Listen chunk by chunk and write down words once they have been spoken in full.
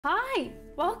Hi,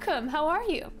 welcome. How are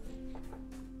you?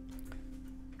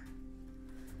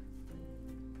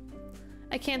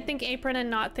 I can't think apron and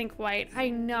not think white. I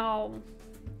know.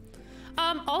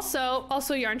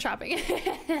 Also yarn shopping.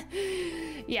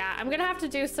 Yeah, I'm gonna have to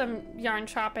do some yarn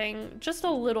shopping just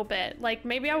a little bit. Like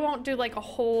maybe I won't do like a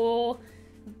whole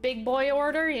big boy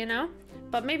order, you know,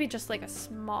 but maybe just like a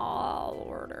small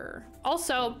order.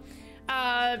 Also,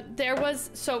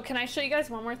 so can I show you guys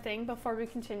one more thing before we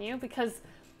continue? Because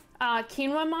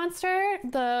Quinoa Monster,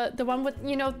 the one with,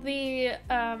 you know, the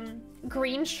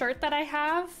green shirt that I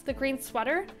have, the green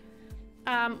sweater,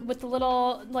 with the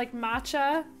little like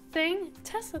matcha thing.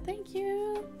 Tessa, thank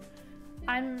you.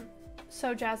 I'm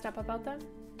so jazzed up about them.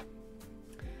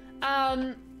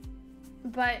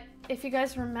 But if you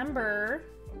guys remember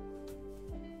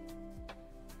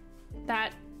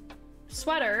that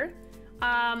sweater,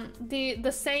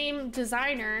 the same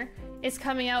designer is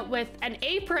coming out with an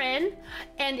apron,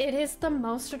 and it is the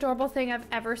most adorable thing I've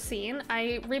ever seen.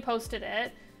 I reposted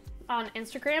it on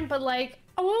Instagram, but like,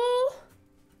 oh,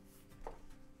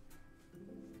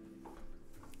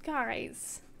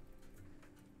 guys,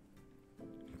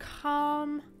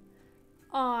 come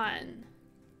on.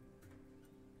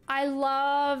 I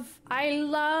love,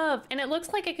 and it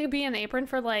looks like it could be an apron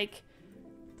for like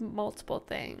multiple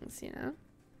things, you know?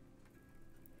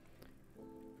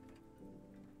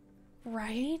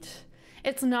 Right?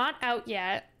 It's not out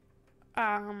yet.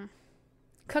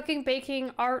 Cooking, baking,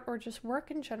 art, or just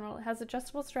work in general. It has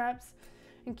adjustable straps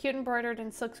and cute embroidered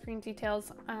and silkscreen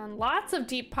details and lots of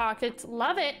deep pockets.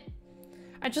 Love it.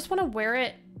 I just want to wear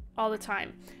it all the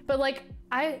time. But like,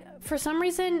 for some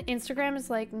reason, Instagram is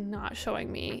like not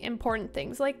showing me important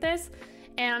things like this.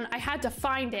 And I had to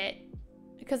find it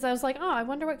because I was like, oh, I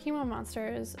wonder what Quinoa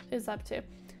Monster is up to.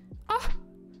 Oh,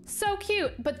 so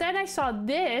cute. But then I saw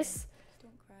this.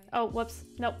 Oh, whoops.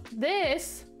 Nope.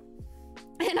 This.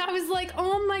 And I was like,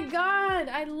 oh my God,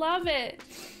 I love it.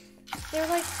 They're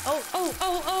like,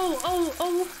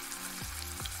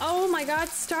 oh my God,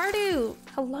 Stardew.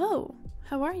 Hello.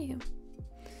 How are you?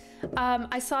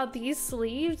 I saw these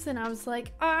sleeves and I was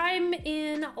like, I'm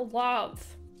in love.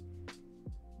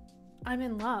 I'm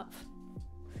in love.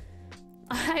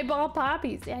 Eyeball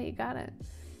poppies. Yeah, you got it.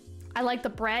 I like the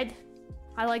bread.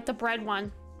 I like the bread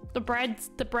one. The bread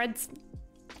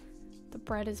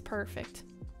is perfect.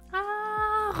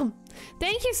 Oh,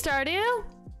 thank you, Stardew.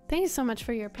 Thank you so much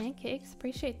for your pancakes.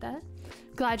 Appreciate that.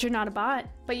 Glad you're not a bot.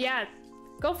 But yeah,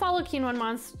 go follow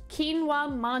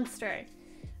Quinoa Monster.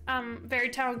 Very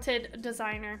talented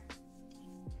designer.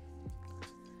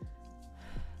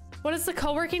 What is the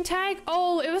co-working tag?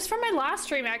 Oh, it was from my last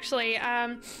stream actually.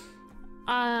 I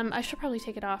should probably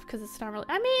take it off because it's not really,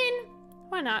 I mean,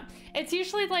 why not? It's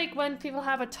usually like when people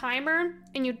have a timer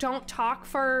and you don't talk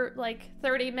for like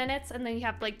 30 minutes and then you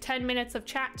have like 10 minutes of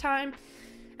chat time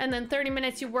and then 30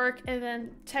 minutes you work and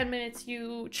then 10 minutes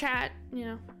you chat, you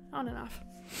know, on and off.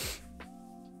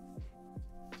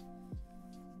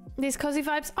 These cozy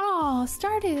vibes. Oh,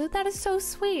 Stardew, that is so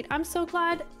sweet. I'm so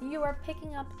glad you are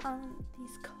picking up on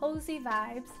these cozy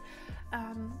vibes.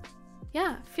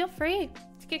 Yeah, feel free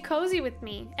to get cozy with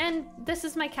me. And this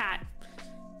is my cat.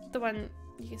 The one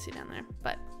you can see down there,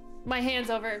 but my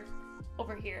hand's over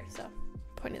here, so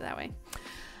point it that way.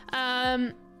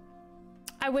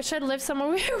 I wish I'd lived somewhere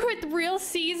with real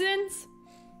seasons.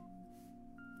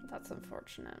 That's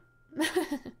unfortunate.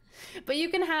 But you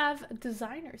can have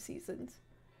designer seasons.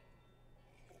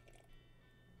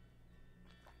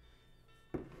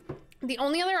 The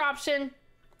only other option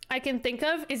I can think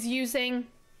of is using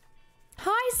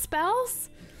Hi Spells,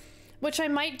 which I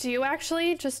might do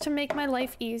actually, just to make my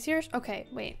life easier. Okay,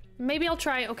 wait, maybe I'll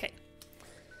try. Okay.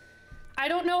 I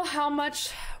don't know how much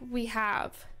we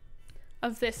have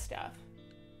of this stuff.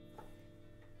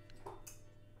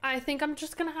 I think I'm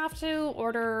just gonna have to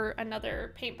order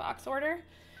another paint box order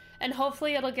and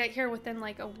hopefully it'll get here within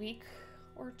like a week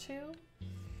or two.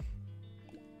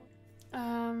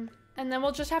 And then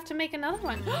we'll just have to make another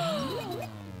one.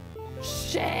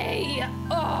 Shay!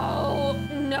 Oh,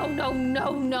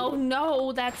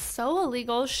 no. That's so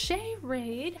illegal. Shay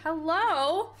Raid,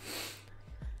 hello.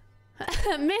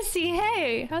 Missy,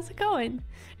 hey, how's it going?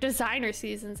 Designer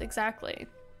seasons, exactly.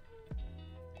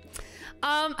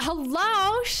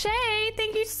 Hello, Shay.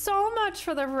 Thank you so much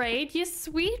for the raid, you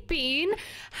sweet bean.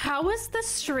 How was the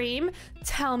stream?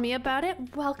 Tell me about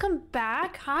it. Welcome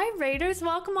back. Hi, raiders.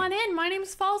 Welcome on in. My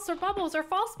name's False or Bubbles or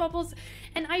False Bubbles,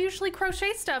 and I usually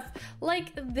crochet stuff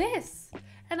like this.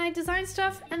 And I design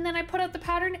stuff, and then I put out the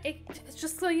pattern. It's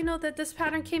just so you know that this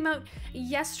pattern came out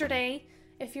yesterday.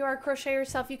 If you are a crocheter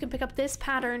yourself, you can pick up this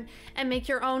pattern and make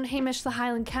your own Hamish the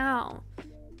Highland Cow.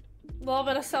 A little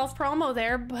bit of self-promo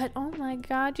there, but oh my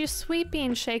god, you sweet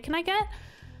bean, Shay. Can I get...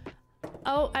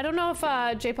 Oh, I don't know if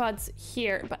J-Pod's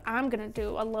here, but I'm gonna do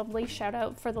a lovely shout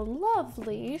out for the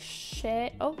lovely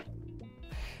Shay. Oh,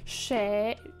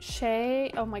 Shay.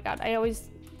 Oh my god,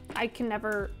 I can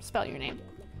never spell your name.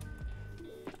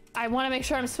 I want to make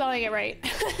sure I'm spelling it right.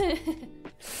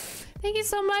 Thank you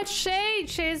so much, Shay.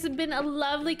 Shay's been a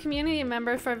lovely community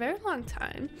member for a very long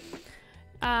time.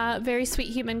 Very sweet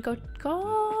human. Go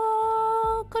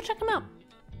check him out.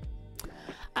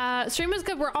 Stream was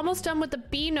good. We're almost done with the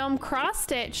Bee Gnome cross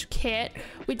stitch kit.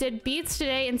 We did beads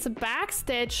today and some back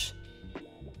stitch.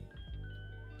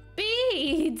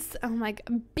 Beads! Oh my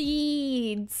god,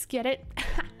 beads. Get it?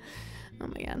 Oh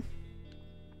my god.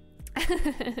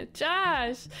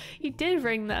 Josh, you did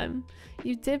bring them.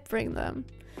 You did bring them.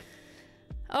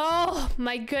 Oh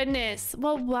my goodness.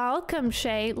 Well, welcome,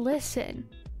 Shay. Listen,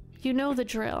 you know the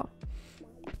drill.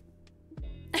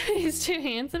 He's too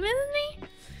handsome, isn't he?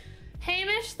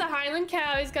 Hamish, the Highland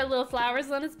cow, he's got little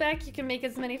flowers on his back. You can make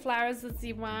as many flowers as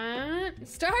you want.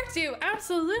 Stardew,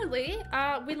 absolutely.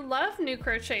 We love new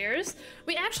crocheters.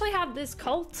 We actually have this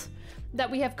cult that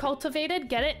we have cultivated.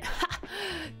 Get it?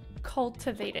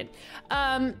 Cultivated.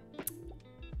 Oh,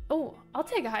 I'll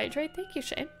take a hydrate. Thank you,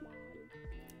 Shay.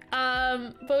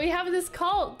 But we have this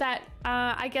cult that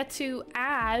I get to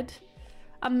add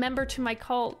a member to my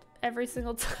cult every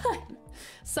single time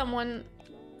someone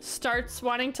starts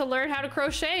wanting to learn how to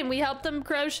crochet and we help them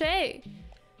crochet.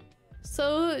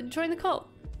 So join the cult.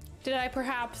 Did I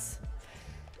perhaps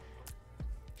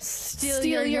steal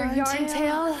your yarn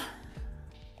tail?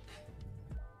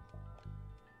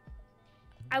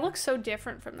 I look so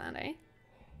different from that, eh?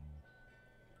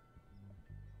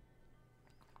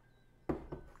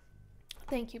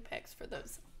 Thank you, Pix, for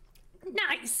those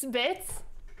nice bits.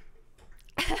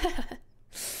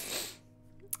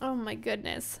 Oh my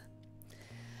goodness.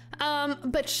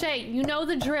 But Shay, you know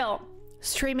the drill.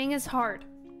 Streaming is hard.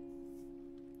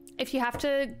 If you have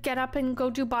to get up and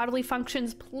go do bodily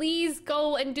functions, please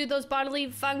go and do those bodily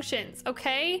functions,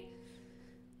 okay?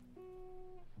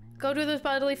 Go do those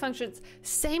bodily functions.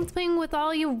 Same thing with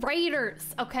all you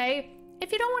raiders, okay?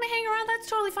 If you don't want to hang around, that's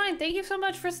totally fine. Thank you so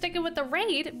much for sticking with the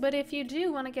raid. But if you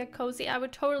do want to get cozy, I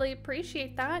would totally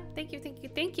appreciate that. Thank you, thank you,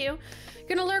 thank you.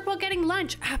 Gonna lurk while getting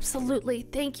lunch. Absolutely.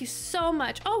 Thank you so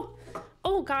much.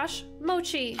 Oh gosh.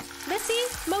 Mochi. Missy?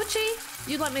 Mochi?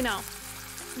 You let me know.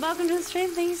 Welcome to the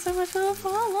stream. Thank you so much for the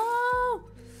follow.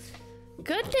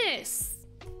 Goodness.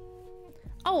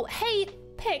 Oh, hey,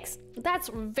 Pix. That's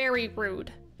very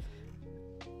rude.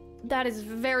 That is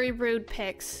very rude,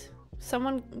 Pix.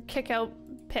 Someone kick out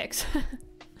Pix.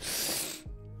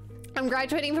 I'm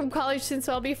graduating from college soon,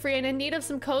 so I'll be free and in need of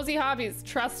some cozy hobbies.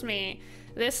 Trust me,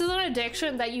 this is an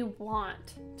addiction that you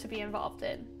want to be involved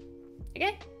in.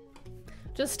 Okay?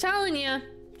 Just telling you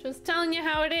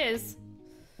how it is.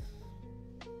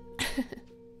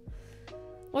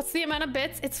 What's the amount of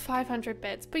bits? It's 500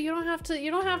 bits, but you don't have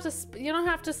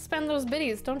to spend those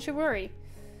biddies. Don't you worry.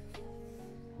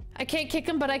 I can't kick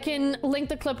him, but I can link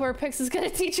the clip where Pix is gonna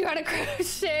teach you how to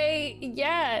crochet.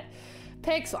 Yeah,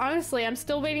 Pix, honestly, I'm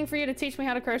still waiting for you to teach me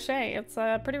how to crochet. It's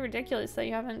pretty ridiculous that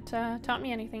you haven't taught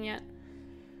me anything yet.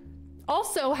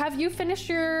 Also, have you finished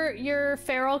your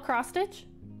feral cross stitch?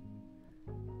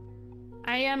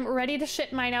 I am ready to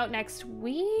ship mine out next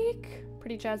week.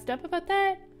 Pretty jazzed up about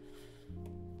that.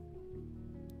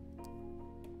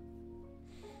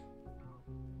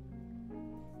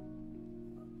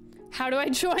 How do I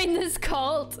join this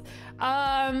cult?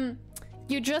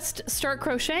 You just start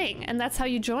crocheting and that's how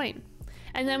you join.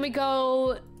 And then we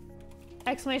go !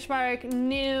 New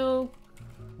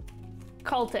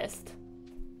cultist.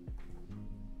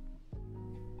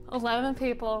 11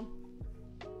 people.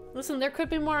 Listen, there could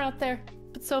be more out there,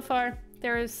 but so far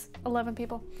there is 11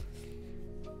 people.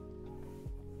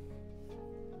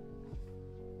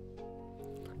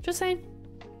 Just saying.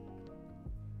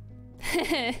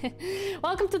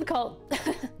 Welcome to the cult.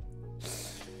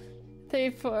 3,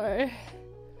 4.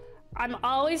 I'm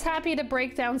always happy to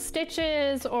break down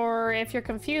stitches, or if you're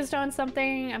confused on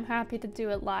something, I'm happy to do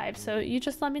it live. So you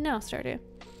just let me know, Stardew.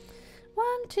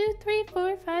 1, 2, 3,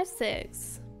 4, 5,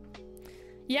 6.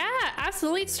 Yeah,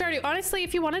 absolutely, Stardew. Honestly,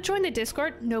 if you want to join the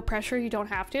Discord, no pressure, you don't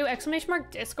have to. !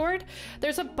 Discord.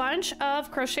 There's a bunch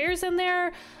of crocheters in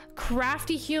there,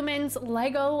 crafty humans,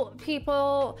 Lego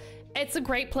people. It's a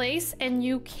great place, and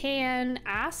you can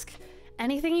ask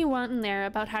anything you want in there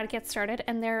about how to get started,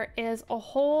 and there is a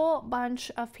whole bunch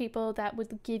of people that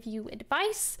would give you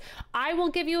advice. I will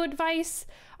give you advice.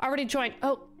 Already joined.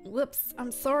 Oh, whoops,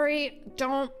 I'm sorry.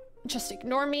 Don't just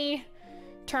ignore me.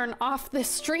 Turn off this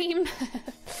stream.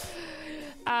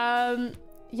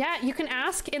 Yeah, you can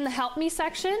ask in the help me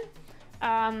section.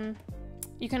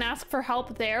 You can ask for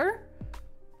help there,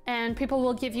 and people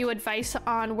will give you advice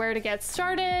on where to get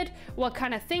started, what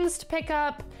kind of things to pick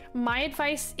up. My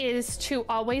advice is to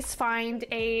always find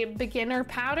a beginner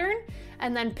pattern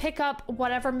and then pick up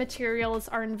whatever materials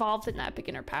are involved in that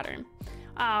beginner pattern.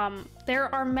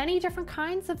 There are many different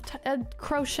kinds of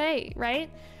crochet, right?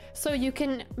 So you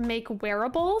can make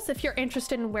wearables if you're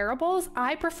interested in wearables.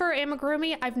 I prefer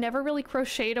amigurumi. I've never really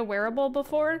crocheted a wearable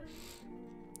before.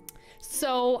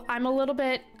 So I'm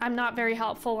not very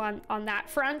helpful on that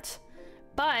front,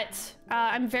 but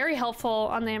I'm very helpful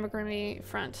on the amigurumi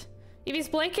front. Evie's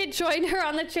blanket joined her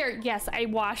on the chair. Yes, I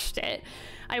washed it.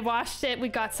 We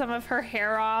got some of her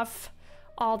hair off,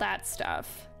 all that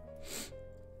stuff.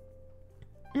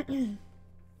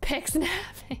 Pick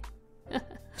snapping.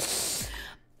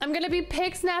 I'm gonna be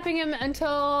pick snapping him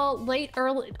until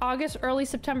early August, early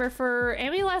September for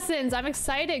Amy lessons. I'm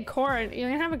excited, Corin.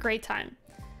 You're gonna have a great time.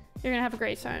 You're gonna have a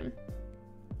great time.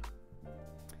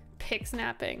 Pick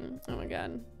snapping. Oh my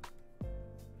god.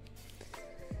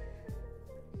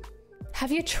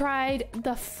 Have you tried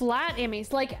the flat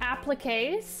Emmys, like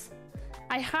appliques?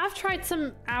 I have tried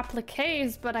some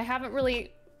appliques, but I haven't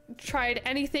really tried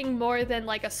anything more than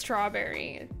like a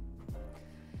strawberry.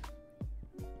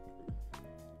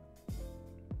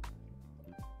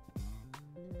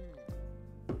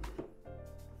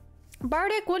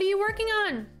 Bardic, what are you working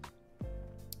on?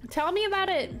 Tell me about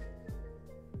it.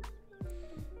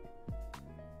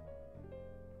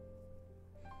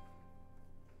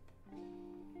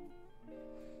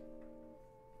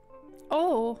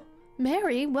 Oh,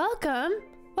 Mary, welcome.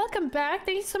 Welcome back.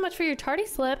 Thank you so much for your tardy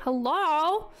slip.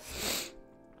 Hello.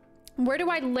 Where do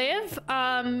I live?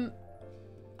 I'm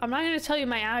not going to tell you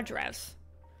my address,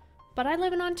 but I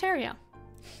live in Ontario.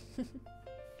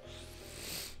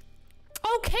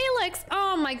 Oh, Calyx!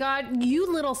 Oh my god,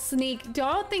 you little sneak.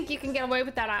 Don't think you can get away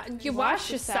with that. You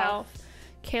wash yourself.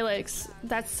 Calyx,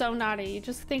 that's so naughty. You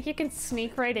just think you can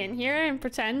sneak right in here and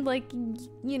pretend like,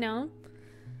 you know.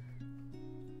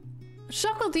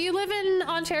 Shuckle, do you live in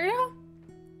Ontario?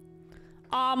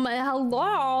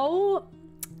 Hello?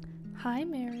 Hi,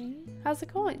 Mary. How's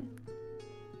it going?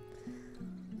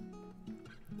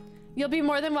 You'll be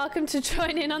more than welcome to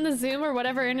join in on the Zoom or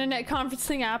whatever internet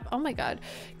conferencing app. Oh my god.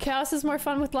 Chaos is more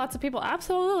fun with lots of people.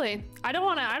 Absolutely. I don't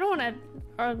want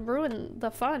to ruin the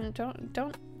fun.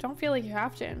 Don't feel like you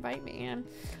have to invite me.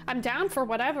 I'm down for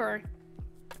whatever.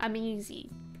 I'm easy.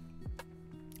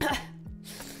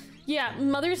 Yeah,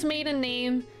 mother's maiden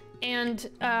name and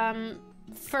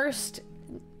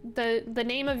the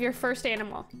name of your first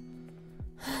animal.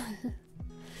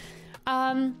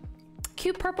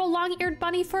 Cute purple long-eared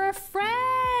bunny for a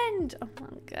friend. Oh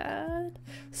my god,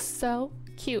 so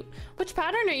cute. Which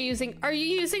pattern are you using? Are you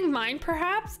using mine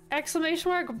perhaps?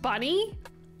 Exclamation mark bunny.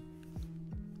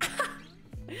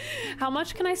 How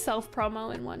much can I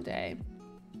self-promo in one day?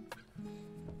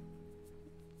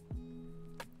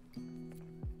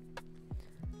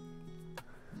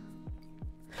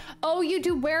 Oh, you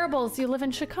do wearables. You live in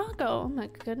Chicago. Oh my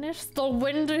goodness, the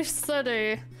Windy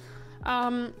City.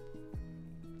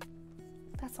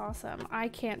 That's awesome. I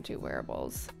can't do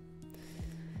wearables.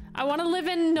 I want to live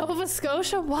in Nova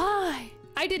Scotia. Why?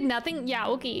 I did nothing. Yeah,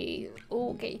 okay.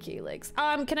 Okay, Calyx.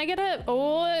 Can I get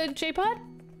a J-Pod?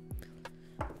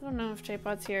 I don't know if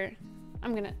J-Pod's here.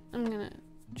 I'm gonna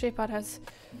J-Pod has.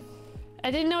 I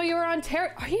didn't know you were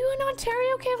Ontario. Are you in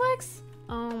Ontario, Calyx?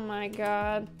 Oh my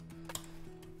god.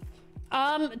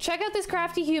 Check out this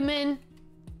crafty human.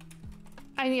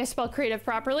 I need to spell creative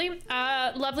properly.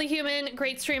 Lovely human,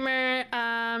 great streamer.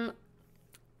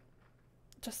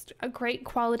 Just a great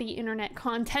quality internet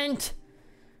content.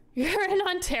 You're in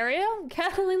Ontario?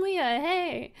 Catalina,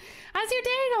 hey. How's your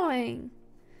day going?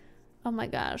 Oh my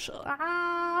gosh.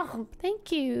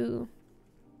 Thank you.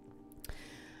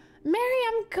 Mary,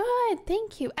 I'm good.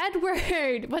 Thank you.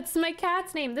 Edward, what's my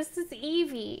cat's name? This is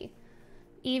Evie.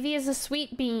 Evie is a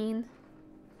sweet bean.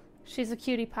 She's a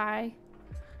cutie pie.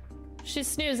 She's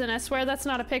snoozing. I swear that's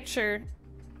not a picture.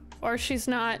 Or she's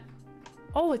not.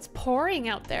 Oh, it's pouring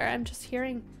out there. I'm just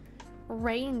hearing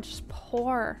rain just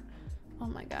pour. Oh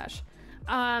my gosh.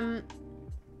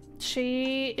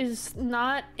 She is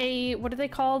not a, what are they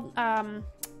called?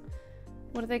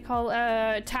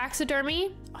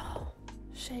 Taxidermy? Oh,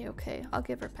 Shay, okay. I'll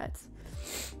give her pets.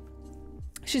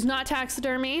 She's not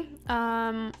taxidermy.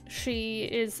 She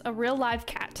is a real live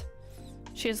cat.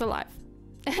 She is alive.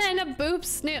 And a boop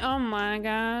snoo. Oh my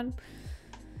god.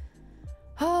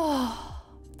 Oh,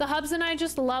 the Hubs and I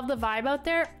just love the vibe out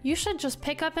there. You should just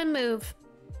pick up and move.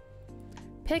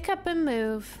 Pick up and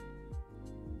move.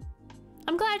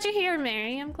 I'm glad you're here,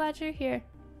 Mary. I'm glad you're here.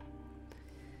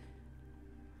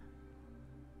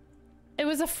 It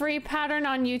was a free pattern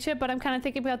on YouTube, but I'm kind of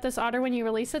thinking about this otter when you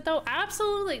release it, though.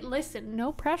 Absolutely. Listen,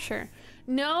 no pressure.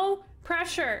 No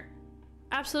pressure.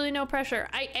 Absolutely no pressure.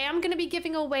 I am going to be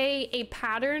giving away a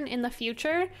pattern in the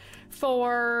future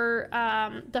for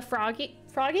the froggy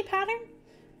pattern.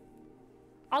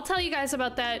 I'll tell you guys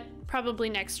about that probably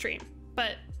next stream.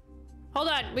 But hold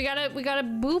on, we gotta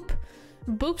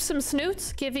boop some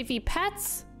snoots, give Evie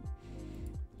pets.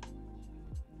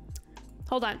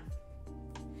 Hold on.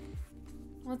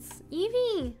 What's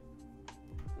Evie?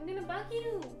 I'm gonna bug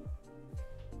you.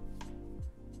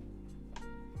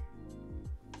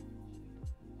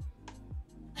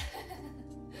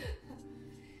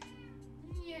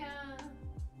 Yeah.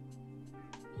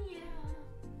 Yeah.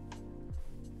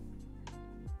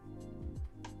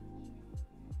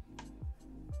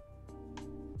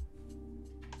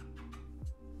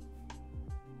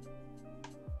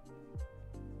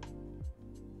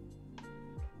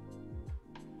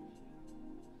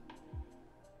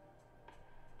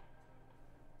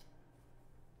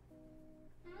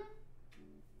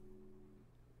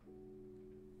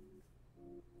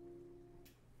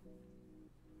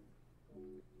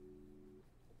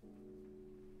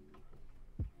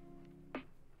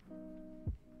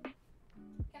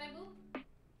 Can I boop?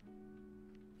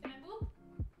 Can I boop?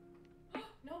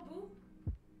 No boop.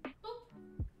 Boop.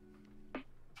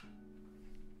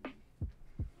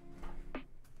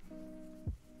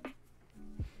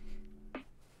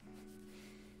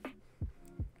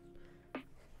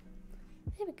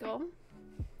 There we go.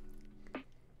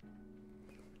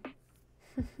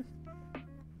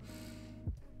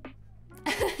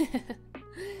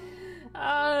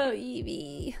 Oh,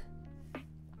 Evie.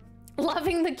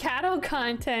 Loving the Cato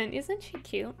content. Isn't she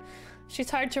cute? She's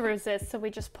hard to resist, so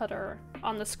we just put her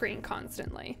on the screen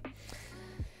constantly.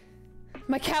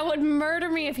 My cat would murder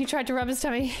me if he tried to rub his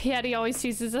tummy. Yet he always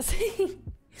chooses us.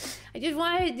 I just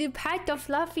wanted to pet the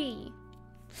Fluffy.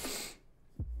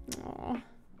 Aww.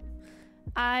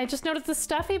 I just noticed the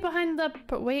stuffy behind the...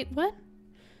 Wait, what?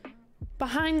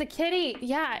 Behind the kitty.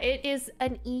 Yeah, it is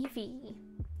an Evie.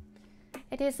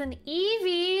 It is an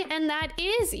Evie, and that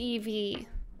is Evie.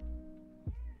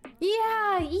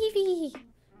 Yeah, Evie.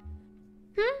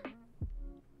 Hmm?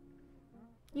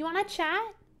 You wanna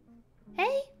chat?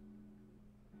 Hey?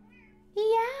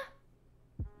 Yeah?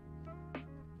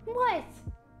 What?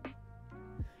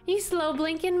 You slow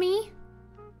blinking me?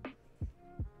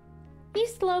 You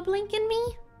slow blinking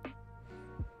me?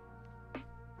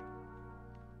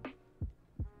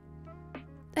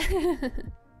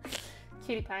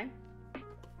 Cutie pie.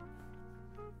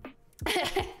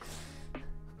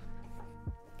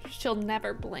 She'll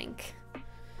never blink.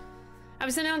 I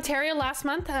was in Ontario last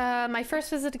month. My first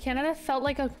visit to Canada. Felt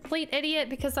like a complete idiot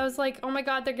because I was like, oh my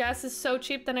god, their gas is so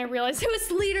cheap. Then I realized it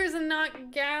was liters and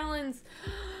not gallons.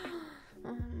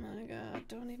 Oh my god,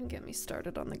 don't even get me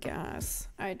started on the gas.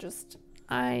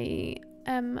 I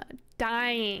am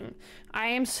dying. I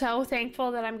am so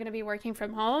thankful that I'm gonna be working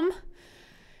from home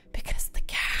because the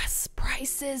gas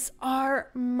prices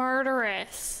are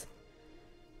murderous.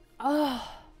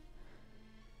 Oh,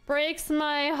 breaks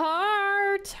my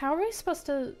heart. How am I supposed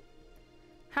to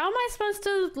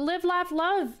live, laugh,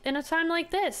 love in a time like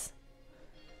this?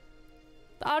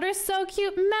 The otter's so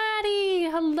cute. Maddie,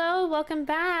 hello, welcome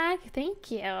back. Thank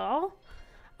you.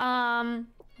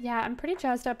 Yeah, I'm pretty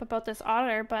jazzed up about this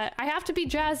otter, but I have to be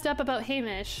jazzed up about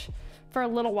Hamish for a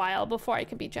little while before I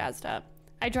can be jazzed up.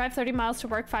 I drive 30 miles to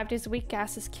work 5 days a week.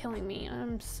 Gas is killing me.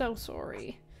 I'm so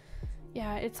sorry.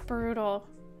 Yeah, it's brutal.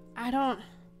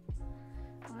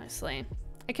 Honestly,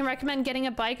 I can recommend getting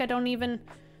a bike. I don't even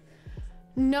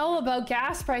know about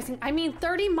gas pricing. I mean,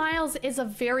 30 miles is a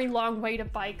very long way to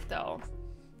bike though.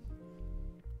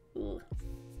 Ugh.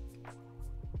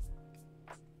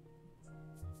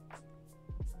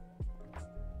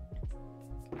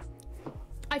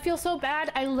 I feel so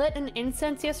bad. I lit an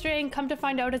incense yesterday and come to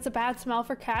find out it's a bad smell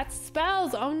for cats.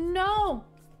 Spells, oh no.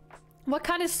 What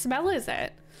kind of smell is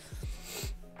it?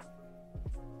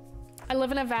 I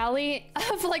live in a valley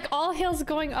of like all hills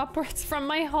going upwards from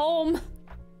my home.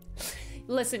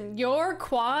 Listen, your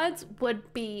quads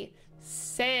would be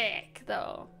sick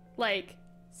though. Like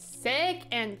sick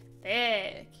and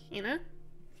thick, you know?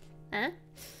 Huh?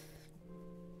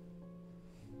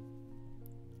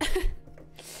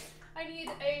 I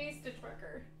need a stitch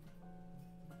marker.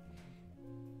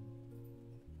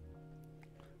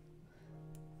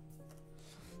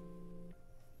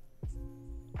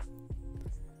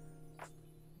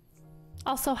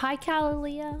 Also, hi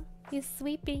Calalia. He's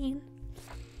sweeping.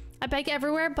 I bike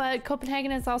everywhere, but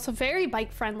Copenhagen is also very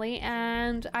bike friendly,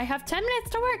 and I have 10 minutes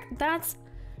to work. That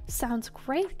sounds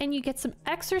great, and you get some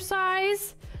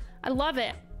exercise. I love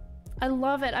it. I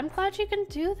love it. I'm glad you can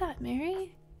do that,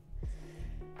 Mary.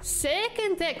 Sick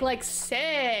and thick, like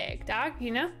sick, dog,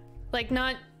 you know? Like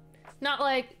not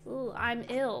like, ooh, I'm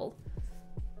ill.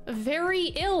 Very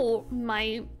ill,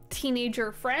 my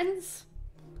teenager friends.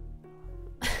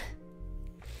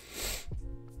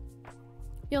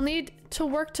 You'll need to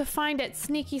work to find it,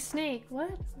 sneaky snake. What?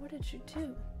 What did you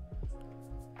do?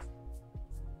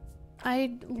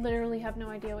 I literally have no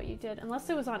idea what you did, unless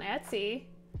it was on Etsy.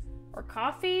 Or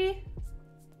coffee?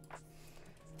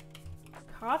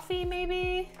 Coffee,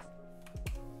 maybe?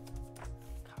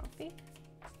 Coffee?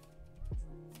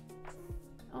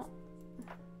 Oh.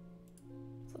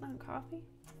 Is it on coffee?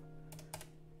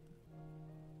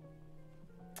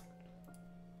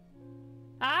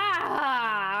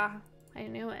 Ah! I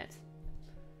knew it.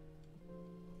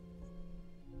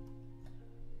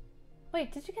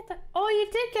 Wait, did you get the... Oh, you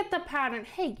did get the pattern.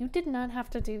 Hey, you did not have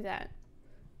to do that.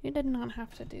 You did not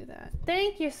have to do that.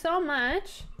 Thank you so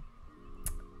much.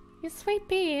 You sweet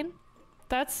bean.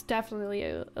 That's definitely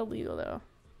illegal though.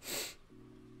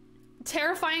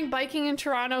 Terrifying biking in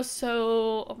Toronto,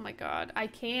 so... Oh my god, I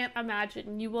can't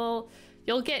imagine. You'll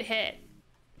get hit.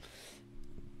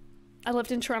 I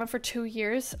lived in Toronto for 2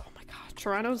 years. Oh my god,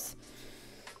 Toronto's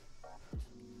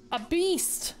a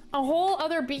beast. A whole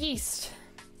other beast.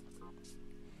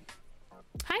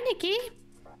 Hi, Nikki.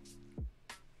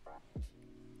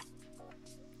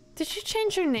 Did you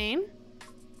change your name?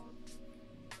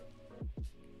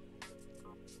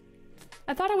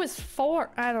 I thought it was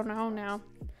 4. I don't know now.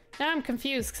 Now I'm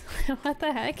confused. What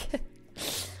the heck?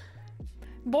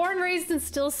 Born, raised, and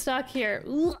still stuck here.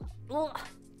 Ugh. Ugh.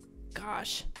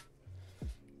 Gosh.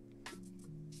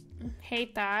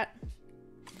 Hate that.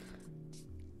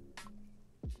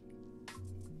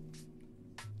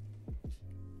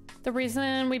 The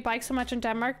reason we bike so much in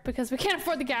Denmark, because we can't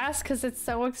afford the gas because it's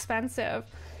so expensive.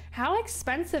 How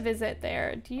expensive is it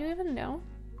there? Do you even know?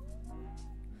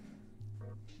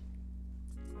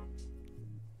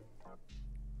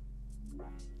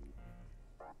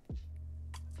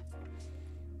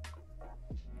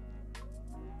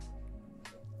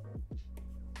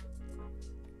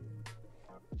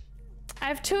 I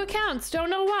have 2 accounts, don't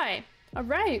know why. All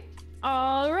right,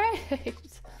 all right.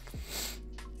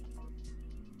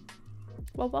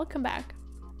 Well, welcome back.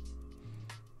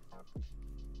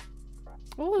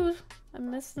 Ooh, I'm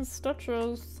missing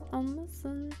Stutros. I'm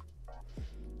missing.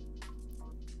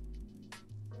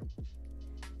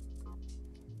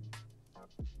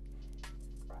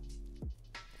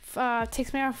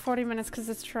 Takes me around 40 minutes because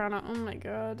it's Toronto. Oh my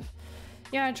god.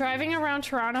 Yeah, driving around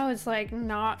Toronto is like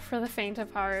not for the faint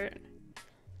of heart.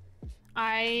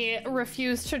 I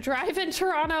refuse to drive in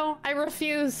Toronto. I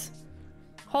refuse.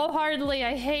 Wholeheartedly,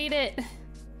 I hate it.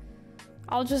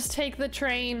 I'll just take the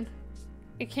train.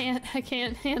 I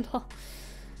can't handle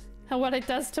what it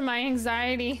does to my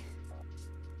anxiety.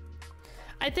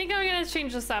 I think I'm gonna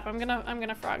change this up. I'm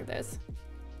gonna frog this.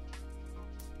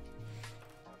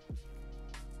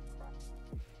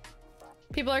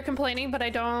 People are complaining, but I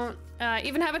don't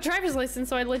even have a driver's license,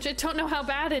 so I legit don't know how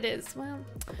bad it is. Well,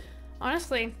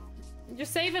 honestly, you're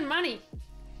saving money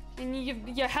and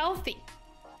you're healthy.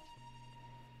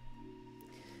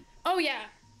 Oh yeah,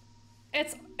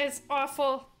 it's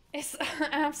awful. It's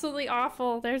absolutely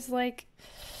awful. There's like,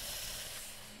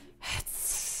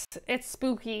 it's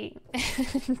spooky.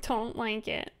 Don't like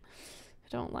it. I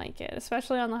don't like it,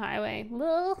 especially on the highway.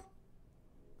 Ugh.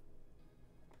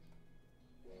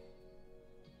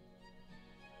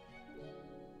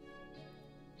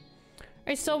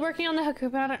 Are you still working on the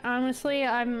Haku pattern? Honestly,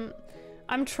 I'm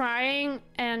trying,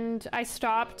 and I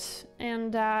stopped,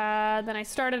 and then I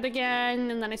started again,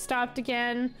 and then I stopped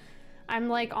again. I'm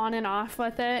like on and off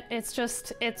with it.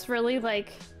 It's really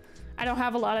like, I don't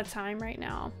have a lot of time right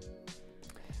now.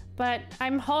 But I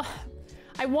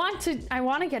want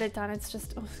to get it done. It's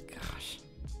just, oh gosh.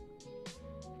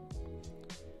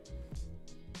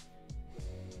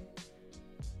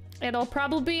 It'll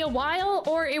probably be a while,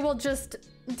 or it will just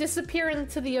disappear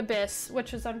into the abyss,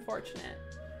 which is unfortunate.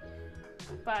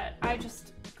 But I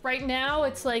just, right now,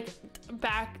 it's like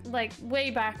back, like way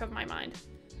back of my mind.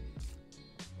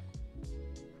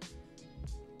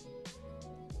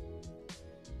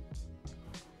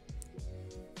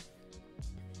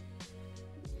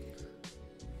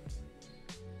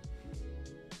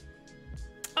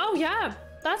 Oh yeah,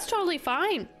 that's totally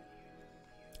fine.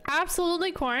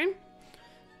 Absolutely, Corn.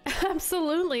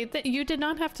 Absolutely. You did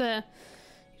not have to.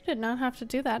 You did not have to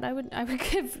do that. I would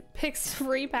give pics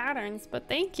free patterns, but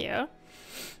thank you.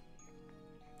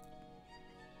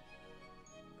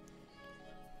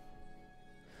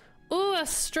 a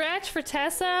stretch for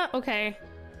Tessa? Okay.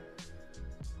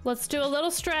 Let's do a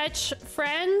little stretch.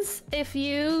 Friends, if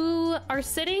you are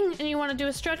sitting and you want to do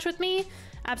a stretch with me,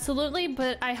 absolutely,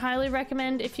 but I highly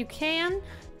recommend, if you can,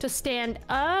 to stand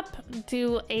up,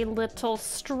 do a little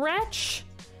stretch.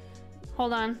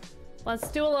 Hold on.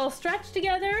 Let's do a little stretch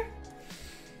together.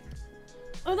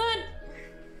 Hold on.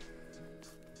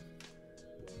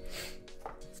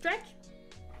 Stretch.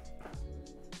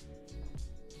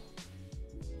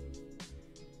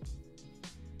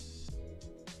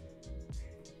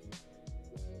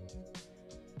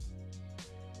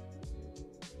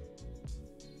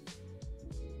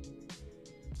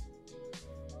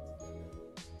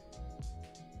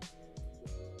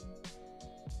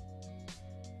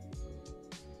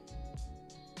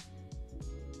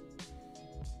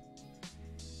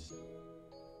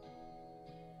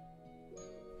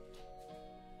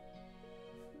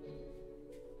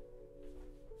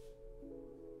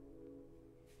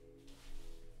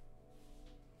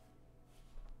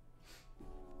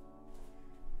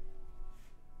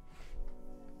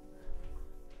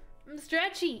 I'm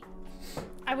stretchy.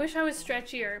 I wish I was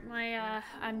stretchier.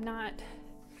 I'm not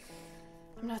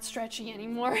stretchy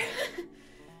anymore.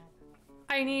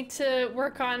 I need to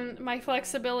work on my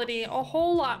flexibility a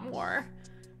whole lot more.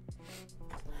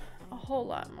 A whole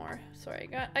lot more. Sorry,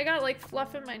 I got like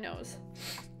fluff in my nose.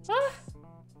 Ah.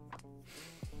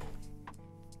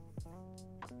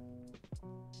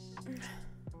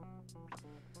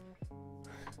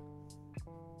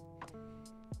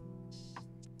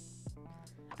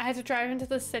 I had to drive into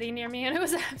the city near me and it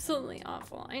was absolutely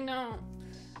awful. I know.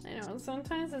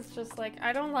 Sometimes it's just like,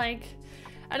 I don't like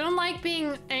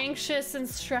being anxious and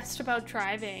stressed about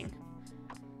driving.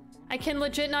 I can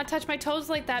legit not touch my toes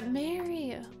like that.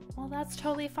 Mary, well, that's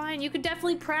totally fine. You could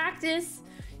definitely practice.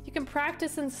 You can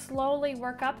practice and slowly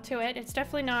work up to it. It's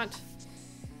definitely not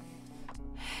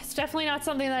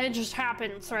something that just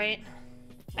happens, right?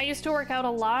 I used to work out a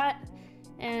lot,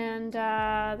 and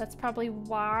that's probably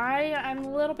why I'm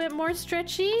a little bit more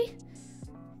stretchy.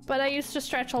 But I used to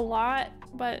stretch a lot,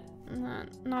 but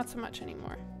not so much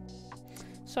anymore.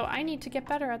 So I need to get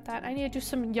better at that. I need to do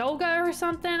some yoga or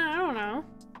something. I don't know.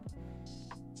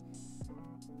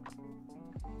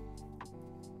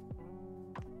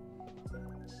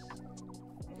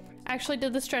 Actually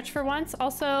did the stretch for once.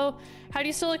 Also, how do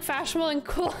you still look fashionable and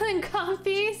cool and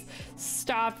comfy?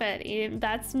 Stop it.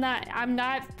 That's not,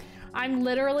 I'm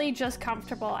literally just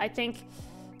comfortable. I think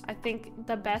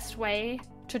the best way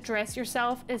to dress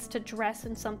yourself is to dress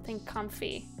in something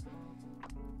comfy.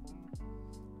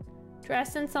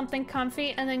 Dress in something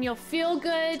comfy and then you'll feel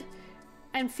good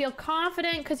and feel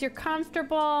confident because you're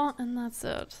comfortable, and that's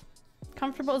it.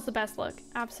 Comfortable is the best look.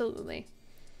 Absolutely.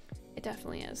 It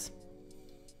definitely is.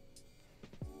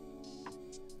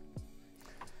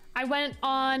 I went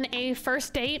on a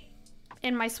first date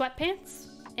in my sweatpants,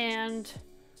 and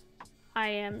I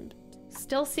am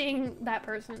still seeing that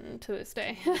person to this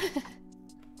day.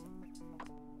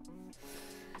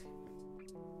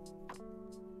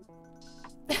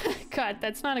 God,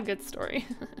 that's not a good story.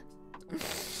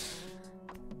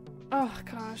 Oh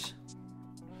gosh.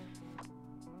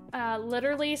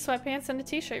 Literally sweatpants and a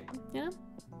t-shirt, you know?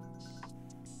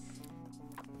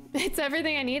 It's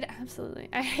everything I need. Absolutely.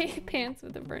 I hate pants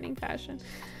with a burning passion.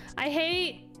 I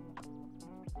hate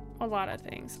a lot of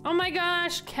things. Oh my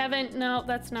gosh, Kevin. No,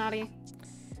 that's naughty.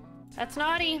 That's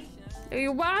naughty.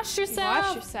 You wash yourself. You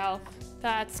wash yourself.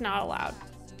 That's not allowed.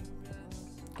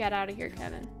 Get out of here,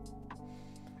 Kevin.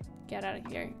 Get out of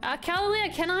here.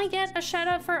 Calalia, can I get a shout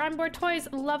out for Onboard Toys?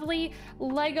 Lovely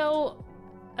Lego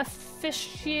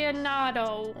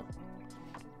aficionado.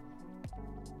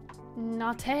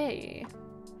 Nate.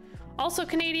 Also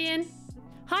Canadian.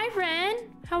 Hi, Ren.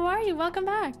 How are you? Welcome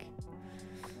back.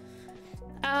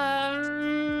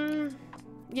 Yeah,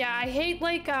 I hate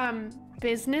like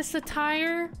business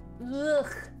attire.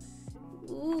 Ugh.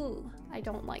 Ooh, I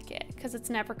don't like it because it's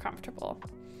never comfortable.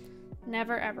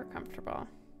 Never ever comfortable.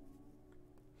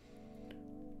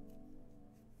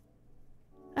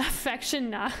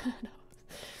 Affectionado.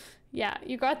 Yeah,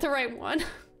 you got the right one.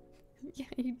 Yeah,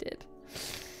 you did.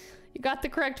 You got the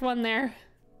correct one there.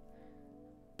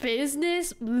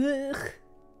 Business. Ugh.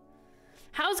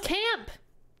 How's camp?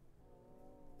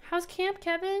 How's camp,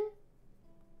 Kevin?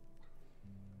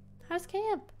 How's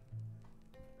camp?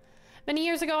 Many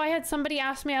years ago, I had somebody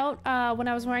ask me out when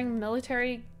I was wearing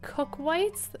military cook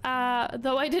whites,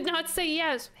 though I did not say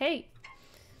yes. Hey,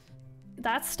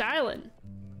 that's styling.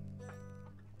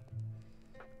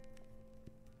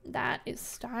 That is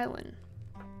styling.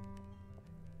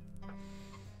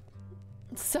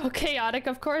 So chaotic,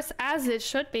 of course, as it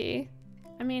should be.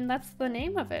 I mean, that's the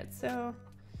name of it, so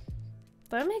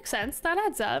that makes sense. That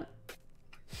adds up.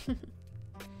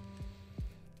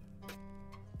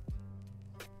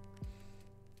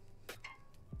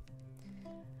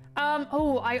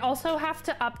 Oh, I also have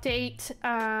to update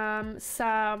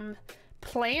some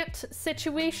plant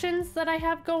situations that I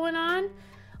have going on.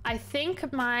 I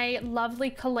think my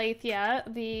lovely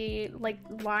Calathea, the like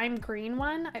lime green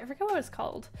one, I forget what it's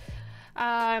called.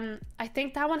 I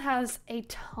think that one has a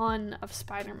ton of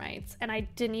spider mites and I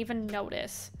didn't even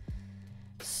notice.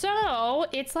 So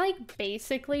it's like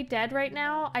basically dead right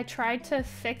now. I tried to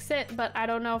fix it, but I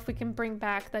don't know if we can bring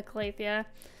back the Calathea.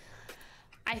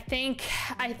 I think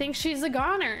she's a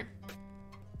goner.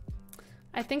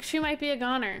 I think she might be a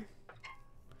goner.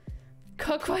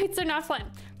 Cook whites are not flat.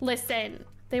 Listen,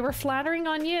 they were flattering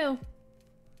on you.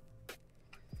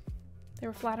 They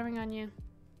were flattering on you.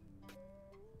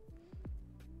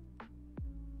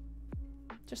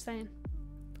 Just saying.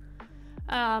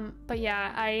 But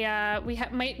yeah,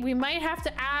 we might have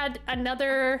to add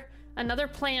another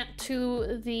plant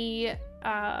to the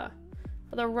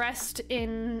rest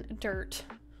in dirt.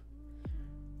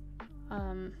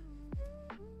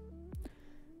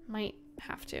 Might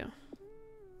have to.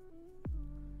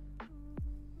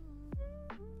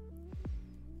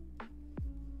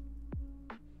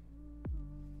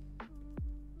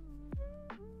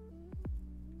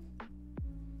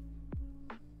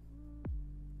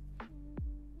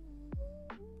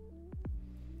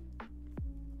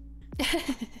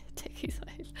 Ticky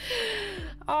side.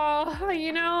 Oh,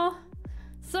 you know,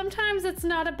 sometimes it's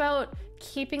not about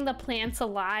keeping the plants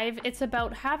alive. It's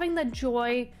about having the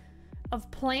joy of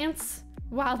plants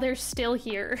while they're still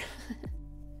here.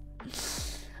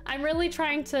 I'm really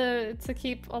trying to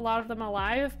keep a lot of them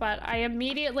alive, but I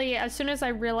immediately, as soon as I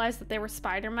realized that they were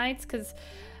spider mites, because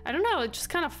I don't know, it just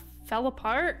kind of fell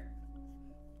apart.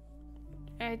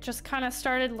 It just kind of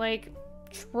started like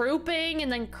drooping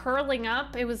and then curling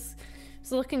up. It was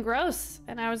looking gross,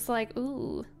 and I was like,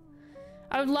 ooh,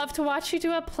 I would love to watch you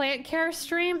do a plant care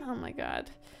stream. Oh my god,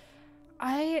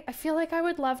 I feel like I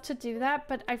would love to do that,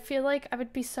 but I feel like I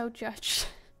would be so judged.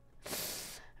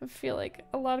 I feel like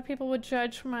a lot of people would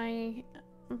judge my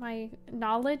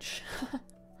knowledge.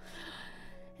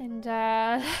 And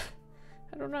I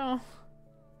don't know,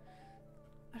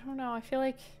 I feel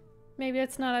like maybe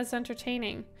it's not as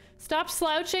entertaining. Stop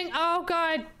slouching. Oh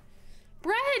god.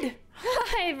 Bread!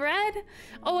 Hi, Bread!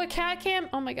 Oh, a cat cam?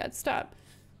 Oh my god, stop.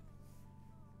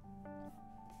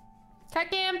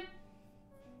 Cat cam!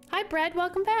 Hi, Bread,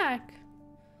 welcome back.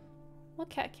 We'll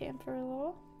cat cam for a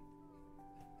little.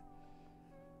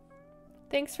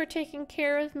 Thanks for taking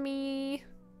care of me.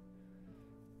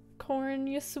 Corn,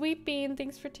 you sweet bean,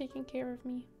 thanks for taking care of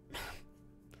me.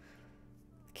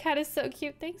 Cat is so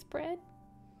cute. Thanks, Bread.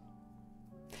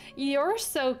 You're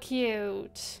so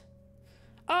cute.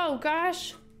 Oh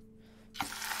gosh.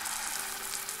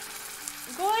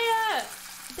 Goya,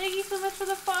 thank you so much for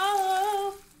the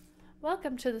follow.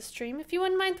 Welcome to the stream. If you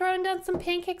wouldn't mind throwing down some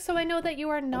pancakes so I know that you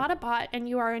are not a bot and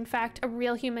you are in fact a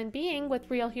real human being with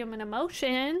real human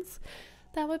emotions,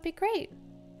 that would be great.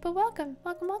 But welcome,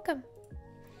 welcome, welcome.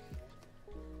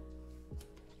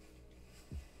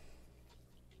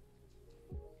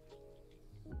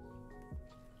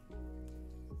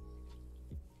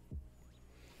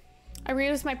 I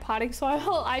reuse my potting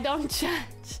soil. I don't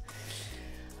judge.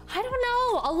 I don't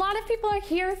know. A lot of people are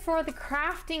here for the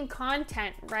crafting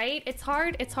content, right? It's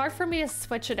hard for me to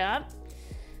switch it up.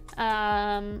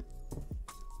 My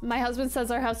husband says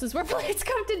our house is where plants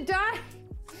come to die.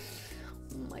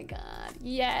 Oh my god.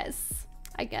 Yes,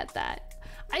 I get that.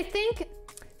 I think,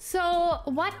 so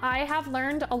what I have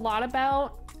learned a lot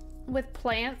about with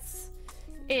plants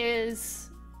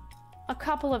is a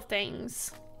couple of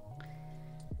things.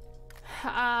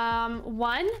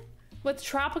 One, with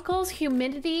tropicals,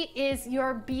 humidity is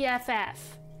your BFF,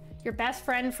 your best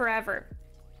friend forever,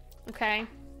 okay?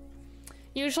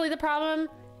 Usually the problem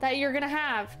that you're gonna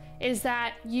have is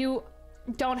that you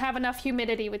don't have enough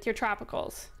humidity with your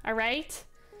tropicals, all right?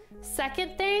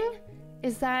 Second thing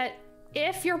is that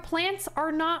if your plants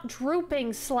are not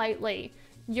drooping slightly,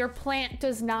 your plant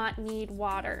does not need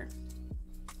water.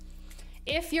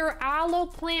 If your aloe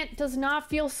plant does not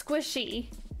feel squishy,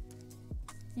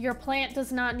 your plant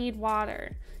does not need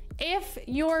water. If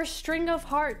your string of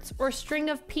hearts or string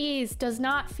of peas does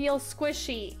not feel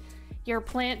squishy, your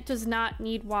plant does not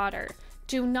need water.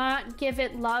 Do not give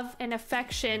it love and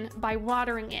affection by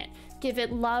watering it. Give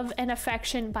it love and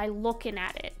affection by looking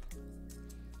at it.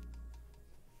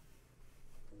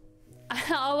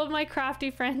 All of my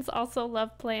crafty friends also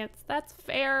love plants. That's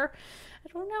fair.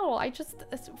 I don't know. I just,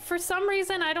 for some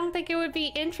reason, I don't think it would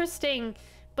be interesting.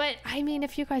 But I mean,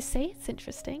 if you guys say it's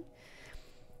interesting.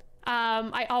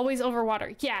 I always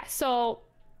overwater. Yeah, so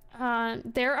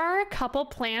there are a couple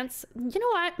plants. You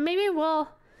know what? Maybe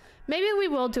we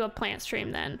will do a plant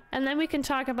stream then. And then we can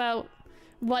talk about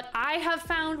what I have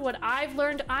found, what I've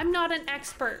learned. I'm not an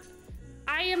expert.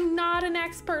 I am not an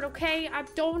expert, okay? I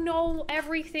don't know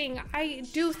everything. I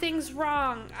do things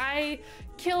wrong. I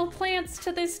kill plants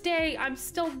to this day. I'm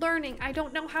still learning. I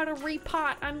don't know how to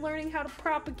repot. I'm learning how to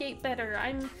propagate better.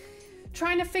 I'm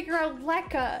trying to figure out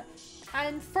LECA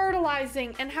and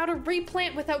fertilizing and how to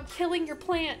replant without killing your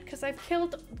plant, because I've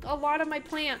killed a lot of my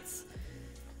plants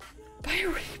by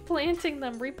replanting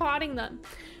them, repotting them.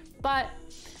 But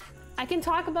I can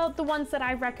talk about the ones that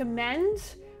I recommend,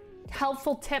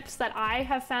 helpful tips that I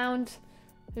have found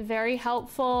very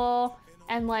helpful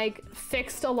and like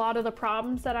fixed a lot of the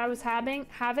problems that I was having.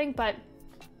 But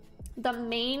the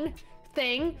main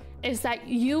thing is that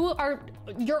you're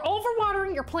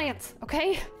overwatering your plants,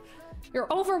 okay? You're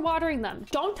overwatering them.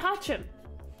 Don't touch them.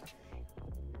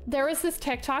 There was this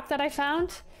TikTok that I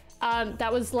found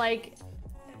that was like,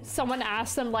 someone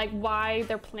asked them like why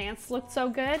their plants looked so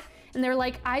good. And they're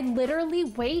like, I literally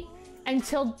wait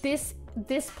until this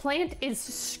plant is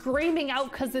screaming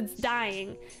out because it's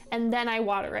dying, and then I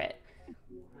water it.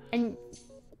 And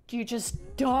you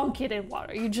just dunk it in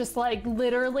water. You just like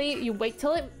literally, you wait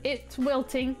till it's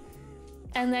wilting,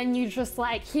 and then you just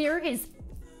like, here is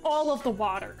all of the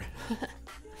water.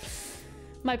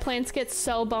 My plants get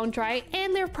so bone dry,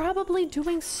 and they're probably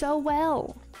doing so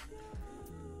well.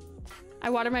 I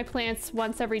water my plants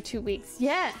once every 2 weeks.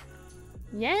 Yeah.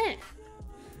 Yeah.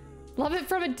 Love it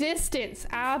from a distance.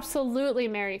 Absolutely,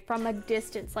 Mary. From a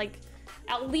distance. Like,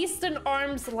 at least an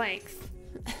arm's length.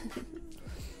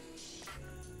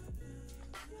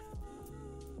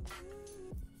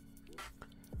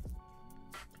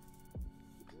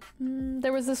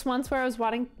 There was this once where I was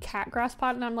watering cat grass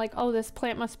pot, and I'm like, oh, this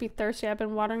plant must be thirsty. I've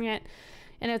been watering it,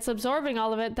 and it's absorbing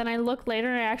all of it. Then I looked later,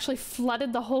 and I actually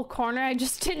flooded the whole corner. I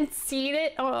just didn't seed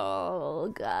it. Oh,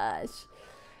 gosh.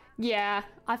 Yeah,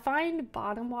 I find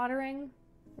bottom watering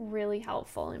really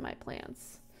helpful in my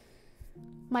plants.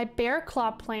 My bear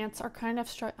claw plants are kind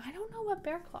of I don't know what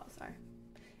bear claws are,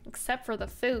 except for the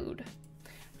food.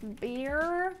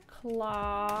 Bear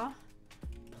claw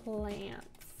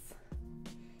plants.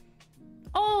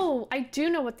 Oh, I do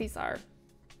know what these are.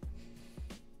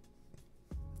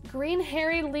 Green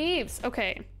hairy leaves.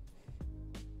 Okay.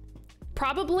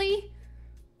 Probably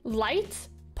light.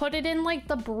 Put it in like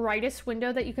the brightest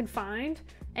window that you can find,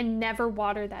 and never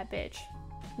water that bitch.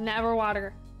 Never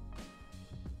water.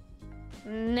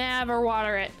 Never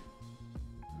water it.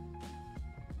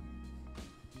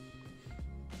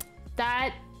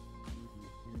 That's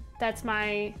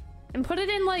my, and put it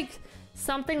in like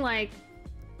something like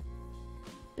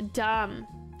dumb,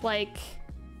 like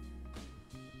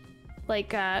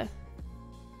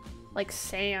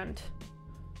sand.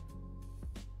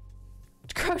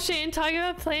 Crochet and talking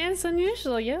about plants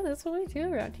unusual. Yeah, that's what we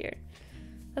do around here.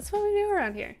 That's what we do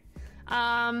around here.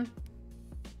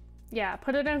 Yeah,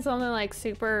 put it in something like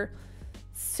super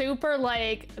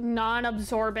like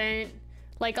non-absorbent,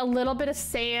 like a little bit of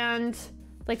sand,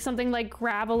 like something like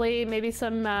gravelly, maybe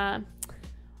some oh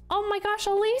my gosh,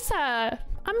 Elisa,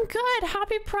 I'm good.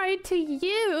 Happy Pride to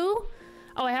you.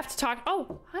 Oh, I have to talk.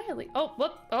 Oh, hi, Elisa. Oh,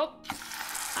 whoop. Oh,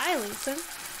 hi, Elisa.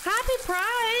 Happy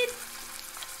Pride.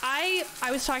 I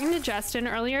was talking to Justin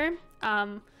earlier.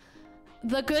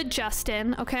 The good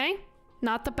Justin, okay?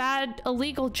 Not the bad,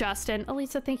 illegal Justin.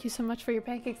 Elisa, thank you so much for your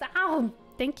pancakes. Ow,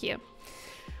 thank you.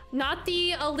 Not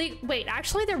the illegal, wait,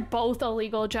 actually they're both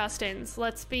illegal Justins.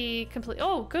 Let's be complete,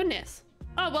 oh goodness.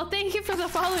 Oh, well, thank you for the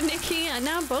follow, Nikki. And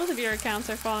now both of your accounts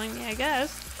are following me, I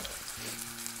guess.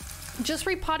 Just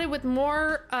repotted with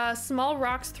more small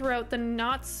rocks throughout the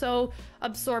not so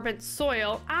absorbent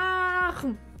soil.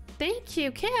 Ah, thank you,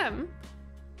 Kim.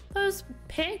 Those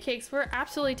pancakes were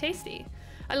absolutely tasty.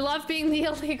 I love being the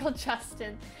illegal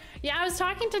Justin. Yeah, I was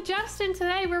talking to Justin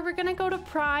today where we're gonna go to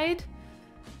Pride,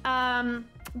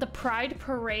 the Pride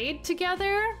Parade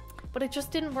together, but it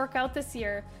just didn't work out this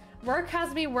year. Work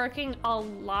has me working a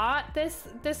lot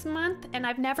this month, and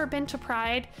I've never been to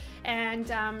Pride, and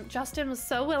Justin was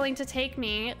so willing to take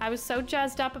me. I was so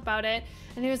jazzed up about it,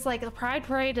 and he was like, the Pride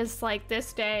Parade is like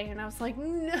this day, and I was like,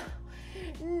 no.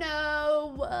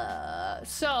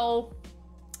 So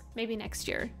maybe next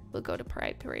year we'll go to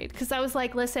Pride Parade, because I was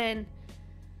like, listen,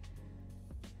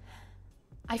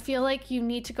 I feel like you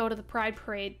need to go to the Pride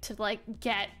Parade to like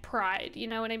get pride, you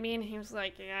know what I mean? And he was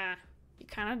like, yeah, you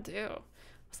kind of do. I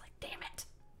was like, damn it.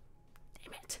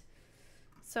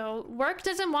 So work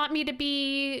doesn't want me to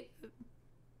be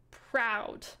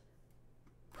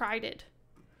prided.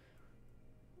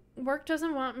 Work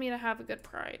doesn't want me to have a good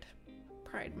pride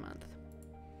month.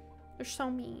 They're so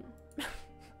mean.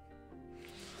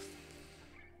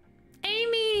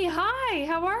 Amy, hi,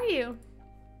 how are you?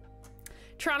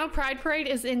 Toronto Pride Parade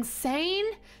is insane.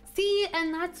 See,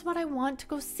 and that's what I want to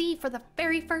go see for the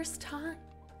very first time.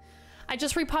 I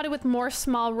just repotted with more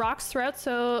small rocks throughout,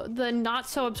 so the not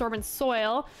so absorbent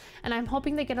soil, and I'm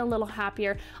hoping they get a little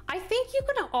happier. I think you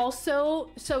can also,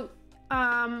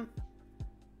 I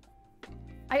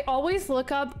always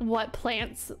look up what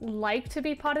plants like to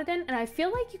be potted in, and I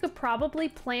feel like you could probably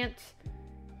plant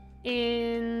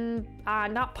in,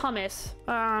 not pumice,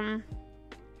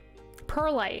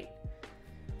 perlite.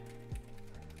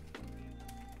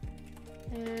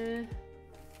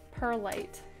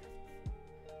 Perlite.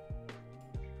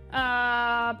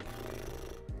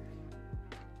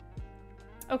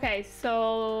 Okay,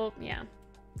 so yeah.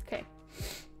 Okay.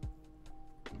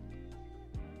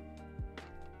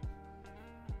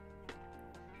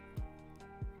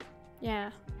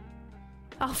 Yeah.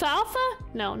 Alfalfa?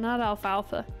 No, not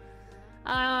alfalfa.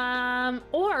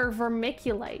 Or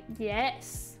vermiculite.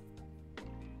 Yes.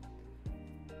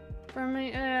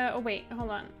 Oh wait,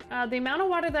 hold on. The amount of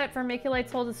water that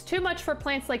vermiculates hold is too much for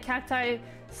plants like cacti,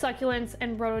 succulents,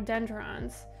 and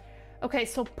rhododendrons. Okay,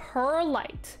 so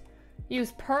perlite.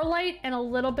 Use perlite and a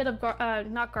little bit of,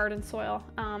 not garden soil,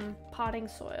 potting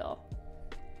soil.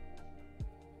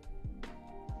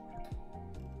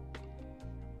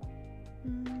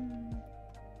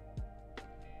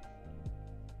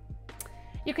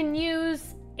 You can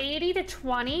use 80 to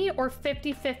 20 or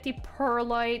 50-50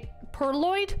 perlite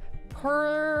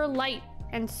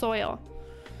and soil.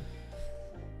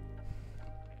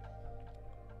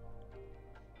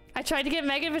 I tried to get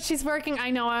Megan, but she's working.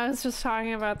 I know, I was just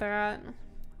talking about that.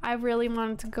 I really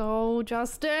wanted to go,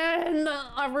 Justin.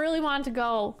 I really wanted to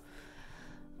go.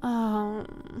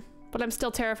 But I'm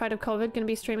still terrified of COVID. Gonna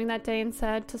be streaming that day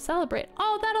instead to celebrate.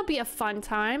 Oh, that'll be a fun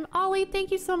time. Ollie,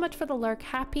 thank you so much for the lurk.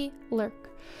 Happy lurk.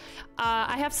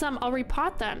 I have some, I'll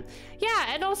repot them. Yeah,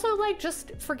 and also like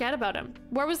just forget about them.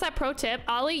 Where was that pro tip?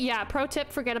 Ollie, yeah, pro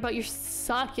tip, forget about your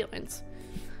succulents.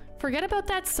 Forget about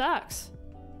that sucks.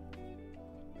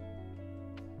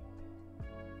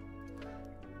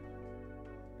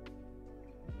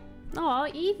 Oh,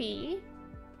 Evie.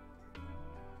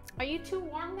 Are you too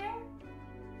warm there?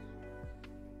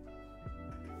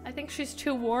 I think she's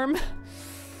too warm.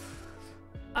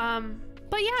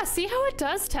 But yeah, see how it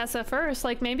does, Tessa, first.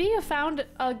 Like maybe you found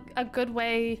a good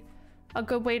way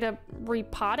to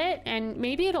repot it and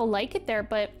maybe it'll like it there,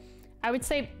 but I would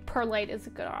say perlite is a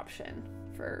good option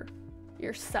for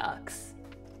your sucks.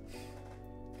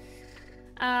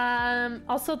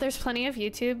 Also there's plenty of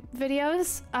YouTube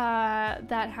videos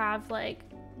that have like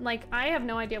I have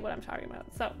no idea what I'm talking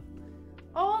about. So,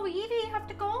 oh, Evie, you have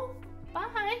to go?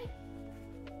 Bye.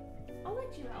 I'll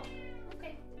let you out.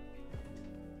 Okay.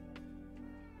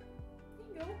 Here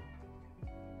you go.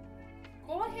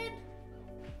 Go ahead.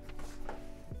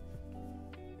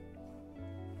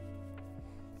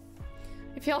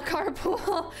 If y'all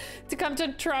carpool to come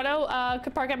to Toronto,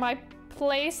 could park at my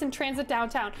place and transit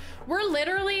downtown. We're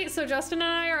literally, so Justin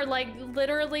and I are like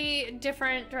literally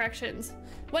different directions.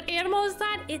 What animal is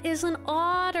that? It is an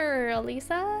otter,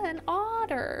 Elisa. An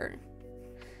otter.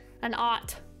 An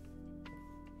ot.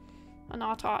 An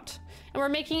ot. And we're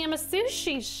making him a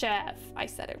sushi chef. I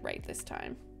said it right this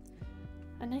time.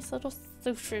 A nice little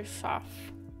sushi chef.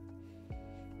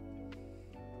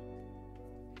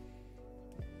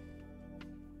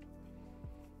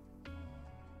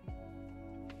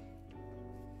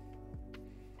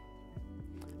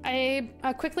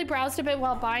 I quickly browsed a bit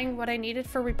while buying what I needed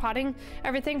for repotting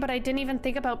everything, but I didn't even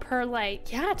think about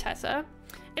perlite. Yeah, Tessa.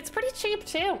 It's pretty cheap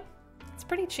too. It's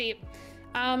pretty cheap.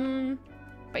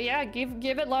 But yeah,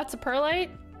 give it lots of perlite.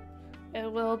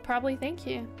 It will probably thank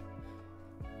you.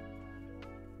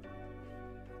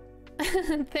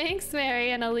 Thanks,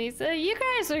 Mary and Elisa. You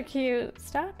guys are cute.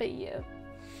 Stop it, you.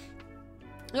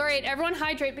 All right, everyone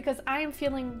hydrate because I am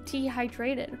feeling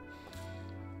dehydrated.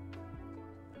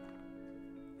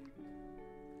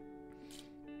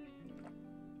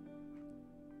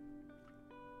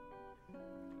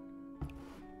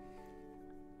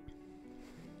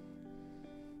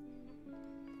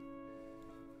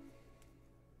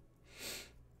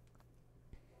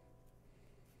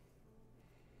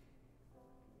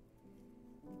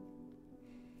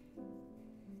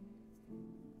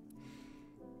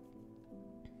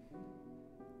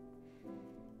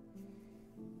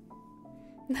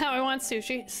 Now I want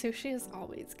sushi. Sushi is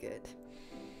always good.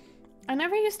 I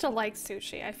never used to like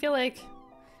sushi. I feel like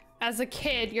as a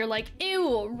kid, you're like,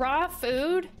 ew, raw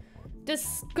food?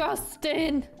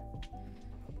 Disgusting.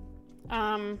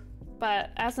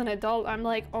 But as an adult, I'm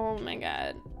like, oh my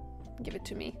God, give it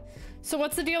to me. So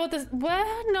what's the deal with this?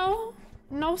 Well,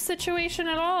 no situation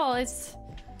at all.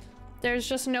 There's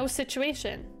just no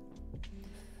situation.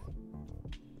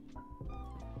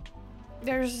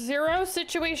 There's zero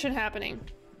situation happening.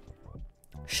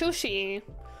 Sushi.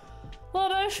 What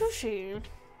about sushi?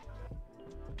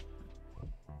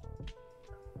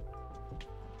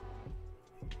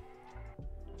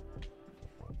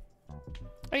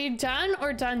 Are you done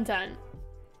or done?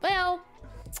 Well,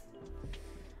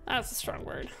 that's a strong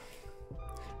word.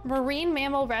 Marine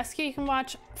mammal rescue. You can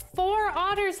watch 4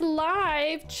 otters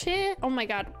live. Oh my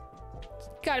God. You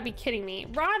gotta be kidding me.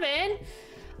 Robin,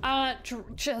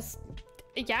 just,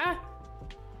 yeah.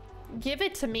 Give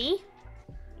it to me.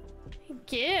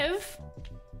 Give.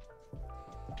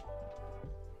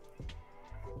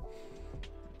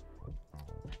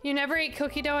 You never ate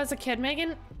cookie dough as a kid,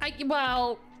 Megan?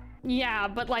 Well, yeah,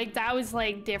 but like that was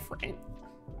like different.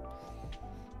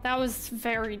 That was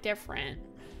very different.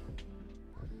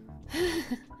 I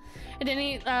didn't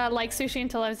eat like sushi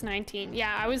until I was 19.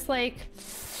 Yeah, I was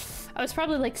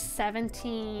probably like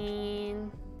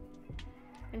 17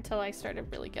 until I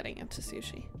started really getting into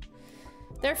sushi.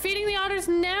 They're feeding the otters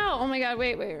now. Oh my God,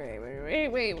 wait.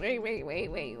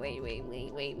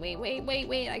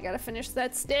 I gotta finish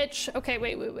that stitch. Okay,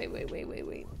 wait. Let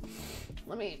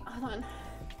me, hold on.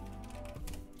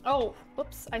 Oh,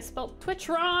 whoops, I spelled Twitch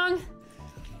wrong.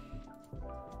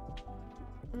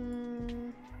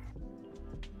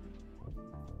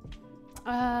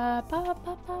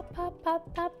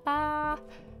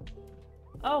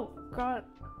 Oh, God.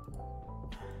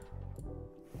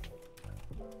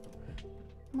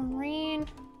 Marine.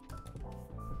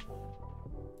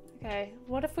 Okay,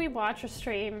 what if we watch a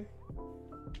stream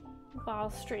while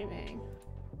streaming?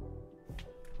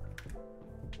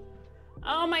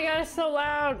 Oh my God, it's so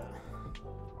loud.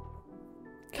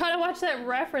 Gotta watch that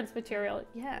reference material.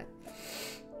 Yeah.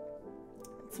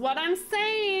 It's what I'm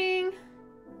saying.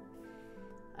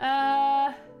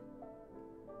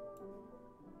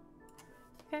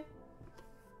 Okay.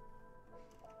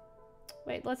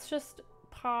 Wait, let's just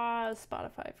pause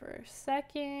Spotify for a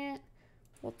second.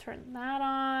 We'll turn that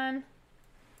on.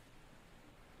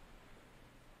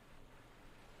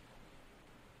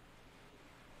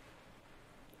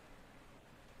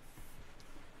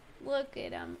 Look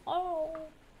at them. Oh.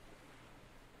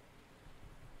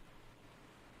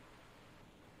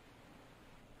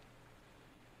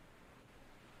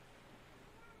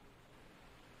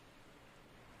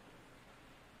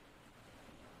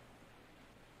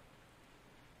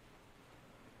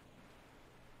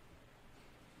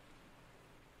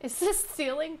 Is this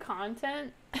stealing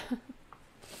content?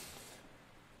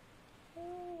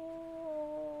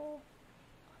 Oh.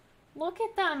 Look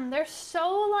at them. They're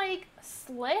so, like,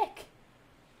 slick.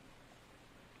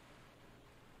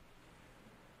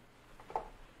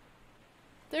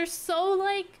 They're so,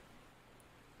 like...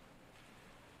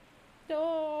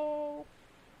 Oh.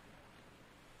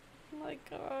 My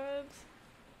God.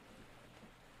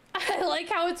 I like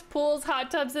how it's pools,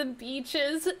 hot tubs, and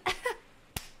beaches.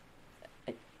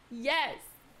 Yes.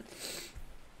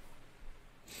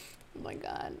 Oh my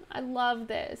God. I love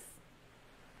this.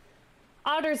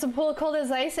 Otters, a pool cold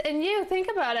as ice, and you, think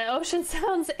about it. Ocean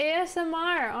sounds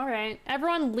ASMR. All right.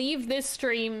 Everyone leave this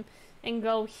stream and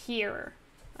go here.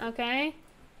 Okay?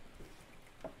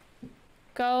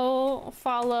 Go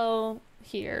follow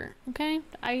here. Okay?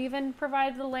 I even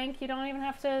provide the link. You don't even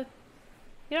have to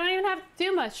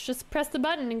do much. Just press the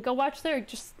button and go watch there.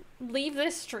 Just leave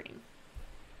this stream.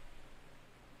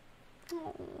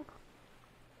 Oh.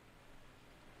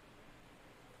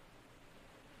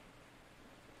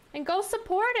 And go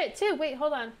support it too. Wait,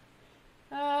 hold on.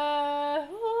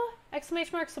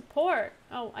 Exclamation mark support.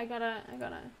 Oh, I gotta.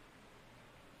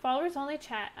 Followers only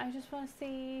chat. I just want to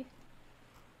see.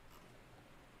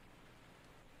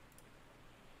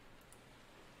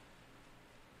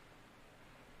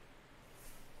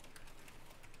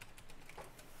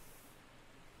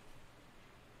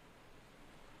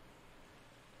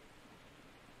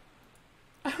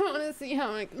 I want to see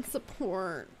how I can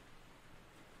support.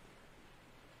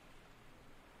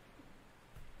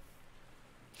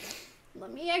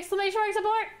 Let me exclamation mark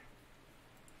support.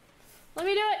 Let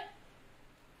me do it.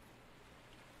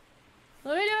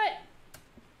 Let me do it.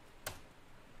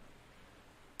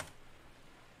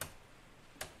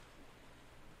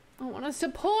 I want to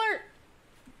support.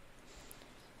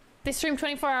 They stream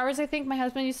 24 hours, I think. My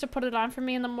husband used to put it on for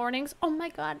me in the mornings. Oh my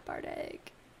God,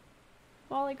 Bartek.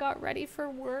 while I got ready for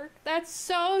work. That's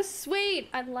so sweet.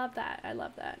 I love that. I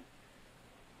love that.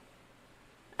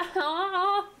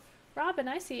 Oh, Robin,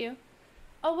 I see you.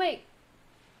 Oh, wait.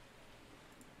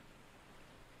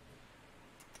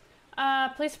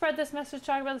 Please spread this message,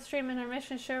 talk about the stream and our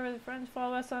mission, share with friends,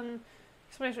 follow us on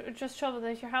Just Trouble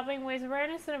This. You're helping raise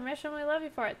awareness and our mission. We love you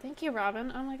for it. Thank you,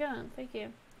 Robin. Oh my god, thank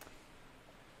you.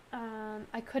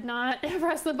 I could not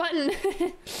press the button.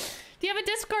 Do you have a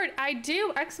Discord? I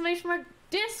do! Exclamation mark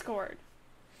Discord.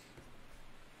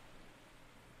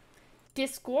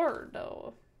 Discord,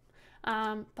 though.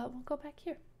 But we'll go back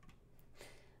here.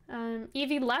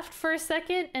 Evie left for a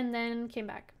second and then came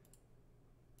back.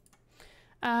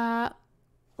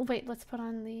 Wait, let's put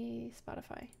on the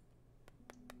Spotify.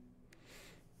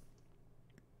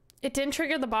 It didn't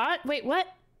trigger the bot? Wait, what?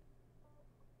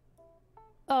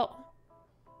 Oh.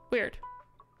 Weird.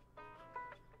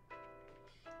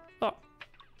 Oh.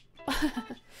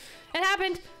 It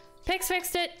happened! Pix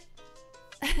fixed it!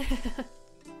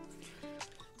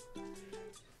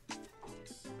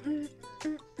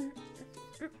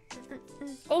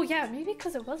 Oh yeah, maybe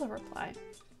because it was a reply.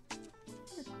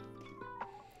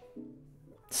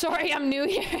 Sorry, I'm new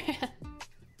here.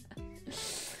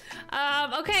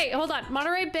 Okay, hold on.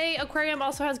 Monterey Bay Aquarium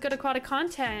also has good aquatic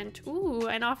content. Ooh,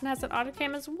 and often has an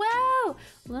autocam as well.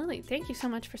 Lily, thank you so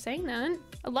much for saying that.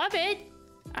 I love it.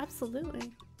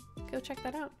 Absolutely. Go check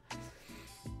that out.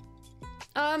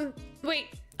 Wait.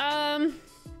 I'm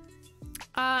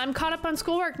caught up on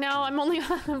schoolwork now. I'm only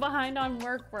behind on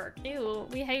work. Ew,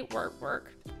 we hate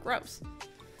work. Gross.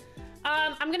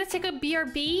 I'm gonna take a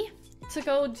BRB to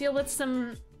go deal with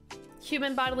some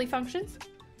human bodily functions.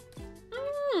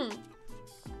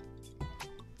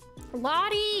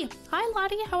 Lottie! Hi,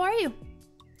 Lottie. How are you?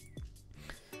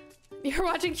 You're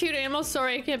watching Cute Animals?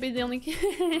 Sorry, I can't be the only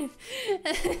kid.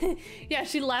 Yeah,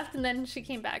 she left and then she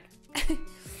came back.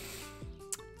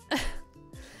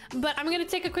 But I'm gonna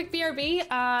take a quick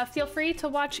BRB. Feel free to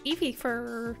watch Evie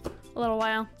for a little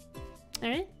while. All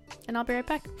right? And I'll be right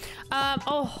back.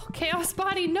 Oh, Chaos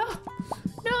Body, no!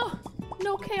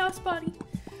 No Chaos Body.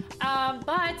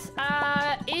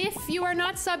 If you are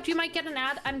not subbed, you might get an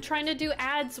ad. I'm trying to do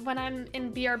ads when I'm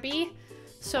in BRB,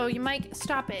 so you might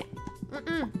stop it.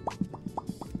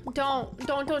 Don't.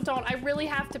 I really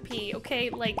have to pee, okay?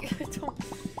 Like,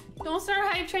 don't start a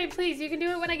hype train, please. You can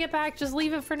do it when I get back. Just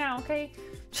leave it for now, okay?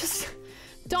 Just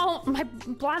don't. My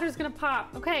bladder's gonna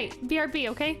pop. Okay, BRB,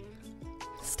 okay?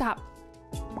 Stop.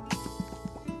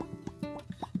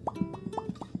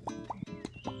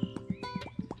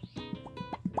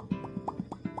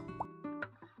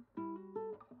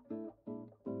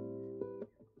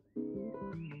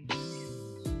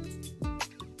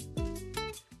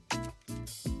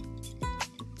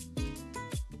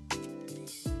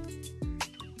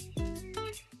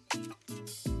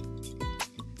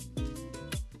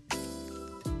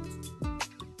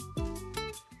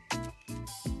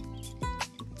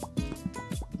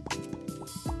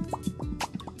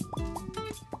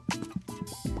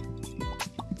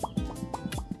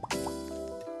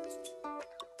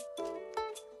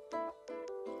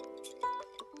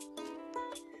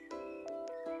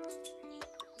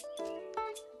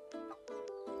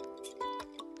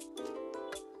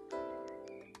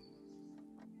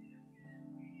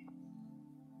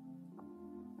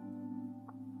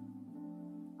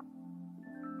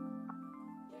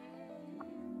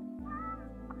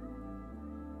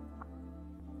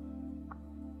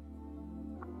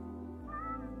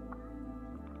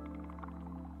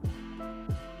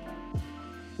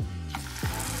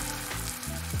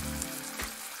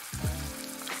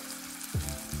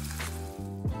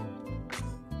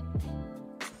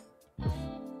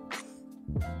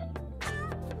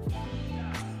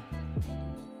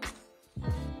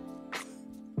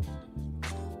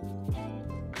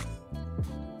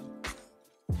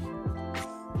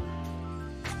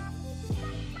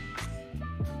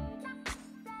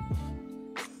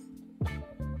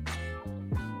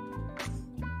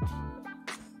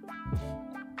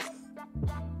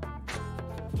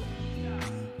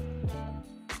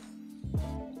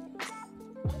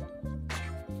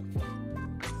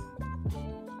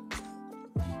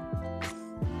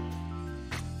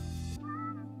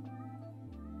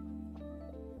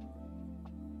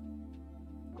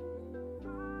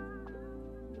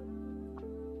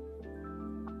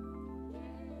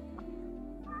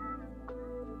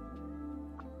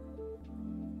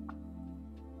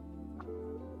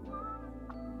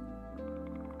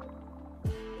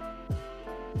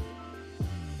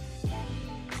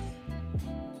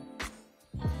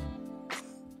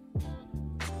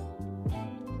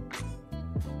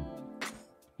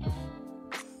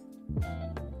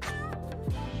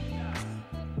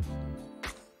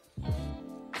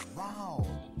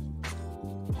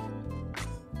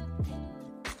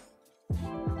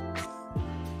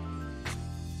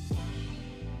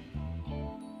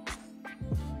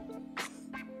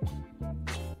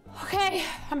 Okay,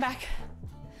 I'm back.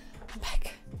 I'm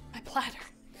back. My platter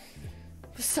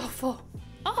was so full.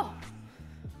 Oh,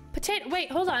 potato.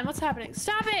 Wait, hold on. What's happening?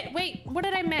 Stop it. Wait, what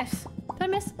did I miss? Did I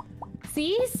miss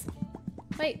these?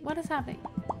 Wait, what is happening?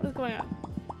 What is going on?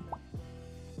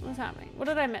 What's happening? What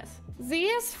did I miss?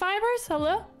 These fibers?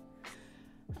 Hello?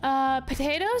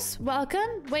 Potatoes?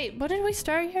 Welcome? Wait, what did we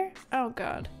start here? Oh,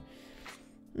 God.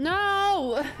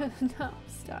 No! No,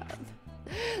 stop.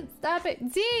 Stop it.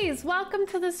 Z's, welcome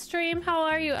to the stream. How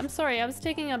are you? I'm sorry, I was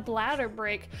taking a bladder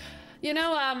break. You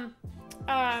know,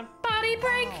 body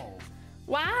break?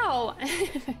 Wow.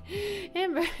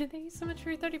 Amber, thank you so much for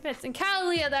your 30 bits. And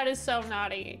Kalia, that is so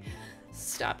naughty.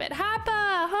 Stop it. Happa,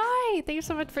 hi. Thank you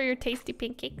so much for your tasty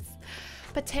pancakes.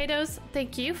 Potatoes,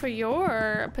 thank you for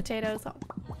your potatoes.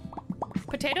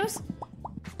 Potatoes?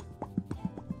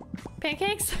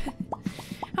 Pancakes?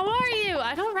 How are you?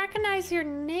 I don't recognize your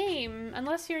name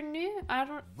unless you're new. I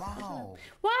don't. Wow.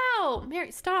 Wow, Mary,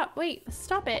 stop. Wait,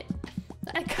 stop it.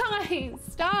 Guys,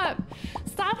 stop.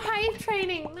 Stop hype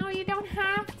training. No, you don't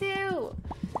have to.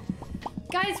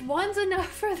 Guys, one's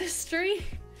enough for the stream.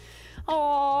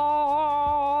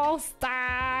 Oh,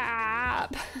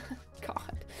 stop.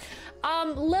 God.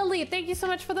 Lily, thank you so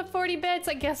much for the 40 bits.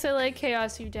 I guess I like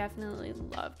chaos. You definitely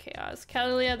love chaos.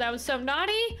 Kalia, that was so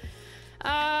naughty.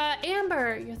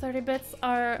 Amber, your 30 bits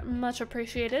are much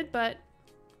appreciated, but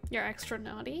you're extra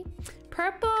naughty.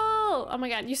 Purple! Oh my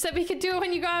god, you said we could do it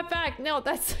when you got back. No,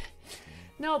 that's...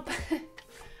 Nope.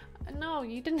 No,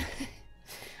 you didn't...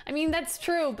 I mean, that's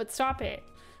true, but stop it.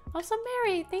 Also,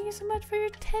 Mary, thank you so much for your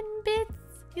 10 bits.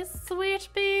 You sweet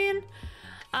bean.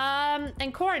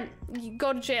 And Corn, you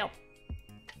go to jail.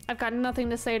 I've got nothing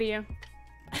to say to you.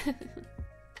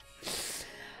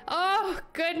 Oh,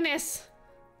 goodness.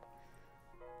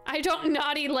 I don't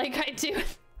naughty like I do.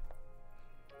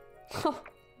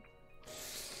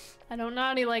 I don't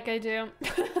naughty like I do.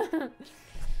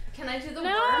 Can I do the work?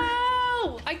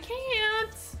 No, I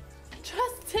can't.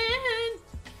 Justin.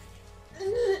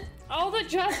 All the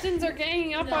Justins are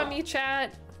ganging up on me,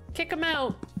 chat. Kick them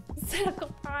out.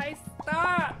 Cynical Pie,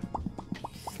 stop.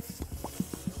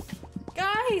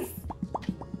 Guys.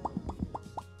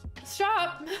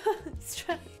 Stop.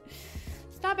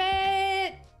 Stop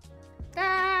it.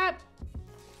 Stop.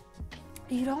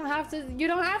 You don't have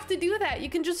to do that. You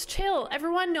can just chill.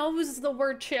 Everyone knows the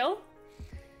word chill.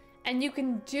 And you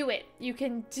can do it. You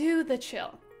can do the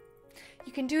chill.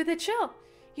 You can do the chill.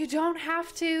 You don't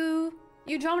have to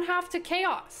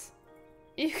chaos.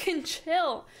 You can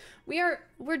chill.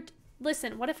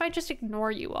 Listen, what if I just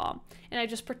ignore you all and I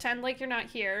just pretend like you're not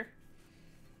here?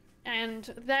 And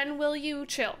then will you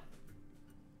chill?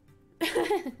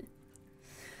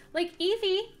 Like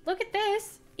Evie, look at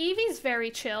this. Evie's very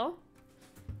chill.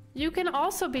 You can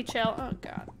also be chill. Oh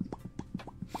god.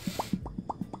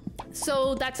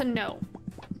 So that's a no.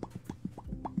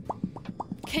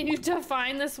 Can you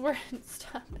define this word?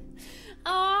 Stop it.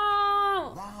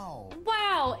 Oh! Wow.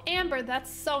 Wow, Amber,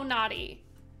 that's so naughty.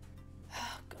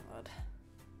 Oh god.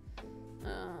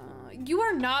 You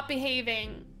are not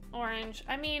behaving, Orange.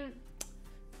 I mean,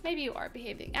 maybe you are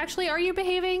behaving. Actually, are you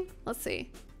behaving? Let's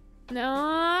see.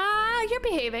 No, you're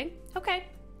behaving. Okay.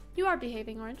 You are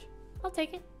behaving, Orange. I'll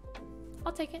take it.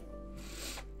 I'll take it.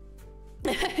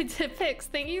 Tipix,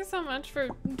 thank you so much for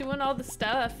doing all the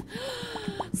stuff.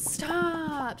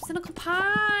 Stop. Cynical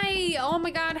Pie. Oh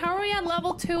my god, how are we at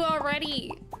level 2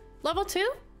 already? Level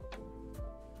 2?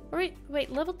 Wait,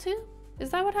 level 2?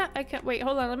 Is that what I can't wait,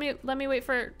 hold on, let me wait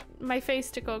for my face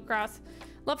to go across.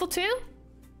 Level 2?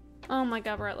 Oh my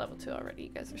god, we're at level 2 already. You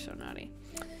guys are so naughty.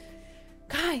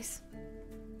 Guys,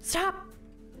 stop.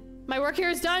 My work here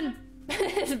is done.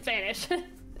 Vanish.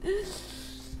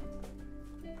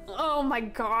 Oh my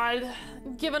god.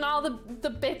 Giving all the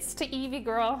bits to Evie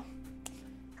girl.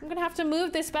 I'm gonna have to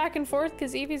move this back and forth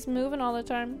because Evie's moving all the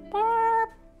time. Barp.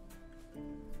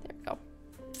 There we go.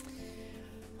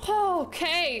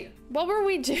 Okay. What were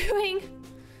we doing?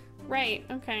 Right,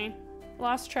 okay.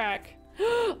 Lost track.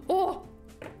 Oh!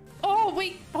 Oh,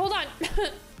 wait, hold on.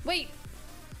 Wait.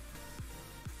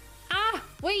 Ah,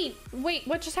 wait,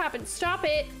 what just happened? Stop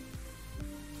it.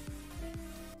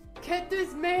 Get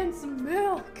this man some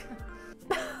milk.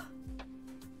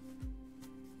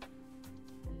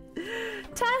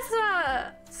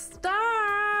 Tessa,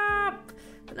 stop.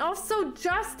 And also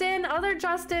Justin, other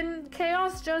Justin,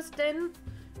 Chaos Justin,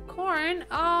 Corn,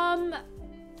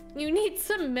 you need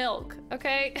some milk,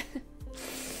 okay?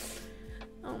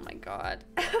 Oh my god.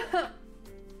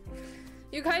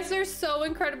 You guys are so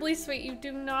incredibly sweet. You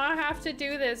do not have to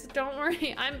do this. Don't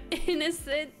worry, I'm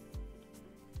innocent.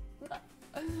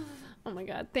 Oh my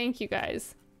god, thank you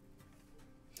guys.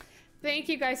 Thank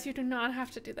you guys, you do not have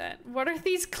to do that. What are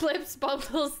these clips,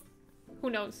 bubbles? Who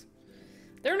knows?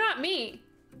 They're not me.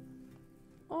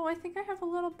 Oh, I think I have a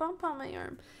little bump on my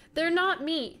arm. They're not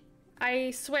me.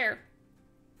 I swear.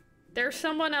 They're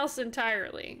someone else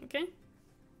entirely, okay?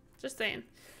 Just saying.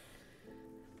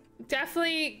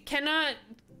 Definitely cannot,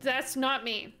 that's not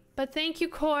me. But thank you,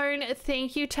 Corn.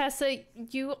 Thank you, Tessa.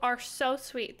 You are so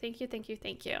sweet. Thank you, thank you,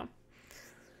 thank you.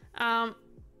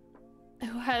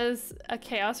 Who has a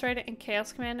Chaos Raid and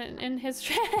Chaos Command in his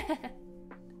chat?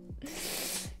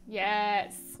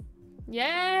 Yes.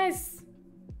 Yes.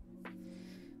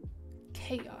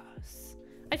 Chaos.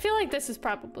 I feel like this is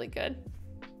probably good.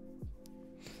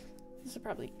 This is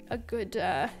probably a good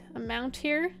amount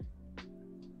here.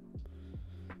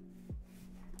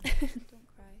 Don't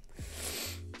cry.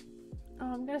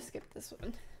 Oh, I'm gonna skip this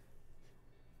one.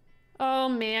 Oh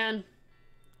man.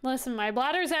 Listen, my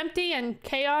bladder's empty and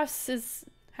chaos is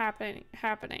happening.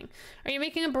 Are you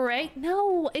making a beret?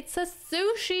 No, it's a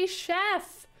sushi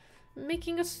chef. I'm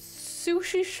making a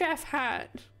sushi chef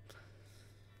hat.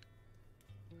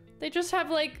 They just have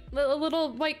like a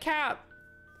little white cap.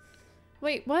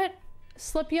 Wait, what?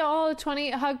 Slip you all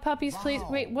 20 hug puppies, please.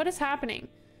 Wait, what is happening?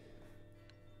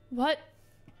 What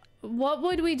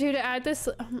would we do to add this?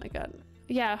 Oh my god.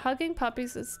 Yeah, hugging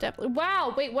puppies is definitely.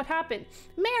 Wow, wait, what happened?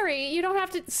 Mary, you don't have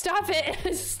to. Stop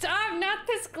it. Stop, not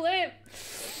this clip.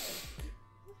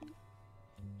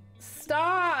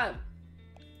 Stop.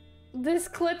 This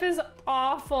clip is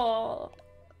awful.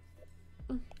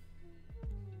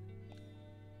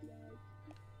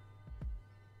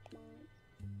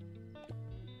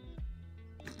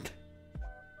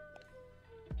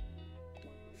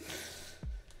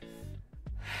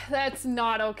 That's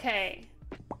not okay.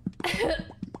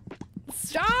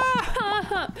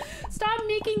 Stop! Stop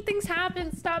making things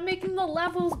happen. Stop making the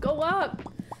levels go up.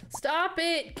 Stop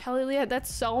it. Kelly Leah,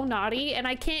 that's so naughty, and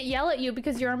I can't yell at you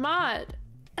because you're a mod.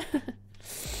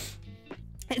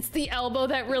 It's the elbow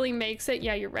that really makes it.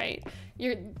 Yeah, you're right.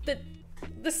 You're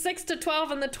the 6 to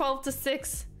 12 and the 12 to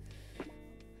 6.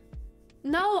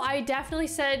 No, I definitely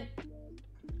said.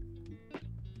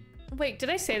 Wait, did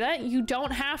I say that? You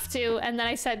don't have to, and then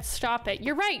I said stop it.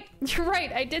 You're right. You're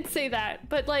right. I did say that,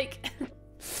 but like,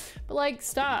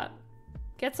 stop.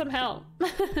 Get some help.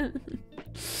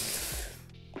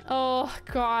 Oh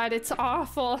God, it's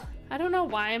awful. I don't know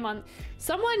why I'm on.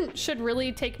 Someone should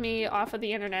really take me off of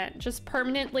the internet. Just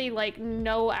permanently, like,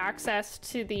 no access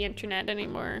to the internet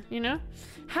anymore, you know?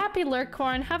 Happy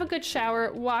Lurkcorn, have a good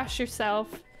shower, wash yourself.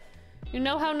 You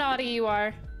know how naughty you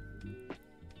are.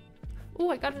 Ooh,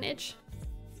 I got an itch.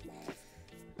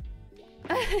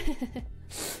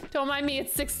 Don't mind me,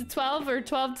 it's 6 to 12 or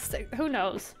 12 to 6, who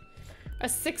knows? A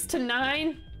 6 to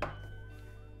 9?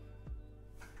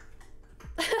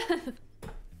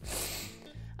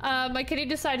 My kitty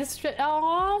decided to sit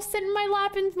in my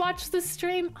lap and watch the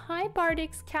stream. Hi,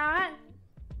 Bardix cat.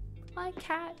 Hi,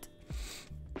 cat.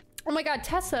 Oh my god,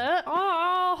 Tessa.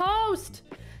 Oh, host.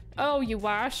 Oh, you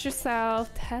washed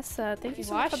yourself. Tessa, thank you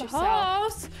so much for the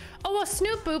host. Oh, a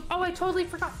Snoop Boop. Oh, I totally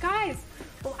forgot. Guys,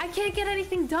 well, I can't get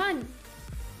anything done.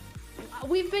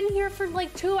 We've been here for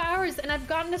like 2 hours and I've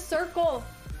gotten a circle.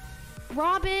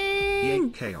 Robin. Yay,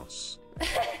 chaos.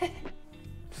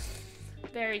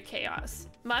 Very chaos.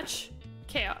 Much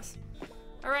chaos.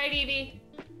 All right, Evie.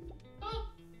 Oh.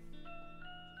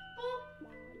 Oh.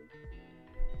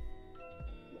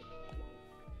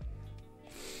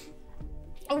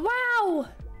 Oh, wow!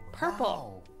 Purple.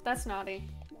 Wow. That's naughty.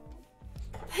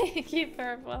 Thank you,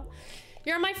 Purple.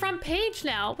 You're on my front page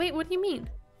now. Wait, what do you mean?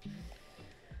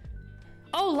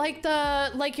 Oh, like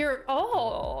you're,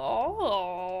 oh,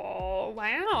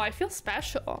 wow, I feel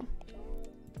special.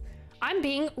 I'm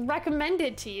being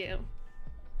recommended to you.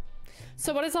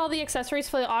 So what is all the accessories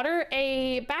for the otter?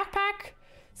 A backpack,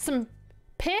 some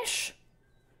pish,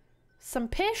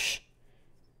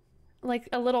 like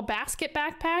a little basket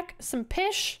backpack, some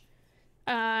pish,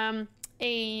 a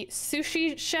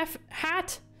sushi chef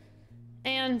hat,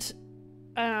 and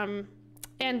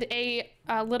a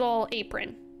little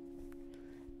apron.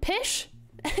 Pish?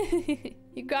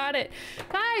 You got it.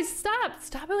 Guys, stop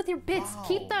it with your bits. Wow.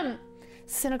 Keep them.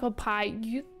 Cynical pie,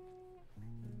 you.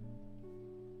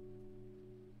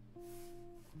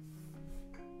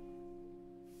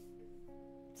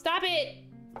 Stop it.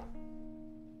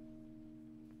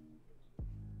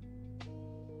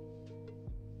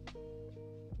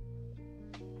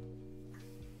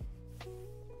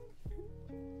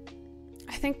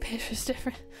 I think Pish is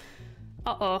different.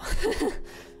 Uh-oh.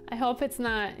 I hope it's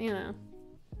not, you know,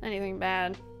 anything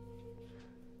bad.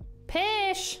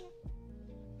 Pish!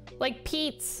 Like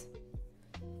Pete's.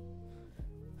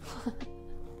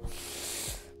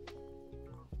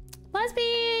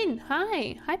 Queen.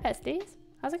 Hi. Hi, besties.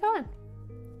 How's it going?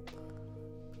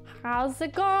 How's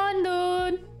it going,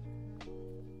 dude?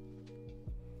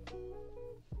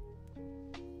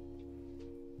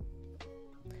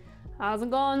 How's it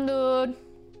going, dude?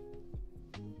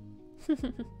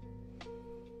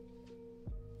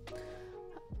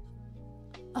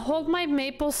 Hold my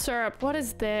maple syrup. What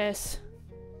is this?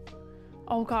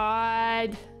 Oh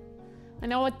God. I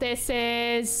know what this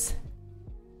is.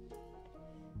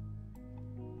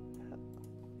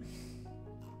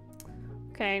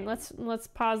 Okay, let's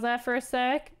pause that for a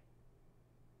sec.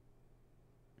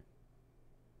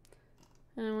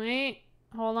 And wait,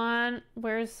 hold on.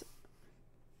 Where's...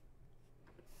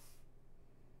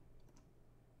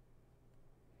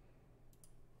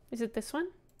 Is it this one?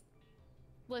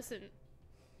 Listen,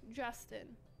 Justin.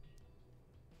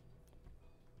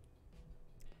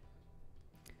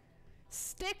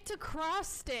 Stick to cross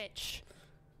stitch.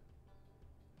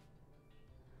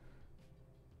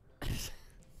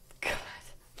 God.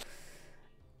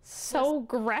 So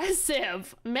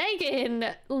aggressive. Megan,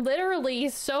 literally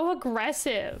so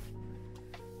aggressive.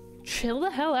 Chill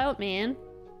the hell out, man.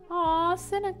 Aw,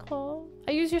 cynical.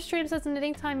 I use your streams as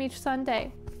knitting time each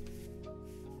Sunday.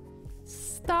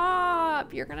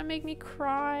 Stop! You're gonna make me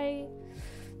cry.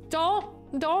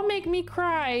 Don't make me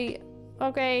cry.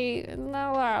 Okay,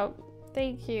 not allowed.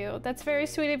 Thank you. That's very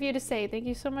sweet of you to say. Thank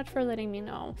you so much for letting me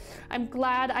know. I'm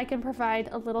glad I can provide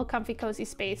a little comfy cozy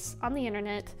space on the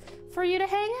internet for you to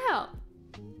hang out.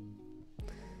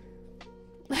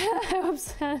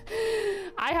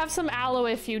 I have some aloe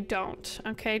if you don't.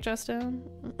 Okay, Justin?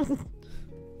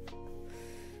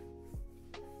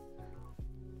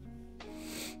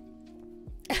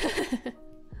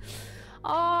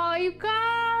 Oh, you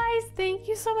guys, thank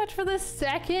you so much for the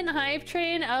second hype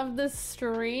train of the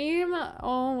stream.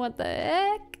 Oh, what the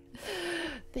heck?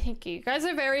 Thank you. You guys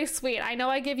are very sweet. I know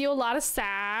I give you a lot of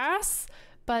sass,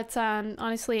 but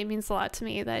honestly, it means a lot to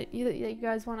me that you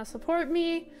guys want to support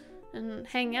me and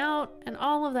hang out and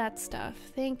all of that stuff.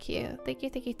 Thank you. Thank you,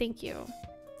 thank you, thank you.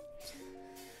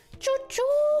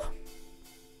 Choo-choo!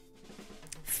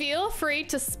 Feel free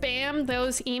to spam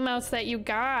those emotes that you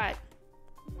got.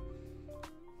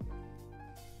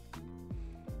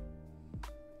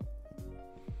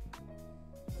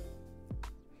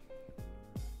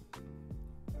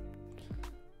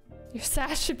 Your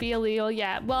sass should be illegal,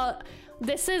 yeah. Well,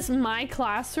 this is my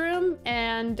classroom,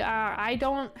 and I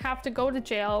don't have to go to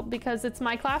jail because it's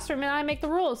my classroom and I make the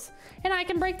rules. And I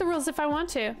can break the rules if I want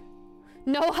to.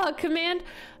 No hug command?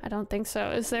 I don't think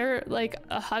so. Is there like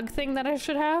a hug thing that I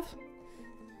should have?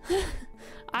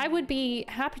 I would be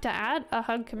happy to add a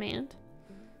hug command.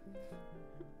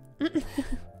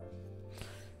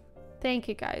 Thank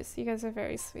you guys. You guys are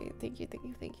very sweet. Thank you, thank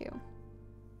you, thank you.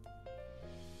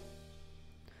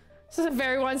 This is a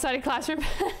very one-sided classroom.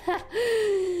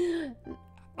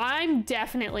 I'm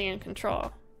definitely in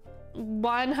control.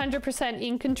 100%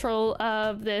 in control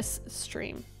of this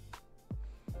stream.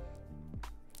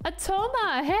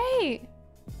 Atoma, hey!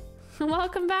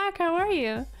 Welcome back, how are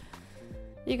you?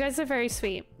 You guys are very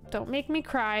sweet. Don't make me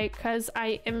cry, because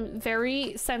I am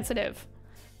very sensitive.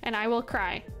 And I will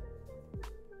cry.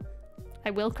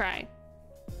 I will cry.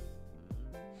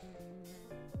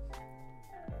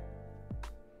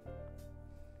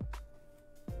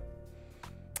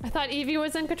 I thought Evie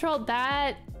was in control.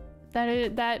 That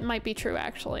might be true,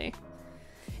 actually.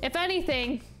 If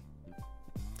anything,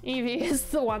 Evie is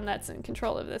the one that's in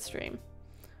control of this stream.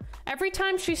 Every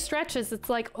time she stretches, it's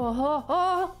like, oh,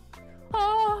 oh,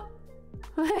 oh.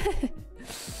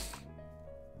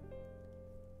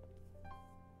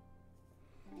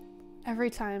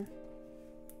 Every time.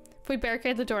 If we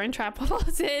barricade the door and trap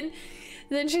us in,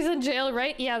 then she's in jail,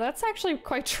 right? Yeah, that's actually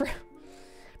quite true.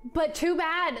 But too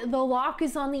bad, the lock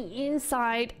is on the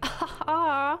inside.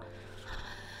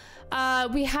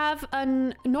 We have a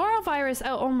norovirus.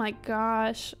 Oh my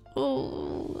gosh.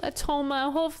 Oh,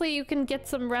 Atoma, hopefully you can get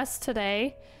some rest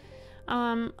today.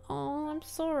 Oh, I'm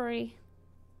sorry.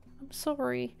 I'm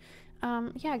sorry.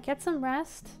 Yeah, get some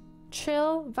rest.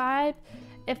 Chill, vibe.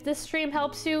 If this stream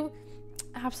helps you,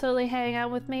 absolutely hang out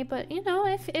with me. But, you know,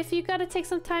 if you gotta take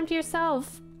some time to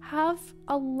yourself, have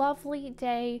a lovely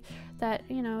day that,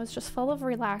 you know, is just full of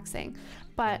relaxing.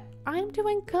 But I'm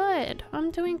doing good.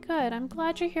 I'm doing good. I'm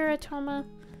glad you're here, Atoma.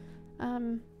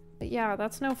 But yeah,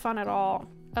 that's no fun at all.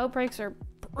 Outbreaks are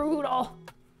brutal.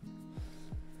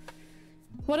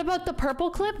 What about the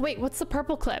purple clip? Wait, what's the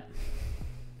purple clip?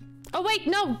 Oh wait,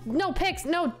 no pics,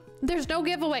 no, there's no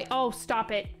giveaway. Oh,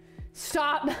 stop it.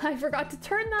 Stop, I forgot to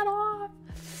turn that off.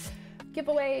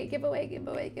 Giveaway, giveaway,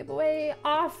 giveaway, giveaway,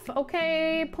 off.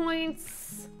 Okay,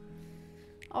 points.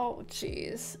 Oh,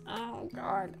 jeez. Oh,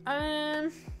 God.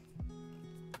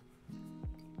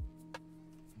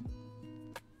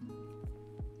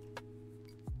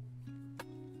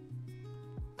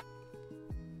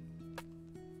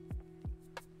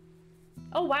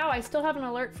 Oh, wow. I still have an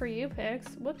alert for you, Pix.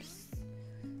 Whoops.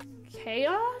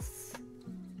 Chaos?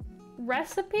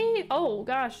 Recipe? Oh,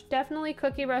 gosh. Definitely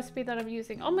cookie recipe that I'm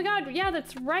using. Oh, my God. Yeah,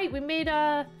 that's right. We made,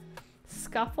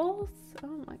 Scuffles?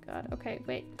 Oh, my God. Okay,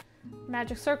 wait.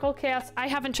 Magic Circle, Chaos. I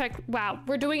haven't checked. Wow,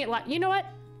 we're doing it live. You know what?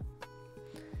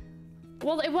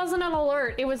 Well, it wasn't an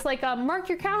alert. It was like, mark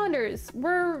your calendars.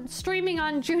 We're streaming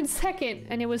on June 2nd,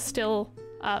 and it was still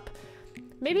up.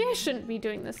 Maybe I shouldn't be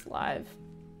doing this live.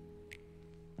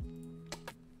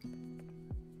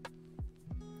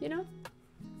 You know?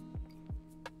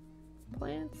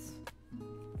 Plants.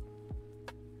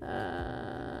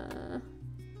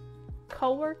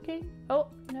 Co-working. Oh,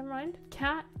 never mind.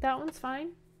 Cat, that one's fine.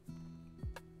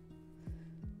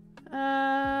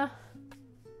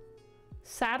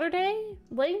 Saturday,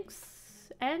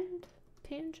 links, end,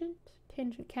 tangent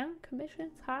count,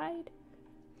 commissions, hide.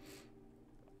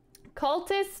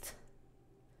 Cultist,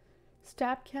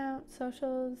 stab count,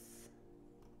 socials,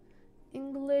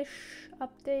 English,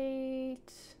 update,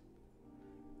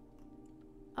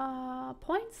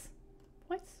 points.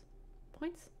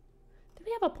 Did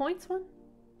we have a points one?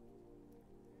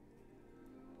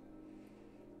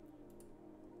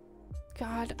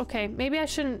 God, okay, maybe I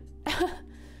shouldn't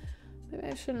maybe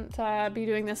I shouldn't be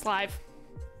doing this live.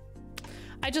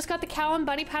 I just got the cow and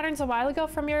bunny patterns a while ago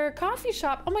from your coffee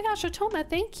shop. Oh my gosh, Atoma,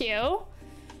 thank you.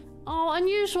 Oh,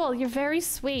 unusual, you're very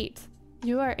sweet.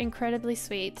 You are incredibly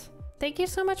sweet. Thank you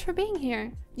so much for being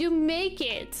here. You make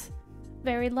it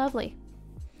very lovely.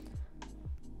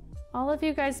 All of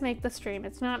you guys make the stream.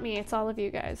 It's not me, it's all of you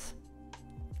guys.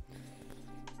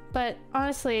 But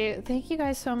honestly, thank you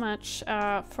guys so much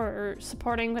for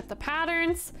supporting with the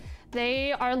patterns.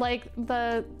 They are like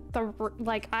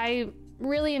like I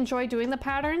really enjoy doing the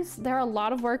patterns. They're a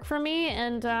lot of work for me,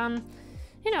 and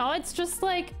you know, it's just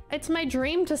like, it's my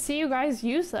dream to see you guys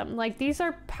use them. Like, these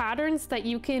are patterns that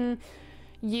you can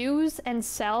use and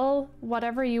sell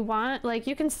whatever you want. Like,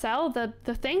 you can sell the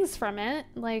things from it.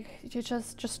 Like, you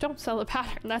just don't sell the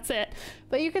pattern, that's it.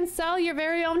 But you can sell your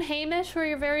very own Hamish or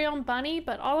your very own bunny,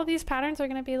 but all of these patterns are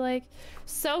gonna be like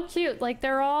so cute. Like,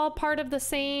 they're all part of the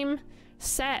same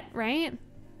set, right?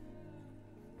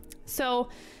 So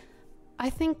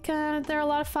I think they're a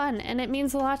lot of fun, and it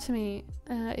means a lot to me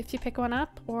if you pick one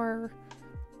up or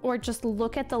just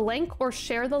look at the link or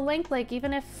share the link. Like,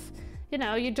 even if, you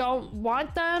know, you don't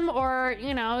want them, or,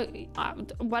 you know,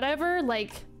 whatever,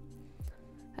 like,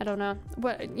 I don't know,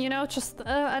 what, you know, just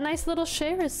a nice little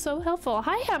share is so helpful.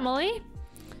 Hi, Emily.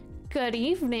 Good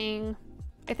evening.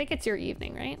 I think it's your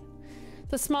evening, right?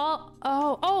 The small,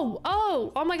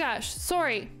 oh my gosh,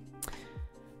 sorry.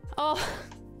 Oh,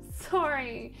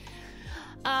 sorry.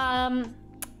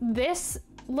 This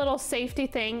little safety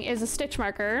thing is a stitch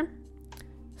marker.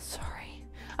 Sorry.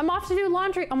 I'm off to do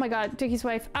laundry. Oh my God, Dickie's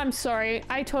wife. I'm sorry.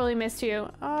 I totally missed you.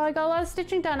 Oh, I got a lot of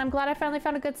stitching done. I'm glad I finally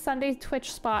found a good Sunday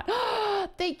Twitch spot.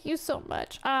 Thank you so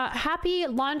much. Happy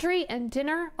laundry and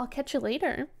dinner. I'll catch you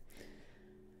later.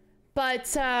 But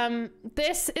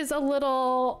this is a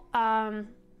little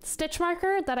stitch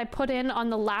marker that I put in on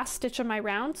the last stitch of my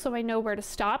round, so I know where to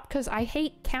stop, because I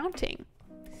hate counting.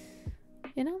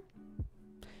 You know?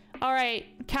 All right,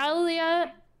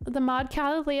 Calalia, the mod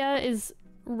Calalia is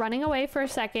running away for a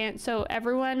second, so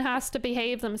everyone has to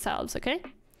behave themselves, okay?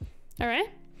 All right?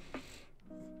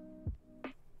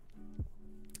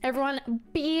 Everyone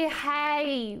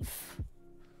behave.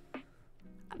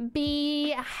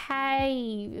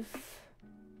 Behave.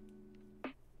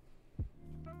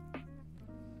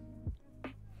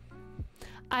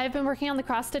 I've been working on the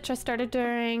cross stitch I started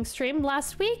during stream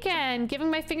last weekend,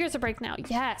 giving my fingers a break now.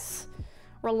 Yes.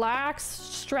 Relax,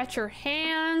 stretch your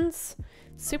hands.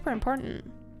 Super important.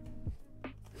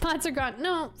 Mods are gone.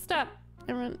 No, stop.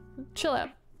 Everyone, chill out.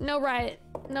 No riot.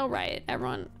 No riot.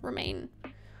 Everyone, remain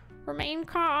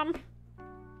calm.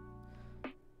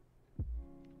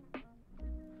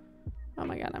 Oh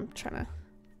my God, I'm trying to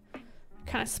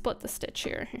kind of split the stitch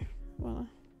here. Well,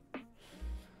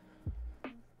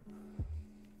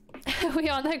 we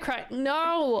on that cry?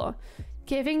 No!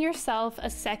 Giving yourself a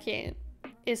second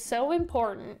is so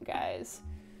important, guys.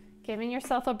 Giving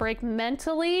yourself a break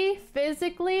mentally,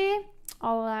 physically,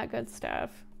 all of that good stuff.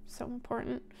 So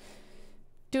important.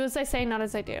 Do as I say, not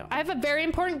as I do. I have a very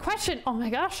important question. Oh my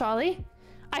gosh, Ollie.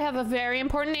 I have a very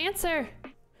important answer.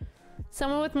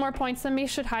 Someone with more points than me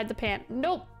should hide the pant.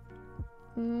 Nope.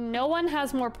 No one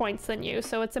has more points than you,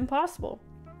 so it's impossible.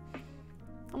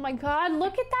 Oh my God,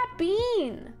 look at that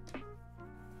bean.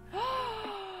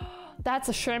 That's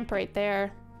a shrimp right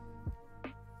there.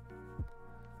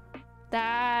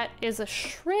 That is a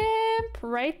shrimp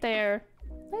right there.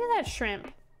 Look at that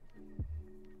shrimp.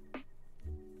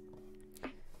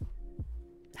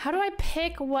 How do I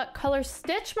pick what color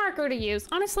stitch marker to use?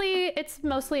 Honestly, it's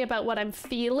mostly about what I'm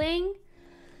feeling.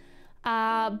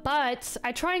 But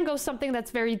I try and go something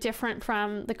that's very different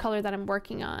from the color that I'm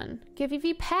working on. Give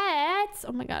Evie pets.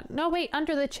 Oh my God. No, wait,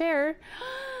 under the chair.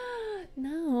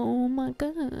 No, oh my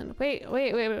God. Wait.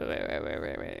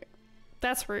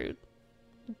 That's rude.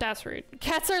 That's rude.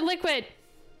 Cats are liquid.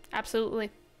 Absolutely.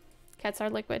 Cats are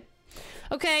liquid.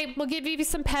 Okay, we'll give Evie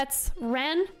some pets.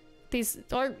 Ren,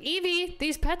 Evie,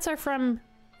 these pets are from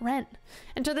Ren.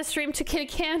 Enter the stream to Kitty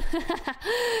Can.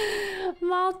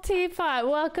 Multipot,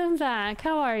 welcome back.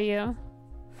 How are you?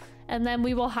 And then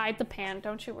we will hide the pan,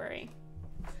 don't you worry.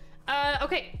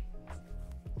 Okay.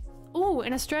 Ooh,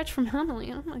 and a stretch from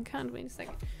Emily. Oh my God, wait a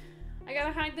second. I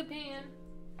gotta hide the pan.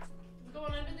 It's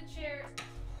going under the chair.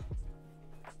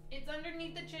 It's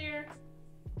underneath the chair.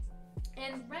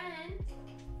 And Ren,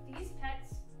 these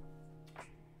pets.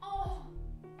 Oh!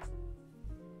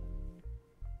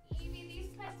 Evie, these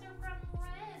pets are from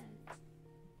Ren.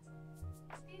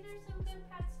 These are some good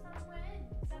pets from Ren.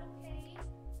 Is that okay? Is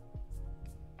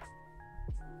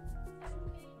that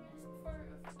okay, Ren?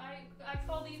 I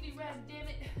called Evie Ren, damn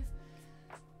it.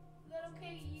 Is that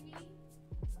okay, Evie?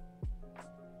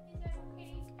 Is that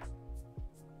okay?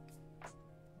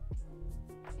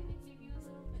 I'm gonna give you a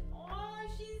little bit. Oh,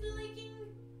 she's licking.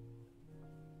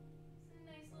 Some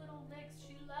nice little licks.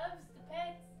 She loves the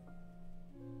pets.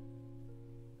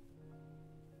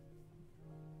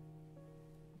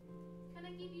 Can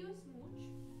I give you a smooch?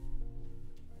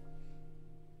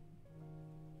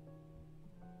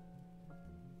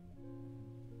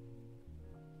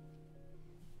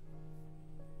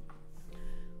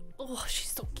 Oh,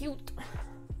 she's so cute.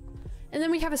 And then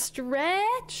we have a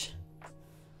stretch.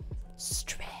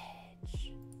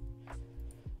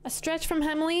 A stretch from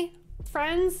Emily.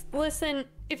 Friends, listen,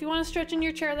 if you want to stretch in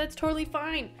your chair, that's totally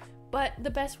fine. But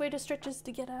the best way to stretch is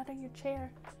to get out of your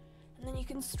chair. And then you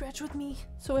can stretch with me.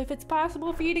 So if it's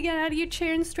possible for you to get out of your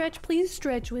chair and stretch, please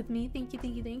stretch with me. Thank you,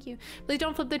 thank you, thank you. Please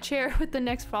don't flip the chair with the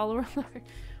next follower alert.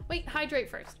 Wait, hydrate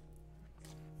first.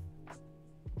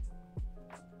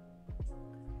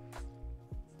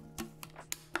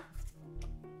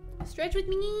 Stretch with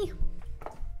me.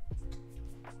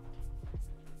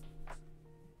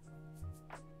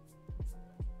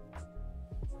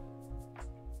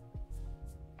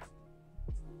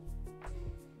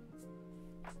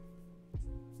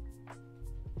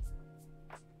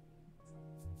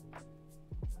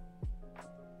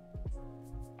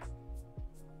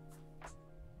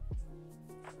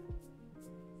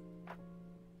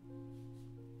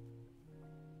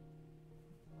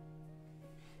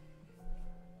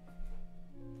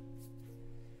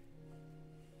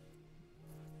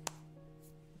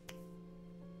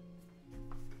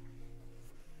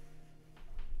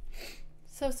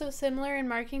 So similar in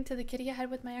marking to the kitty I had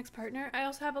with my ex-partner. I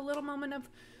also have a little moment of,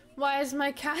 why is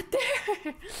my cat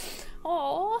there?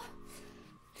 Oh,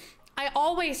 I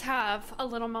always have a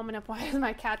little moment of, why is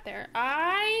my cat there?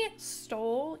 I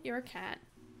stole your cat.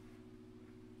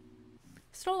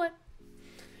 Stole it.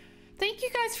 Thank you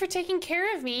guys for taking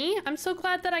care of me. I'm so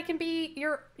glad that I can be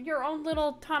your own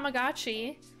little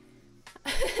Tamagotchi.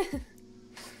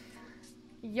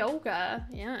 Yoga,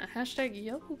 yeah, hashtag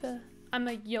yoga. I'm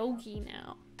a yogi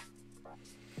now.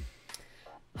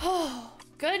 Oh,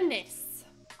 goodness.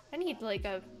 I need like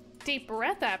a deep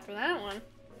breath after that one.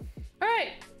 All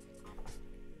right.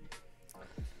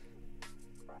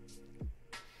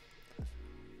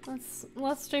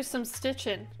 Let's do some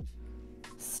stitching.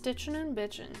 Stitching and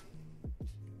bitching.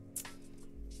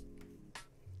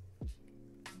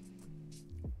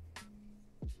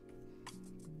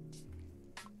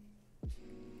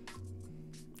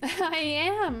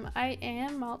 I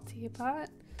am Multipot.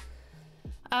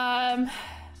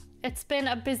 It's been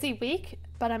a busy week,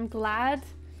 but I'm glad.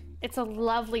 It's a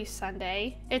lovely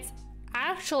Sunday. It's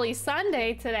actually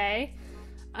Sunday today.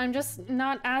 I'm just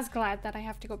not as glad that I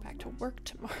have to go back to work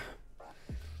tomorrow.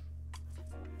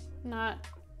 Not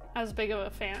as big of a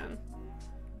fan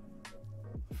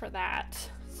for that,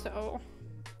 so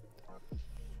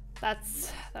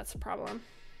that's a problem.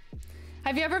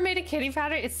 Have you ever made a kitty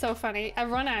pattern? It's so funny.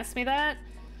 Everyone asks me that,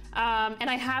 and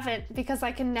I haven't because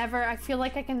I feel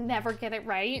like I can never get it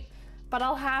right, but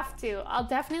I'll have to. I'll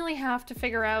definitely have to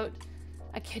figure out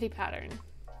a kitty pattern.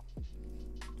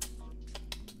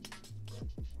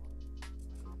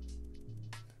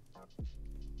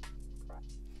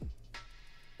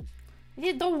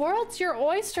 The world's your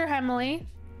oyster, Emily.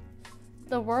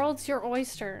 The world's your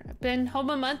oyster. Been home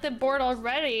a month and bored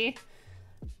already.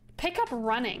 Pick up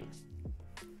running.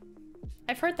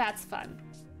 I've heard that's fun.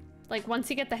 Like once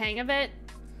you get the hang of it,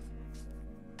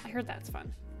 I heard that's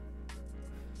fun.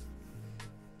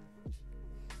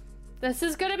 This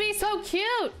is gonna be so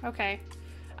cute. Okay,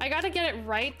 I gotta get it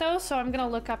right though, so I'm gonna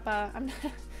look up.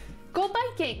 Go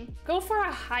biking. Go for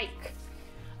a hike.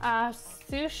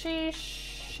 Sushi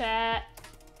chef.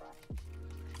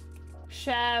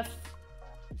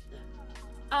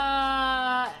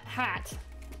 Hat.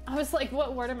 I was like,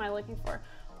 what word am I looking for?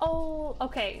 Oh,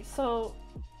 okay. So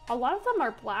a lot of them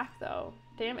are black though.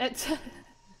 Damn it.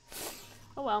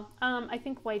 Oh well. I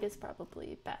think white is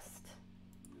probably best.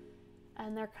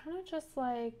 And they're kind of just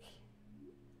like,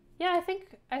 yeah, I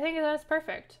think that's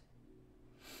perfect.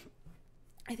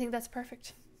 I think that's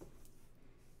perfect.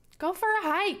 Go for a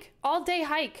hike. All day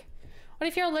hike. What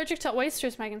if you're allergic to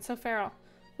oysters, Megan? So feral.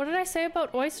 What did I say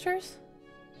about oysters?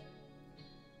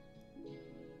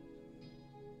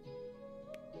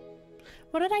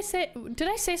 What did I say? Did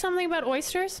I say something about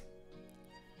oysters?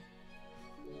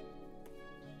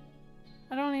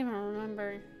 I don't even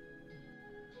remember.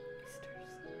 Oysters.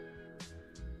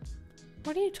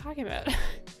 What are you talking about?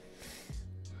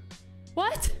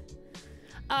 What?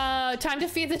 Time to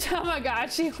feed the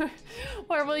Tamagotchi.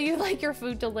 Where will you like your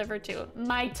food delivered to?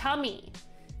 My tummy.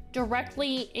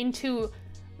 Directly into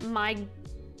my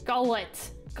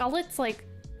gullet. Gullet's like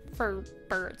for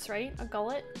birds, right? A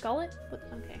gullet? Gullet?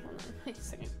 Okay, hold on. Wait a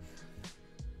second.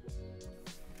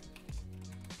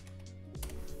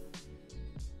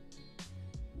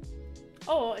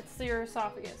 Oh, it's your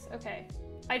esophagus. Okay.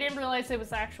 I didn't realize it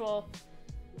was actual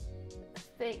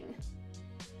thing.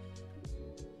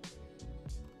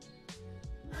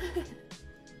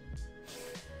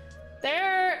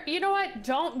 There, you know what?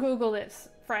 Don't Google this,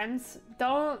 friends.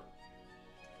 Don't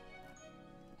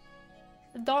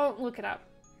look it up.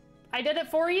 I did it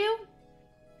for you.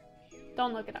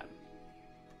 Don't look it up.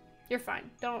 You're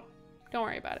fine. Don't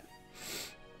worry about it.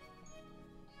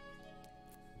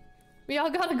 We all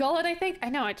got a gullet, I think. I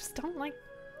know, I just don't like...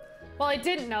 Well, I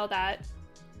didn't know that,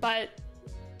 but...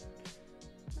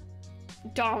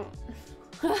 Don't.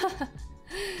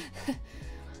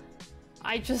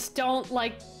 I just don't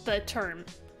like the term.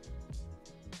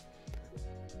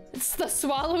 It's the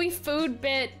swallowy food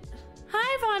bit.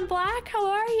 Hi, Von Black, how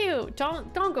are you?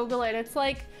 Don't Google it. It's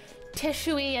like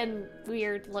tissuey and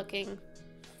weird looking.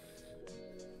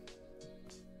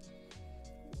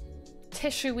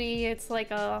 Tissuey, it's like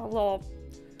a little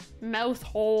mouth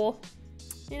hole.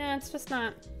 Yeah, it's just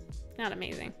not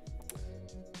amazing.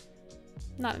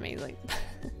 Not amazing.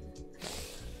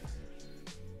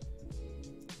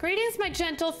 Greetings, my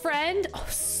gentle friend. Oh,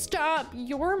 stop.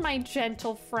 You're my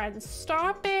gentle friend.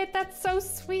 Stop it. That's so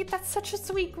sweet. That's such a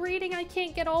sweet greeting. I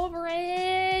can't get over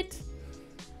it.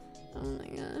 Oh my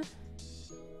god.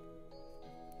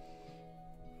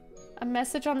 A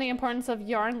message on the importance of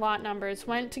yarn lot numbers.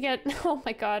 Went to get... Oh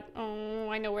my god. Oh,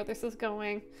 I know where this is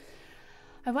going.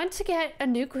 I went to get a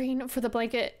new green for the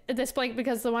blanket, this blanket,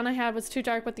 because the one I had was too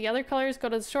dark with the other colors. Go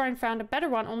to the store and found a better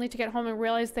one, only to get home and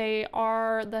realize they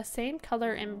are the same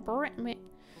color and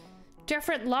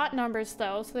different lot numbers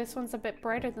though. So this one's a bit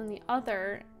brighter than the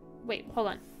other. Wait, hold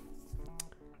on.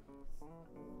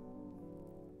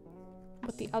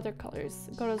 With the other colors.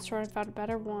 Go to the store and found a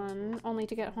better one, only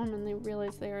to get home and they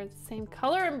realized they are the same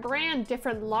color and brand,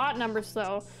 different lot numbers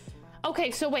though. Okay,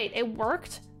 so wait, it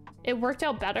worked? It worked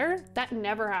out better? That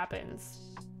never happens.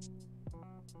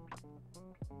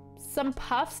 Some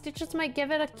puff stitches might give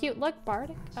it a cute look.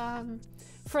 Bardic.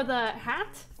 For the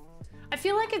hat, I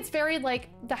feel like it's very like,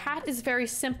 the hat is very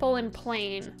simple and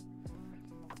plain.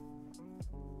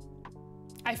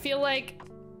 I feel like,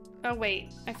 oh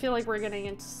wait, I feel like we're getting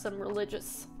into some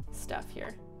religious stuff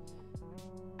here.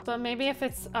 But maybe if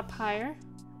it's up higher.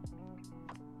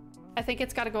 I think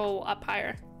it's gotta go up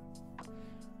higher.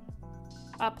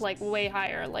 Up like way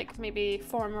higher, like maybe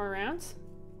 4 more rounds.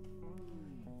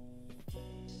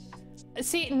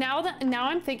 See, now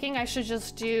I'm thinking I should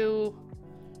just do,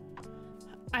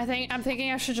 I'm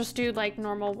thinking I should just do like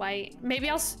normal white. Maybe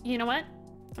you know what?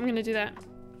 I'm gonna do that.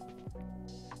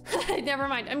 Never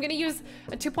mind. I'm gonna use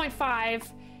a 2.5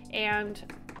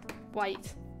 and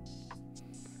white.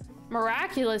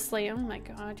 Miraculously, oh my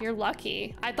god, you're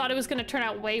lucky. I thought it was gonna turn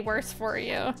out way worse for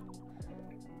you.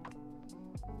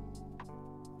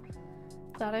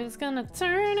 Thought it was gonna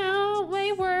turn out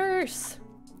way worse.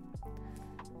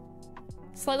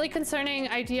 Slightly concerning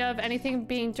idea of anything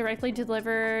being directly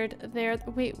delivered there.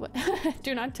 Wait, what?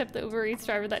 Do not tip the Uber Eats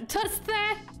driver that does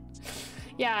that.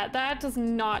 Yeah, that does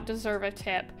not deserve a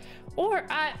tip. Or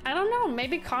I don't know,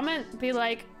 maybe comment, be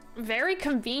like, very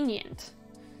convenient.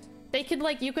 They could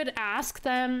like, you could ask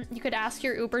them, you could ask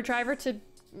your Uber driver to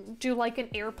do like an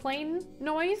airplane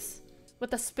noise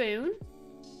with a spoon,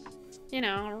 you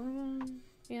know,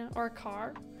 or a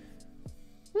car,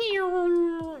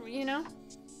 you know,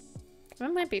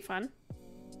 that might be fun.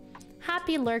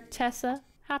 Happy lurk, Tessa,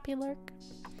 happy lurk.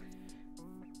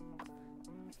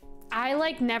 I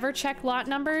like never check lot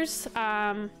numbers,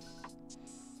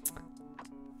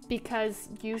 because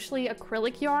usually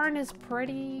acrylic yarn is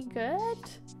pretty good.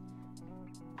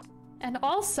 And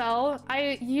also,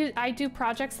 I do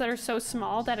projects that are so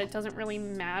small that it doesn't really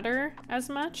matter as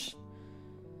much.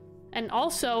 And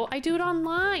also, I do it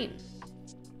online.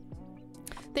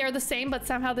 They're the same, but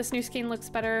somehow this new skein looks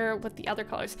better with the other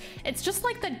colors. It's just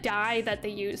like the dye that they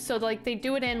use. So like they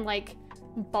do it in like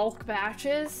bulk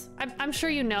batches. I'm sure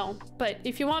you know, but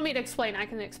if you want me to explain, I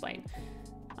can explain.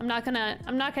 I'm not gonna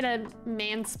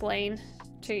mansplain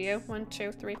to you. 1,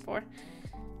 2, 3, 4,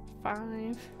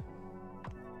 5,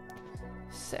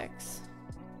 6.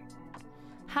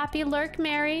 Happy lurk,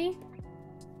 Mary.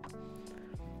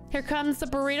 Here comes the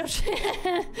burrito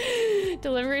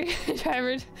delivery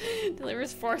driver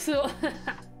delivers forceful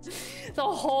the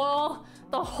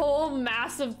whole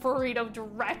massive burrito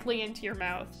directly into your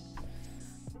mouth.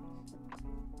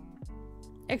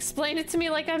 Explain it to me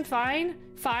like I'm fine.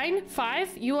 Fine?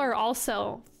 5? You are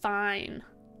also fine.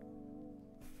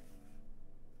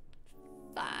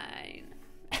 Fine.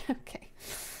 Okay.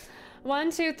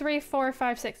 1, 2, 3, 4,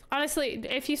 5, 6. Honestly,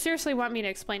 if you seriously want me to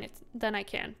explain it, then I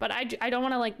can. But I don't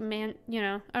want to like I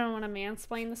don't want to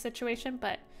mansplain the situation,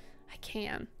 but I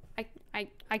can.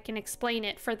 I can explain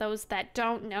it for those that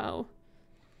don't know.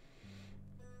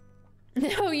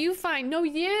 No, you fine. No,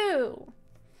 you.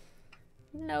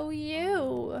 No,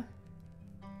 you.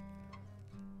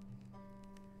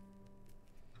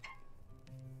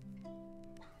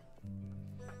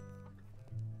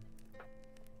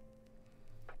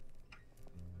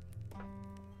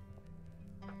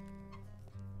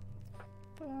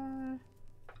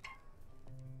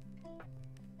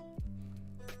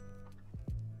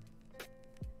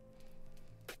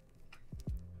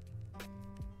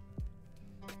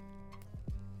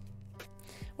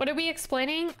 What are we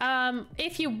explaining?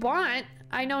 If you want,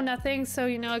 I know nothing, so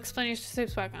you know explanation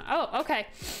soups. Oh, okay.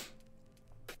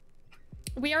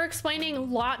 We are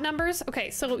explaining lot numbers. Okay,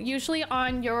 so usually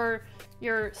on your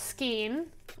skein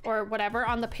or whatever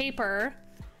on the paper.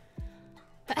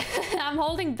 I'm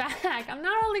holding back. I'm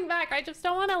not holding back. I just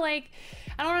don't want to like,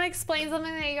 I don't want to explain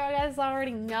something that you guys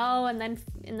already know and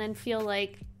then feel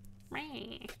like,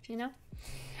 you know.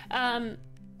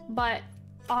 But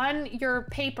on your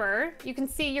paper, you can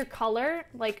see your color,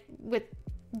 like with,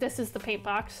 this is the paint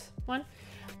box one,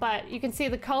 but you can see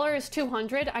the color is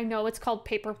 200. I know it's called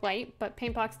paper white, but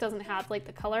Paintbox doesn't have like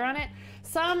the color on it.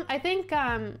 I think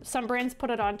some brands put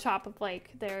it on top of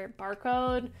like their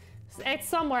barcode. It's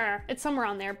somewhere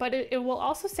on there, but it will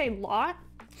also say lot.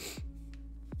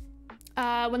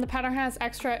 When the pattern has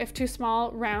extra, if too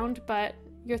small, round, but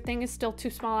your thing is still too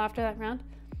small after that round.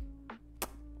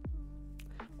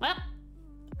 Well,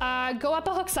 go up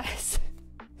a hook size.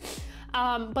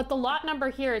 But the lot number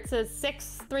here, it says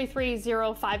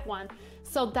 633051.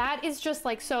 So that is just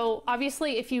like, so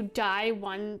obviously if you dye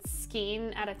one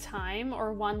skein at a time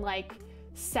or one like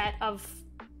set of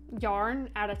yarn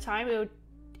at a time,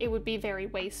 it would be very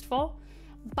wasteful.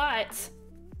 But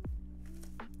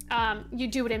you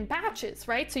do it in batches,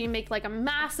 right? So you make like a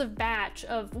massive batch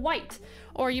of white,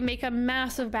 or you make a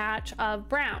massive batch of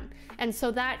brown. And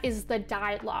so that is the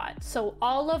dye lot. So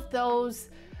all of those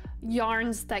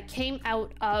yarns that came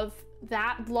out of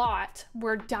that lot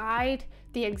were dyed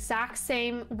the exact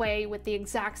same way with the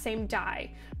exact same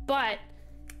dye. But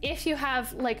if you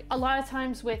have, like a lot of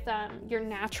times with your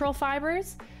natural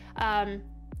fibers,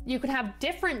 you can have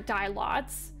different dye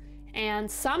lots,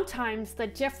 and sometimes the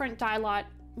different dye lot,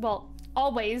 well,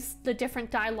 always the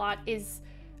different dye lot is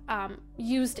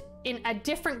used in a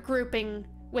different grouping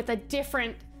with a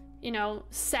different, you know,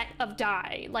 set of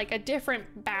dye, like a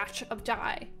different batch of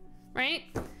dye, right?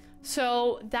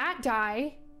 So that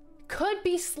dye could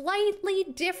be slightly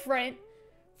different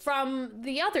from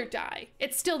the other dye.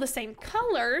 It's still the same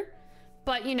color,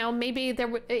 but you know, maybe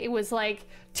it was like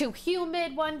too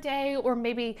humid one day, or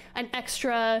maybe an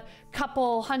extra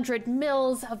couple 100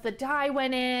 mils of the dye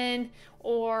went in,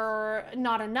 or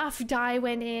not enough dye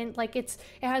went in. Like it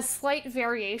has slight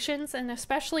variations, and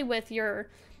especially with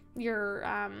your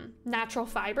natural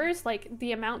fibers, like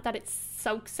the amount that it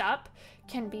soaks up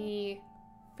can be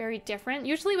very different.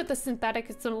 Usually with the synthetic,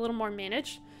 it's a little more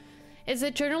managed. Is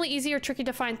it generally easy or tricky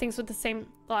to find things with the same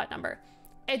lot number?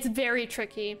 It's very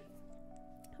tricky.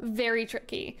 Very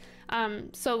tricky.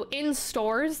 So in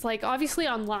stores, like obviously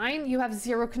online, you have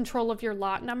zero control of your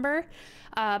lot number.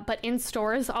 But in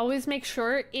stores, always make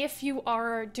sure if you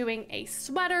are doing a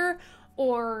sweater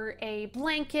or a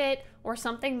blanket or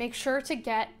something, make sure to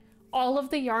get all of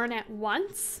the yarn at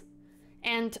once,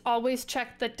 and always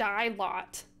check the dye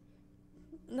lot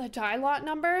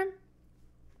number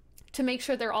to make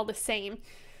sure they're all the same.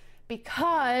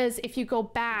 Because if you go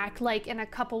back like in a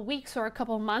couple weeks or a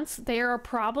couple months, they are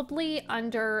probably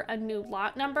under a new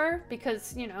lot number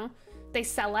because, you know, they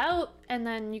sell out and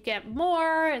then you get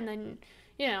more, and then,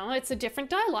 you know, it's a different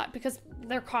dye lot because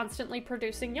they're constantly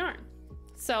producing yarn.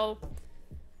 So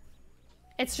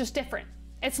it's just different.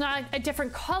 It's not a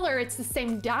different color, it's the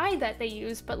same dye that they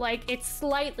use, but like it's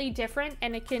slightly different,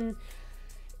 and it can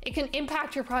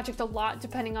impact your project a lot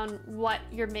depending on what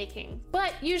you're making.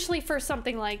 But usually for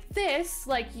something like this,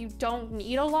 like you don't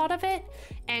need a lot of it,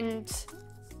 and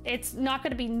it's not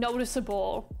going to be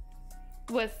noticeable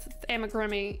with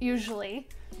amigurumi usually,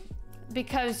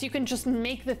 because you can just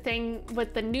make the thing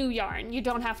with the new yarn. You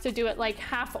don't have to do it like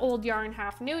half old yarn,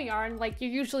 half new yarn. Like you're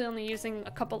usually only using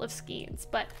a couple of skeins,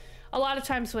 but a lot of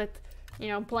times with, you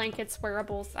know, blankets,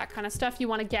 wearables, that kind of stuff, you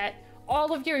want to get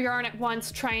all of your yarn at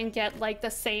once, try and get like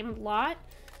the same lot.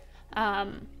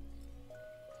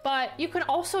 But you can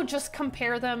also just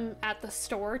compare them at the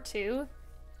store too.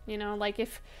 You know, like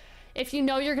if you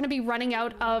know you're going to be running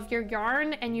out of your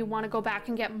yarn and you want to go back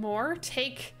and get more,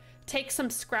 take some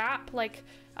scrap, like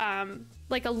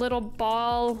a little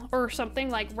ball or something,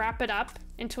 like wrap it up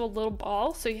into a little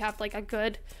ball so you have like a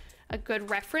good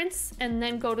reference, and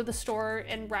then go to the store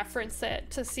and reference it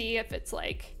to see if it's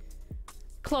like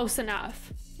close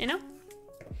enough, you know?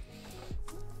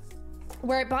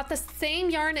 Where I bought the same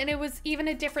yarn and it was even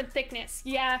a different thickness.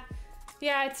 Yeah,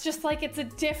 it's just like it's a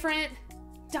different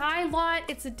dye lot.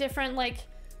 It's a different, like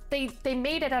they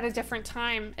made it at a different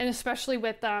time, and especially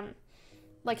with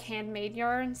like handmade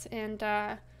yarns and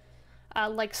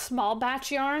like small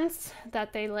batch yarns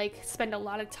that they like spend a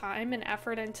lot of time and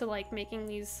effort into like making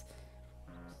these.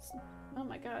 Oh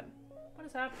my god, what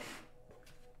is happening?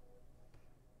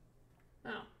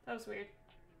 Oh, that was weird.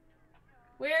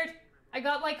 Weird. I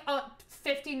got like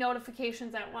 50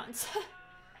 notifications at once.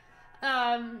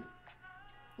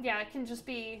 Yeah, it can just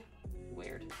be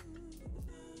weird.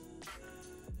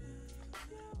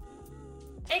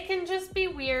 It can just be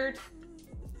weird.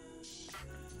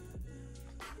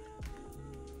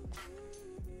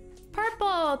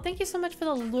 Purple, thank you so much for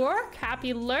the lurk.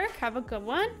 Happy lurk, have a good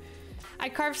one. I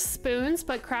carve spoons,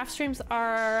 but craft streams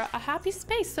are a happy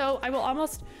space, so I will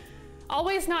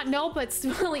always not know, but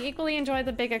still equally enjoy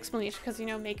the big explanation because, you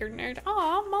know, maker nerd.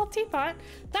 Aw, multi-pot.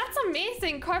 That's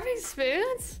amazing, carving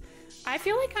spoons. I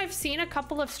feel like I've seen a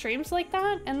couple of streams like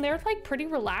that, and they're like pretty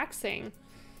relaxing.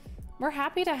 We're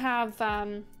happy to have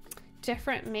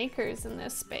different makers in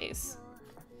this space.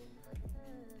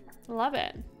 Love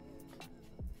it.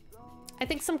 I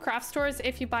think some craft stores,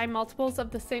 if you buy multiples of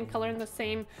the same color in the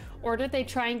same order, they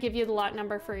try and give you the lot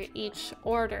number for each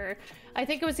order. I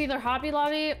think it was either Hobby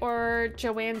Lobby or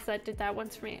Joann's that did that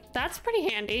once for me. That's pretty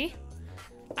handy.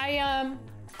 I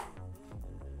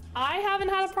haven't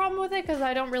had a problem with it because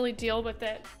I don't really deal with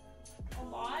it a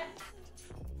lot.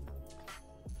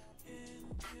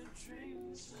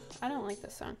 I don't like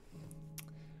this song.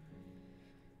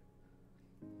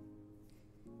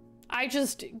 I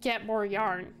just get more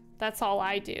yarn. That's all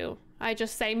I do. I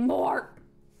just say more.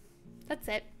 That's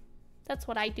it. That's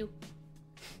what I do.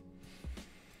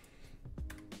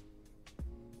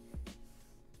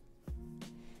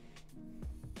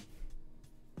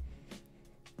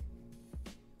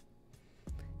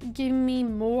 Give me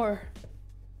more.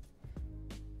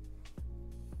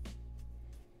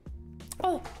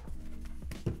 Oh.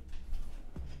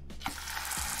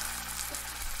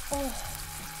 Oh.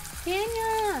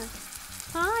 Tanya.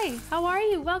 Hi, how are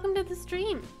you? Welcome to the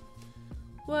stream.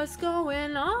 What's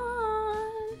going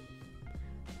on?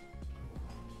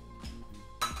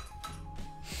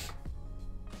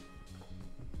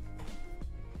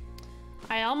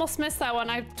 I almost missed that one.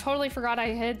 I totally forgot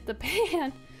I hid the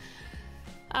pan.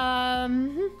 I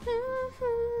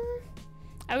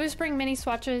always bring mini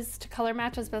swatches to color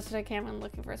match as best as I can when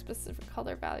looking for a specific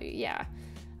color value. Yeah,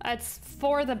 it's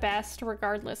for the best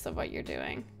regardless of what you're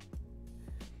doing.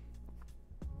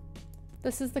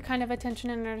 This is the kind of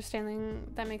attention and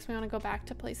understanding that makes me want to go back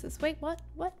to places. Wait, what?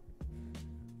 What?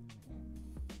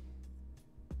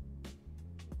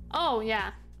 Oh,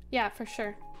 yeah. Yeah, for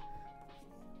sure.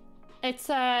 It's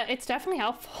definitely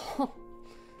helpful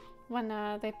when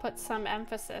they put some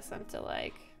emphasis into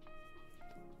like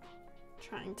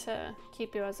Trying to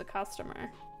keep you as a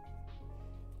customer.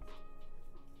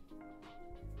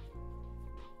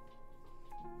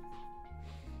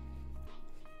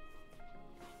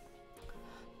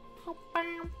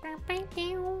 Thank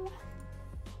you.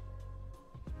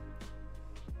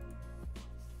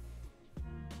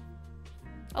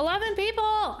 $11 people!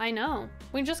 I know.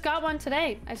 We just got one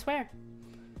today, I swear.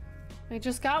 We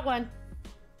just got one.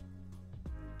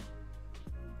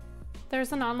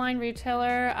 There's an online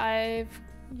retailer I've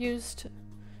used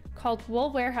called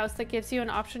Wool Warehouse that gives you an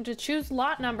option to choose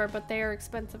lot number, but they are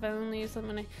expensive. I only use them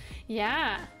when I...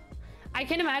 Yeah. I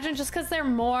can imagine just because they're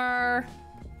more...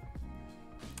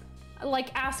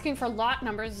 Like, asking for lot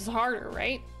numbers is harder,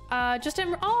 right?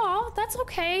 Oh, that's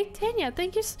okay. Tanya,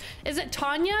 thank you. Is it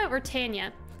Tanya or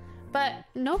Tanya? But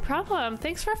no problem.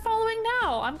 Thanks for following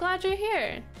now. I'm glad you're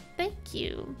here. Thank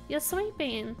you. You're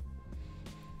sweeping.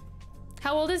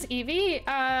 How old is Evie?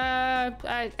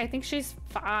 I think she's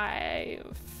 5.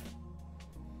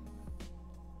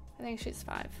 I think she's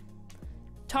 5.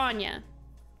 Tanya.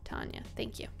 Tanya,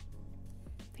 thank you.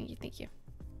 Thank you.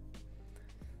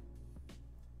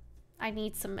 I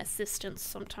need some assistance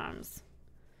sometimes.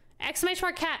 Exclamation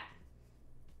mark cat.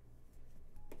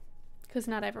 Because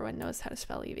not everyone knows how to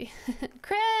spell Evie.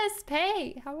 Chris,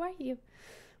 hey, how are you?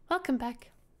 Welcome back.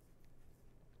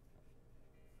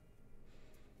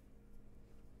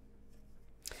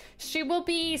 She will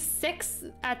be 6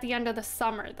 at the end of the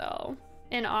summer, though,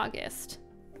 in August.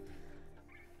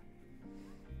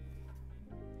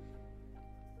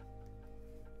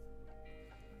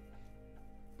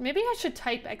 Maybe I should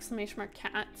type exclamation mark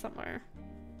cat somewhere.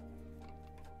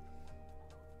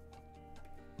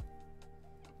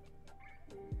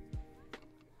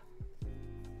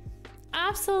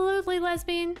 Absolutely,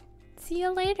 lesbian. See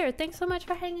you later. Thanks so much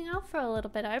for hanging out for a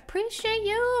little bit. I appreciate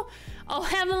you. Oh,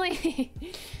 Emily.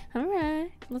 All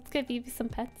right, let's give Evie some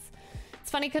pets.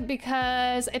 It's funny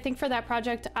because I think for that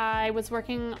project I was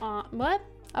working on,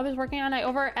 I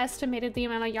overestimated the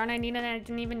amount of yarn I needed and I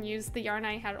didn't even use the yarn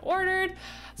I had ordered,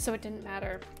 so it didn't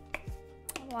matter.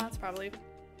 Well, that's probably,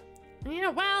 you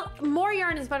know, well, more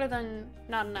yarn is better than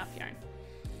not enough yarn.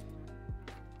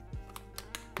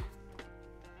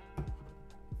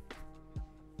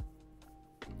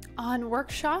 On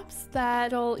workshops,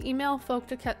 that'll email folk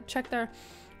to check their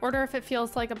order if it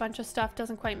feels like a bunch of stuff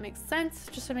doesn't quite make sense,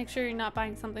 just to make sure you're not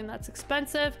buying something that's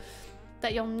expensive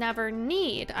that you'll never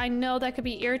need. I know that could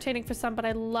be irritating for some, but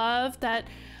I love that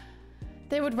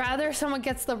they would rather someone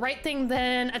gets the right thing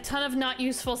than a ton of not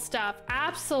useful stuff.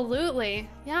 Absolutely.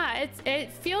 Yeah,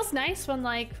 it feels nice when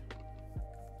like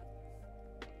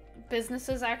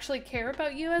businesses actually care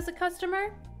about you as a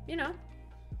customer, you know.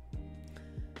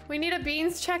 We need a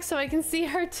beans check so I can see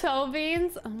her toe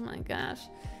beans. Oh my gosh.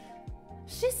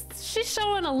 She's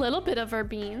showing a little bit of her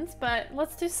beans, but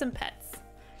let's do some pets.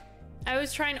 I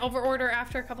always try and overorder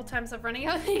after a couple times of running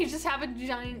out. You just have a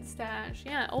giant stash.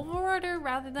 Yeah, overorder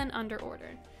rather than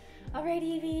underorder. All right,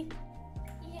 Evie.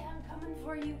 Yeah, I'm coming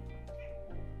for you.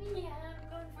 Yeah, I'm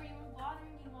coming for you. I'm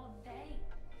bothering you all day.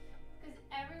 Because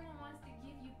everyone wants to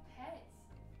give you pets.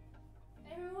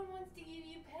 Everyone wants to give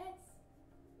you pets.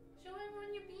 Show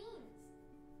everyone your beans.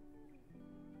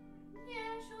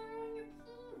 Yeah, show everyone your beans.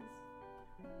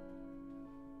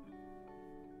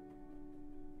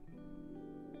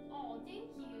 Oh, thank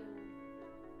you.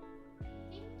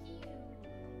 Thank you.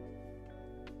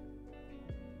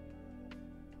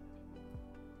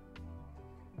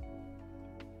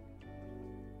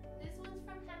 This one's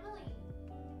from Emily.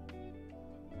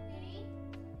 Okay?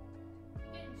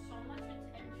 You're getting so much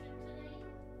attention today.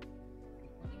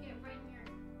 Let me get right here.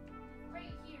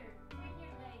 Right here. Right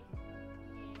here, leg.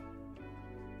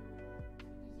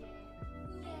 Yeah.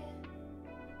 Yeah. Yeah.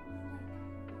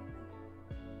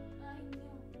 I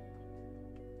know.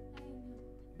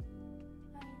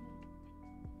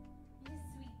 You're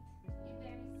sweet. You're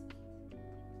very sweet.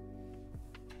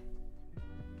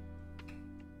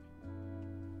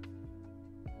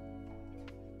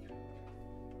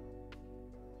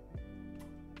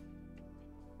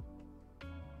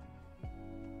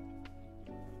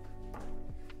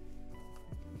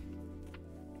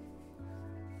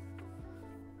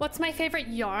 What's my favorite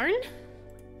yarn?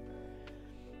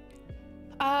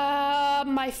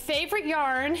 My favorite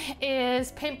yarn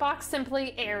is Paintbox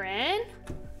Simply Aran.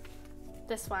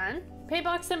 This one.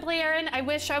 Paintbox Simply Aran. I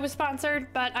wish I was sponsored,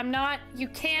 but I'm not. You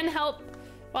can help.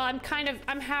 Well, I'm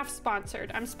half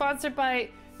sponsored. I'm sponsored by,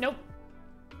 nope.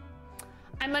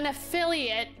 I'm an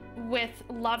affiliate with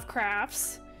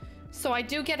Lovecrafts. So I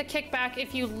do get a kickback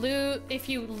if you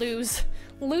lose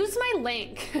my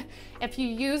link. If you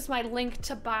use my link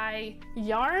to buy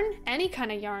yarn, any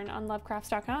kind of yarn on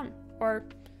lovecrafts.com. or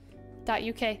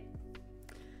 .uk.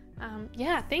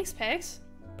 Yeah, thanks, Pix.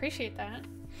 Appreciate that.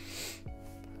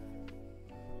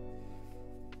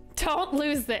 Don't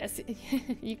lose this.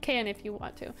 You can if you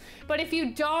want to. But if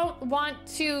you don't want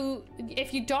to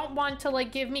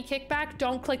like give me kickback,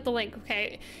 don't click the link,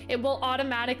 okay? It will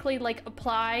automatically like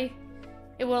apply.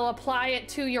 It will apply it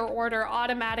to your order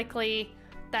automatically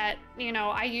that, you know,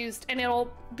 I used, and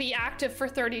it'll be active for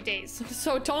 30 days.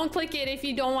 So don't click it if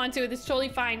you don't want to. It's totally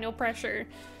fine, no pressure.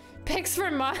 Pix for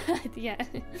mod, yeah.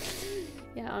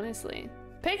 Yeah, honestly.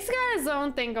 Pix got his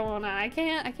own thing going on. I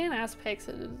can't ask Pix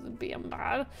to be a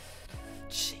mod.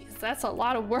 Jeez, that's a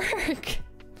lot of work.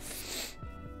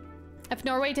 If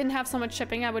Norway didn't have so much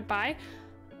shipping, I would buy.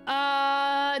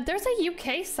 There's a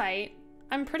UK site.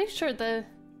 I'm pretty sure the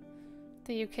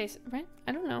UK, right?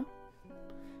 I don't know.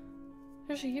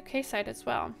 There's a UK site as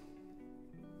well.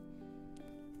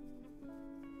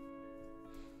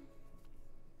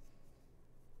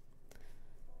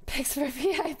 Pix for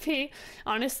VIP.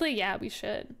 Honestly, yeah, we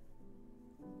should.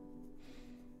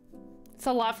 It's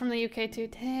a lot from the UK too.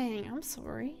 Dang, I'm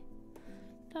sorry.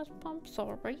 I'm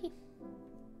sorry.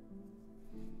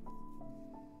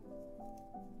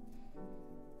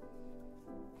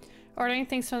 Ordering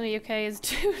things from the UK is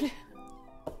dude.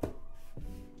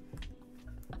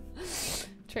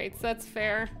 Traits, that's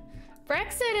fair.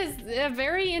 Brexit is a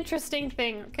very interesting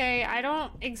thing, okay? I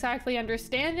don't exactly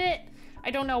understand it.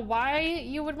 I don't know why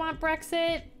you would want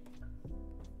Brexit.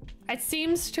 It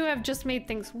seems to have just made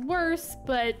things worse,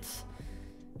 but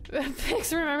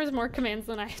Pix remembers more commands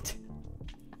than I do.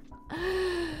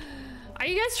 Are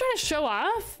you guys trying to show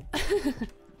off?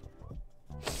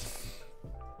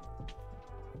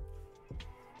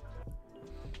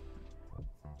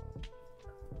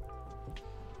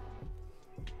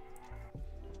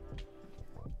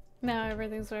 Now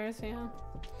everything's worse, yeah.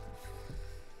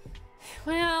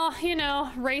 Well, you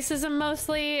know, racism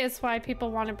mostly is why people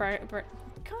want to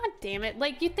God damn it.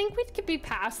 Like, you think we could be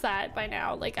past that by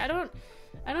now. Like, I don't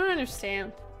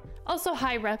understand. Also,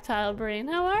 hi, Reptile Brain.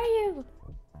 How are you?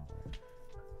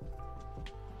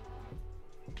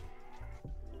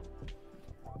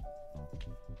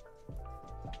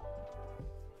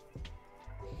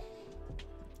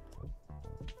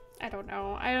 I don't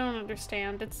know. I don't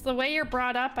understand. It's the way you're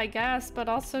brought up, I guess, but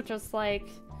also just like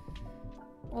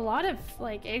a lot of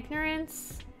like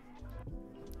ignorance,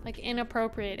 like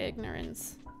inappropriate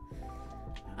ignorance.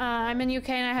 I'm in UK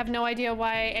and I have no idea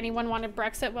why anyone wanted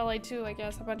Brexit. Well, I do, I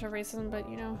guess, a bunch of racism, but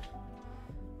you know.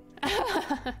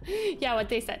 Yeah, what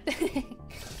they said.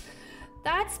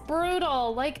 That's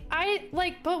brutal. Like,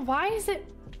 but why is it?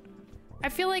 I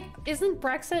feel like, isn't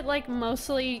Brexit like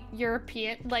mostly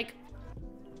European? Like,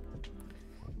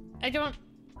 I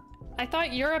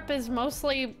thought Europe is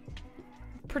mostly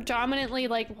predominantly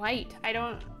like white.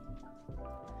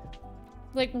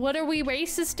 Like, what are we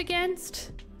racist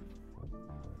against?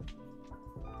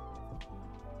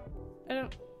 I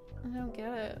don't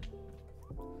get it.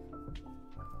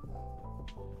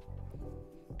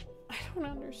 I don't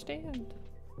understand.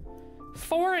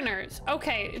 Foreigners.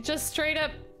 Okay, just straight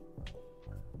up.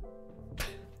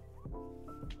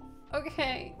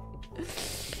 Okay.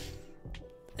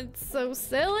 It's so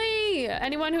silly.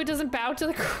 Anyone who doesn't bow to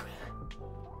the crown.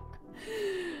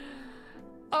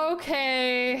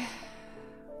 Okay.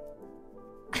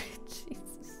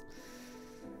 Jesus.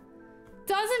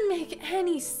 Doesn't make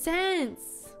any sense.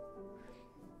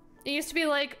 It used to be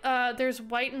like, there's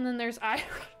white and then there's Irish.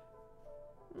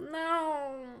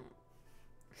 No.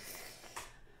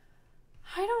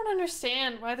 I don't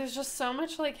understand why there's just so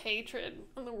much like hatred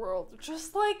in the world.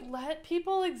 Just like let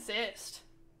people exist.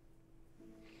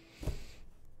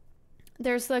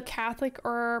 There's the Catholic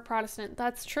or Protestant.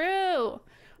 That's true.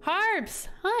 Harbs,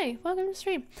 hi, welcome to the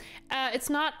stream. It's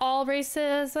not all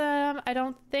racism. I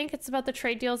don't think it's about the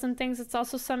trade deals and things. It's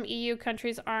also some EU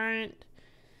countries aren't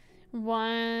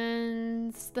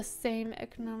one's the same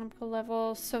economical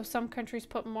level. So some countries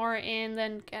put more in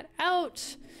than get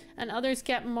out, and others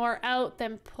get more out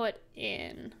than put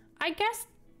in. I guess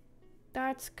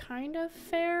that's kind of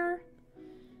fair.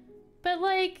 But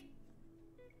like,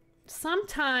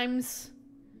 sometimes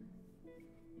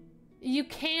you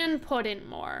can put in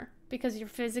more because you're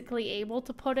physically able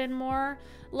to put in more.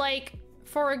 Like,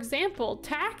 for example,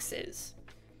 taxes.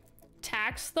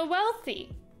 Tax the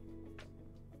wealthy.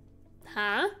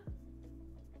 Huh?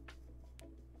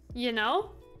 You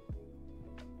know?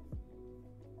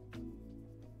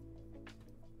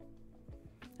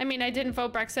 I mean, I didn't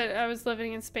vote Brexit. I was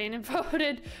living in Spain and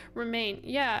voted Remain.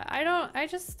 Yeah,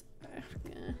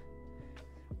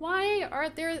 Why are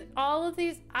there all of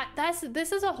these?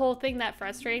 This is a whole thing that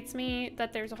frustrates me,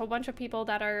 that there's a whole bunch of people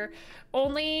that are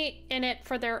only in it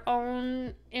for their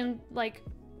own, like,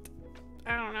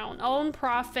 I don't know, own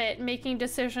profit, making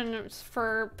decisions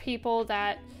for people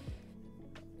that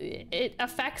it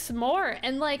affects more.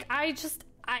 And like,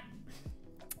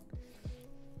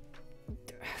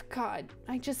 God,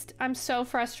 I'm so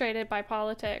frustrated by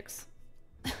politics.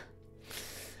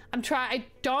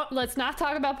 Let's not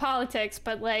talk about politics,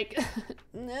 but like,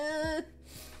 the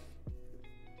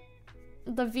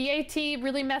VAT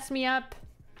really messed me up.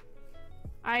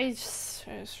 I just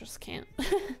can't.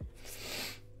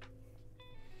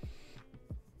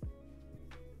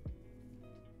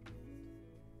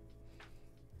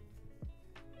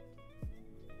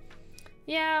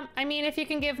 Yeah, I mean, if you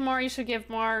can give more, you should give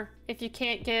more. If you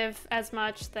can't give as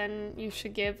much, then you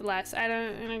should give less. I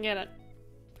don't get it.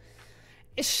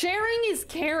 Sharing is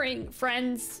caring,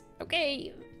 friends.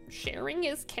 Okay, sharing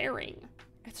is caring.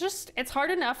 It's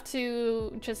hard enough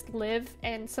to just live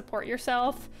and support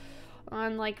yourself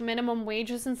on like minimum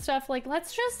wages and stuff. Like,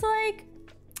 let's just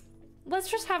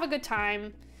have a good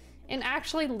time and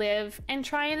actually live and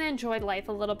try and enjoy life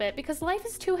a little bit, because life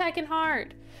is too heckin'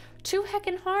 hard. Too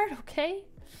heckin' hard, okay?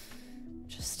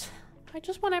 I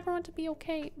just want everyone to be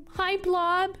okay. Hi,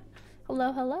 Blob.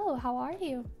 Hello, hello, how are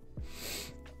you?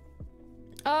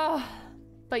 Oh,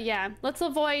 but yeah, let's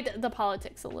avoid the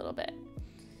politics a little bit.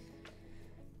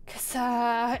 Cause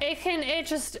it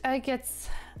gets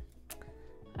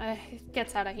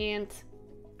out of hand.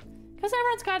 Cause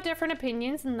everyone's got different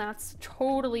opinions, and that's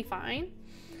totally fine.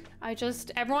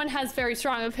 Everyone has very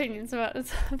strong opinions about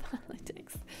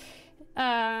politics.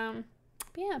 But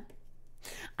yeah.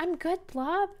 I'm good,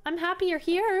 Blob. I'm happy you're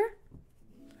here.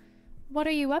 What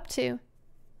are you up to?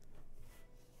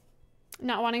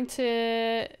 Not wanting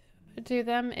to do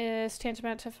them is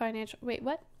tantamount to financial... Wait,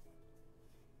 what?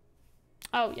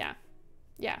 Oh, yeah.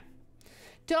 Yeah.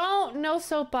 No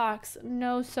soapbox.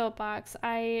 No soapbox.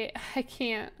 I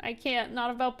can't.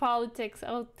 Not about politics.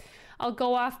 I'll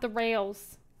go off the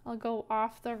rails. I'll go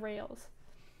off the rails.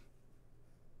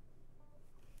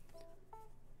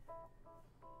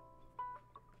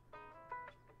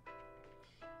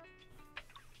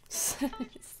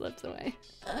 Slips away.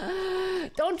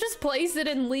 Don't just place it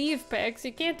and leave, Pix.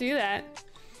 You can't do that.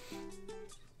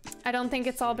 I don't think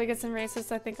it's all bigots and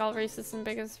racists. I think all racists and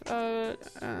bigots vote.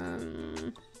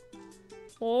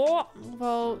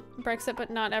 Vote Brexit, but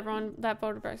not everyone that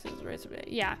voted Brexit is racist.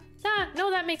 Yeah.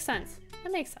 No, that makes sense.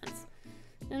 That makes sense.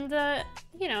 And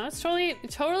you know, it's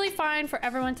totally fine for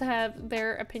everyone to have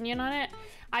their opinion on it.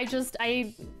 I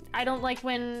don't like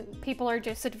when people are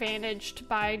disadvantaged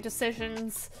by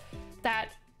decisions that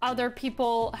other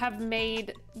people have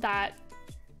made that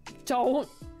don't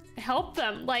help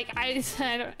them. Like, I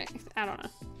don't know.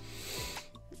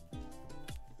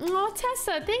 Oh,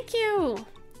 Tessa, thank you.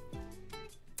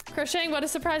 Crocheting, what a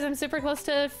surprise. I'm super close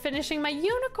to finishing my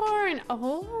unicorn.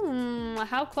 Oh,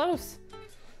 how close?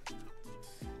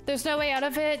 There's no way out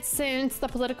of it since the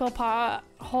political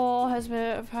pothole has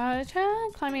been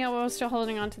climbing out while still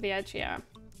holding on to the edge. Yeah.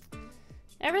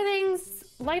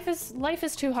 Life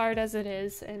is too hard as it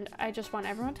is, and I just want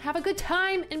everyone to have a good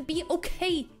time and be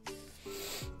okay.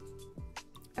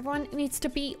 Everyone needs to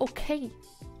be okay.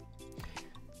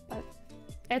 But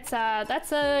that's a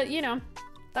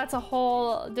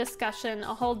whole discussion,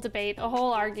 a whole debate, a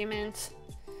whole argument.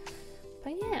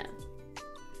 But yeah.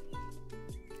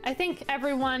 I think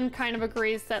everyone kind of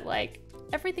agrees that, like,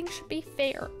 everything should be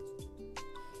fair.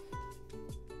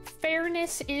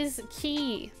 Fairness is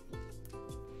key.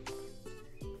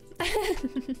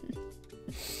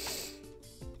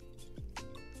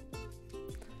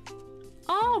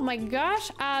 Oh my gosh,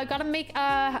 gotta make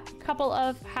a couple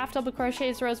of half double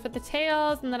crochets rows for the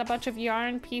tails, and then a bunch of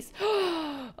yarn piece.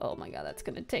 Oh my god, that's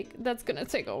gonna take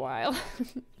a while.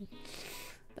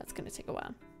 That's gonna take a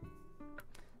while.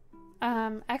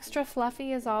 Extra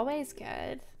fluffy is always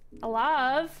good.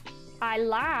 I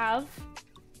love.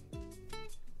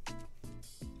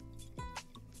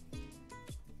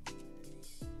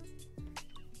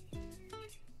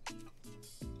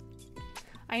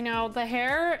 I know, the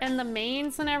hair and the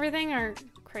manes and everything are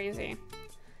crazy.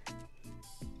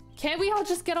 Can't we all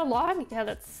just get along? Yeah,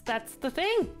 that's the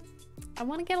thing. I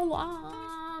want to get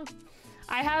along.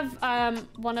 I have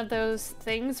one of those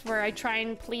things where I try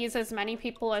and please as many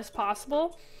people as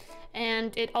possible,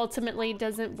 and it ultimately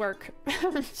doesn't work.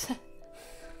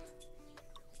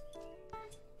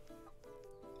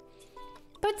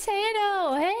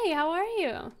 Potato, hey, how are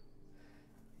you?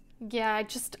 Yeah,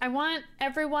 I want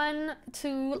everyone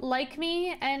to like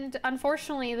me, and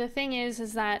unfortunately the thing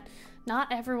is that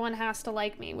Not everyone has to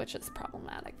like me, which is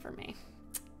problematic for me.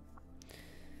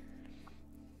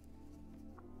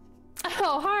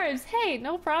 Oh, Harbs, hey,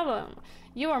 no problem.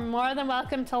 You are more than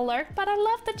welcome to lurk, but I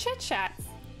love the chit chats.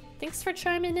 Thanks for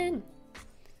chiming in.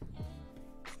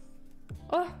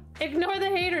 Oh, ignore the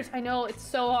haters. I know, it's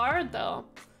so hard though.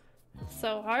 It's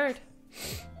so hard.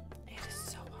 It is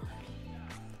so hard.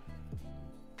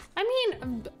 I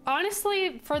mean,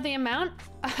 honestly, for the amount,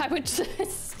 I would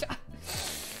just stop.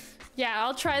 Yeah,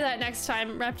 I'll try that next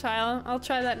time, Reptile. I'll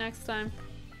try that next time.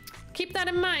 Keep that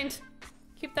in mind.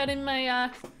 Keep that in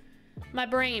my, my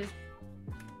brain.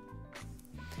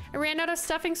 I ran out of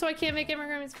stuffing, so I can't make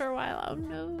immigrants for a while. Oh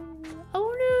no.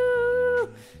 Oh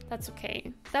no. That's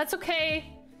okay. That's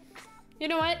okay. You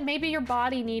know what? Maybe your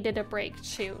body needed a break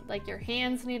too. Like your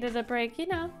hands needed a break, you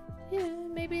know? Yeah,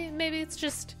 maybe it's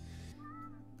just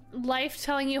life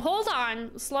telling you, hold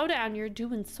on, slow down, you're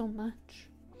doing so much.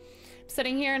 I'm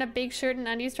sitting here in a big shirt and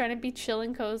undies trying to be chill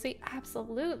and cozy.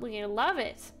 Absolutely, I love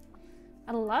it.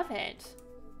 I love it.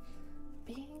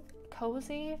 Being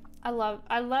cozy. I love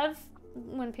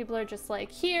when people are just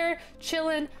like here,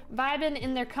 chilling, vibing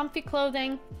in their comfy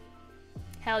clothing.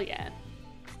 Hell yeah.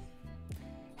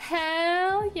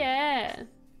 Hell yeah.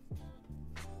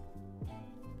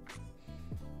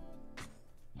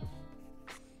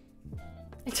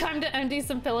 Time to empty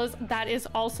some pillows. That is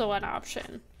also an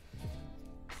option.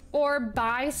 Or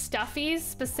buy stuffies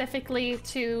specifically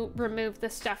to remove the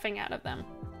stuffing out of them.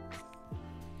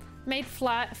 Made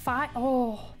flat,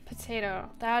 oh, potato.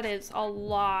 That is a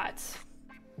lot.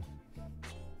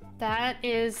 That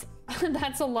is,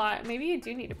 that's a lot. Maybe you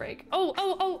do need a break.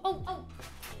 Oh.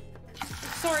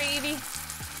 Sorry, Evie.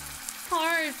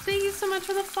 Hard. Thank you so much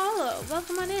for the follow.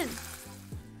 Welcome on in.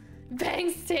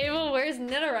 Bang's table, where's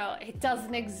Nitaro? It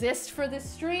doesn't exist for this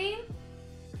stream,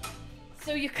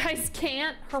 so you guys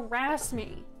can't harass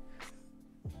me.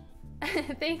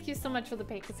 Thank you so much for the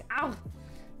pancakes. Ow!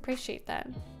 Appreciate that.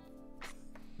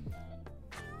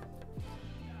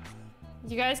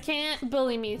 You guys can't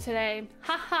bully me today.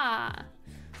 Haha.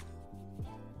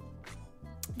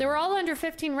 They were all under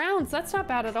 15 rounds. That's not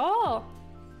bad at all.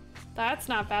 That's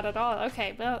not bad at all.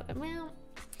 Okay, well,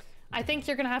 I think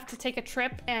you're gonna have to take a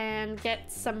trip and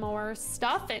get some more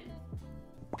stuff in.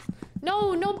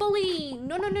 No bullying.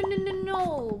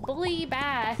 No. Bully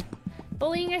bad.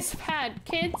 Bullying is bad.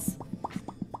 Kids,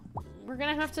 we're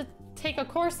gonna have to take a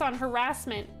course on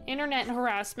harassment, internet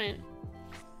harassment.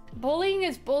 Bullying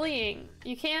is bullying.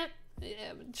 You can't,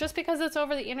 just because it's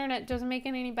over the internet doesn't make it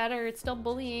any better. It's still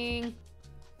bullying.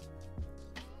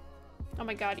 Oh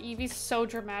my God, Evie's so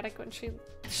dramatic when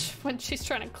she's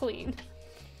trying to clean.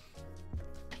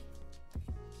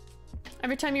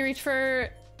 Every time you reach for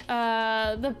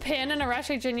the pan in a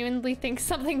rush, I genuinely think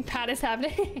something bad is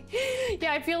happening.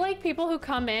 Yeah, I feel like people who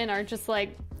come in are just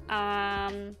like,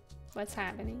 what's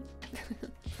happening?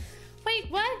 Wait,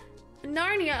 what?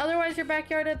 Narnia, otherwise your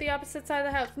backyard at the opposite side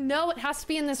of the house. No, it has to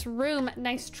be in this room.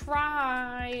 Nice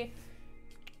try.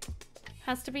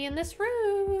 Has to be in this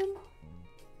room.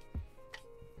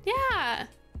 Yeah.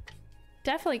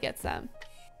 Definitely gets them.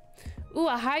 Ooh,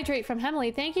 a hydrate from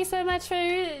Hemily. Thank you so much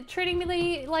for treating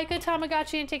me like a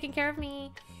Tamagotchi and taking care of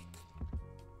me.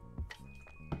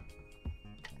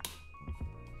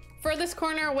 Furthest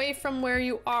corner away from where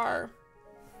you are.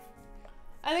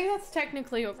 I think that's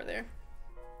technically over there.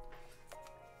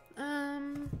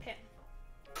 Pin.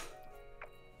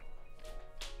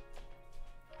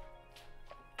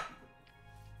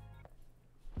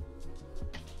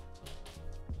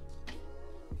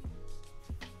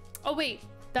 Oh wait,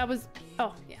 that was,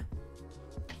 oh yeah.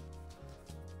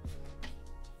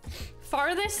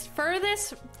 Furthest,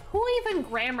 who even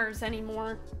grammars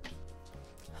anymore?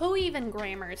 Who even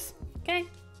grammars, okay?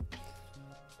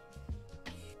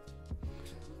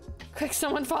 Quick,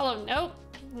 someone follow, nope.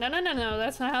 No,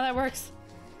 that's not how that works.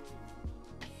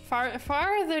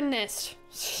 Fartherness.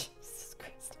 Jesus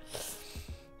Christ.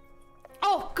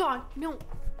 Oh God, no.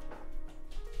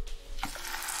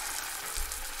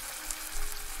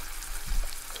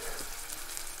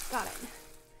 Got it.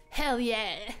 Hell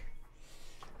yeah.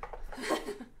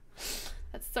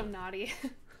 That's so naughty.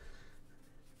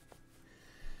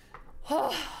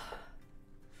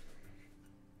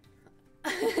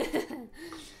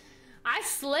 I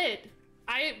slid.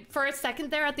 For a second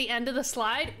there at the end of the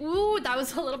slide, ooh, that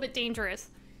was a little bit dangerous.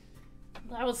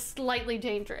 That was slightly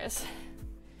dangerous.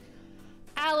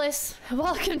 Alice,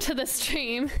 welcome to the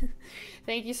stream.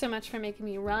 Thank you so much for making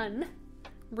me run.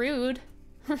 Rude.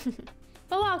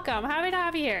 But welcome, happy to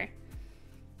have you here.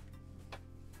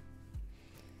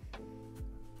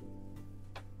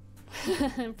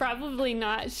 Probably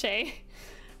not, Shay.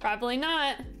 Probably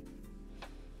not.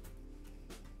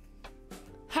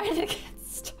 Hide again.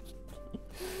 Stop.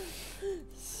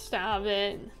 Stop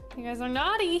it. You guys are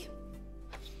naughty.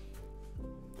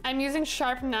 I'm using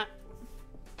sharp nut.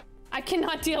 I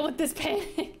cannot deal with this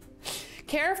pain.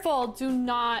 Careful, do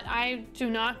not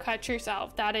cut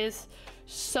yourself. That is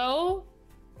so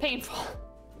painful.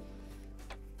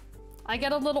 I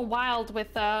get a little wild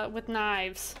with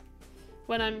knives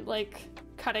when I'm like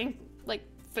cutting like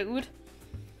food.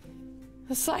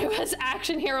 Siwas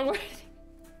action hero worthy.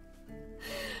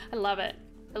 I love it.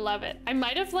 I love it. I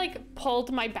might have like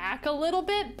pulled my back a little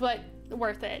bit, but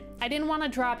worth it. I didn't want to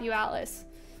drop you, Alice.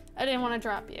 I didn't want to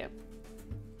drop you.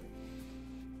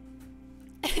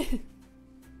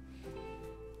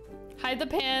 Hide the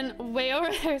pan way over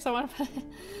there. Someone.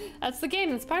 That's the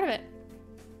game. That's part of it.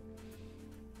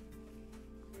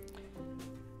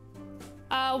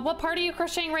 What part are you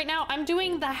crocheting right now? I'm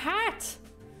doing the hat.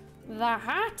 The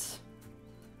hat.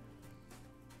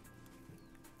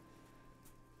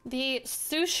 The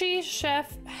sushi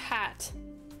chef hat.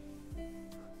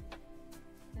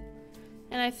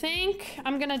 And I think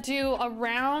I'm gonna do a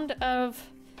round of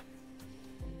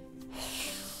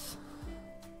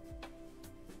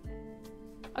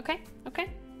okay.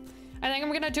 I think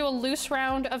I'm gonna do a loose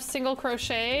round of single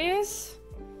crochets.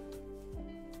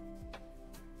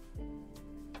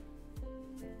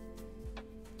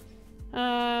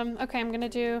 Okay, I'm gonna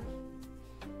do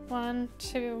 1,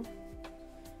 2,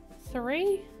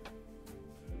 3.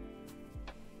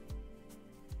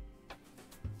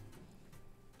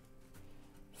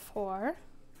 4,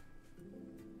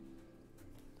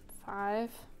 5.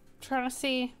 Trying to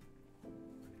see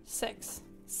 6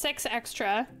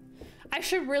 extra. I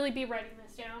should really be writing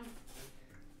this down.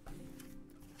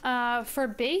 For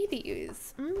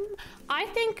babies, I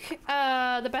think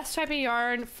the best type of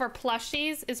yarn for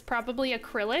plushies is probably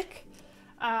acrylic,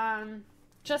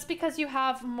 just because you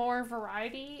have more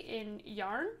variety in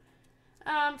yarn.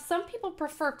 Some people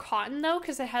prefer cotton though,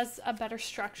 because it has a better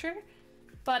structure.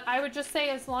 But I would just say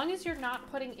as long as you're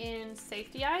not putting in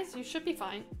safety eyes, you should be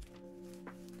fine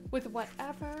with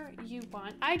whatever you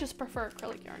want. I just prefer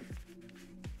acrylic yarn.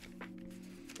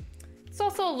 It's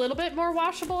also a little bit more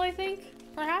washable, I think.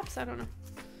 Perhaps, I don't know.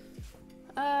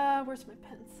 Where's my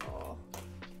pencil?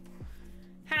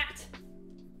 Hat.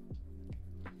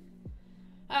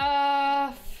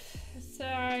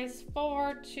 Size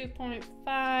 4,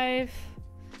 2.5.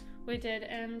 We did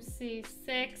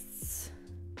MC6.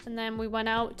 And then we went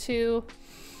out to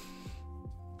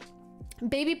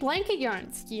baby blanket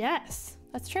yarns. Yes,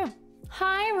 that's true.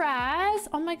 Hi, Raz.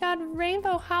 Oh my God,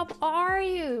 Rainbow, how are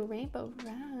you? Rainbow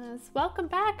Raz, welcome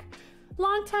back.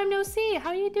 Long time no see. How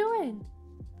are you doing?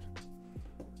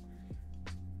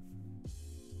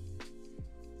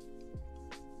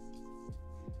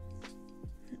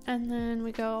 And then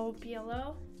we go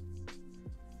BLO.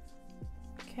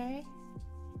 Okay.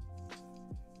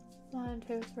 1,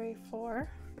 2, 3, 4.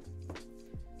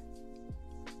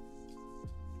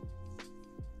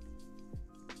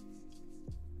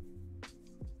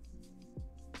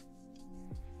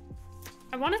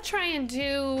 I want to try and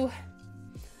do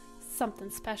something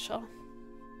special.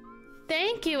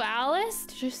 Thank you, Alice.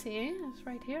 Did you see? It's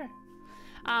right here.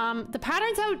 The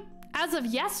pattern's out as of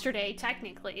yesterday,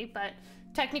 technically, but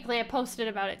technically I posted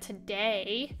about it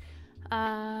today.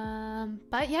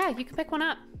 But yeah, you can pick one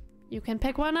up. You can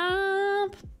pick one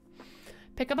up.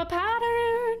 Pick up a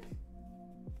pattern.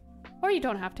 Or you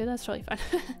don't have to, that's really fun.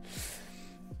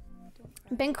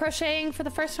 Been crocheting for the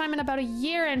first time in about a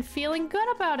year and feeling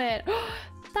good about it.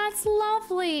 That's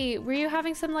lovely. Were you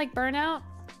having some like burnout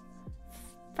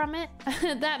from it?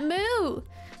 That moo.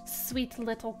 Sweet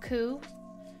little coo.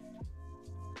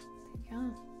 There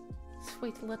you go.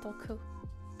 Sweet little coo.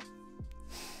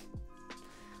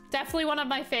 Definitely one of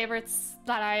my favorites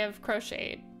that I have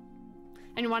crocheted.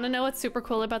 And you want to know what's super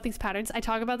cool about these patterns? I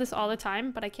talk about this all the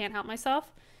time, but I can't help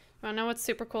myself. You want to know what's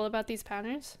super cool about these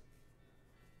patterns?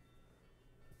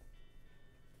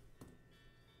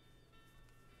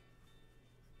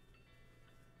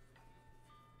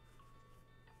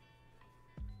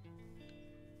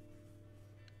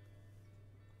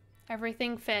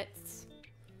 Everything fits.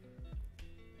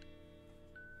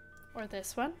 Or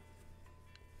this one.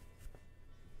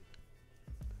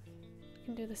 You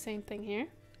can do the same thing here.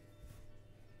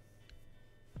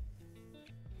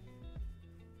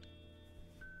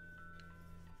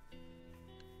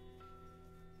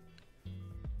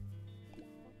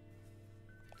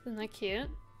 Isn't that cute?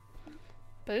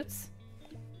 Boots.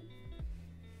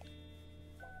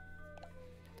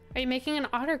 Are you making an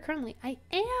otter currently? I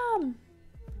am!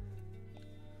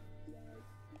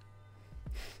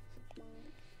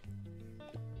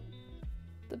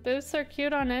 The boots are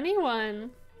cute on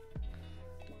anyone.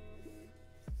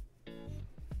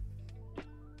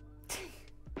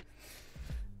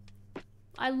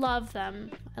 I love them.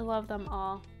 I love them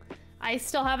all. I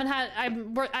still haven't had,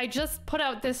 I just put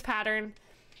out this pattern.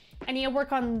 I need to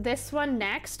work on this one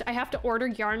next. I have to order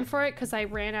yarn for it because I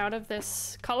ran out of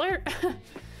this color.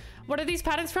 What are these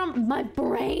patterns from? My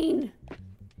brain.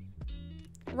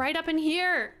 Right up in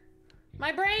here.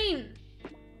 My brain.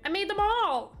 I made them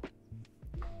all.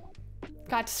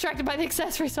 Got distracted by the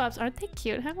accessory swaps. Aren't they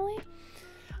cute, Emily?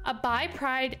 A Bi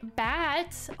Pride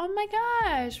bat. Oh my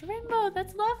gosh, Rainbow,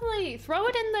 that's lovely. Throw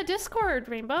it in the Discord,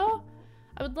 Rainbow.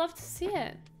 I would love to see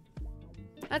it.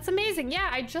 That's amazing. Yeah,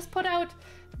 I just put out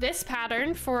this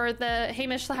pattern for the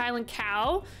Hamish the Highland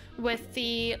Cow with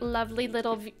the lovely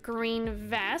little green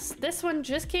vest. This one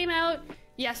just came out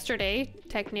yesterday,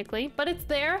 technically, but it's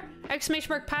there. Exclamation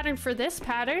mark pattern for this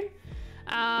pattern.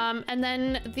 And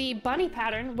then the bunny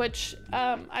pattern, which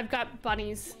I've got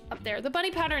bunnies up there. The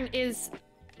bunny pattern is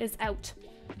out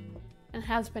and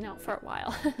has been out for a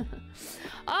while.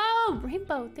 Oh,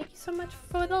 Rainbow, thank you so much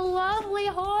for the lovely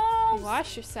horse. You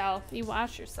wash yourself. You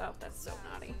wash yourself. That's so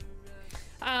naughty.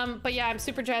 But yeah, I'm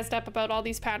super jazzed up about all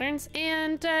these patterns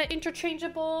and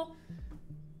interchangeable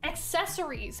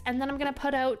accessories. And then I'm gonna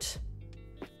put out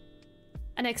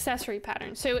an accessory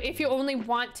pattern. So if you only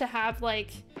want to have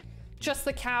like just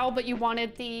the cow, but you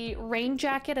wanted the rain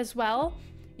jacket as well,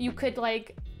 you could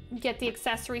like get the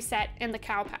accessory set in the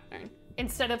cow pattern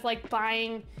instead of like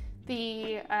buying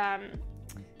the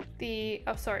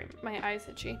oh sorry, my eyes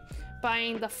itchy,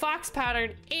 buying the fox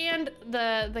pattern and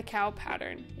the cow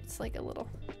pattern. It's like a little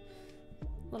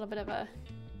bit of a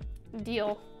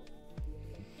deal.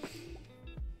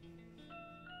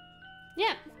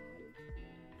 Yeah,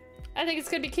 I think it's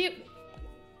gonna be cute.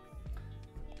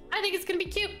 I think it's gonna be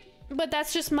cute, but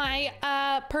that's just my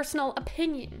personal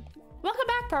opinion. Welcome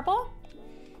back, Purple.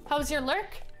 How was your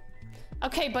lurk?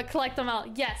 Okay, but collect them all.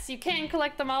 Yes, you can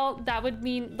collect them all. That would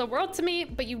mean the world to me,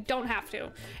 but you don't have to.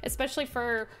 Especially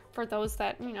for those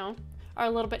that, you know, are a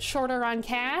little bit shorter on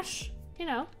cash. You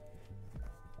know,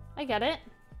 I get it.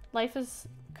 Life is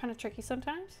kind of tricky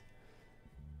sometimes.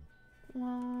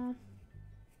 Well...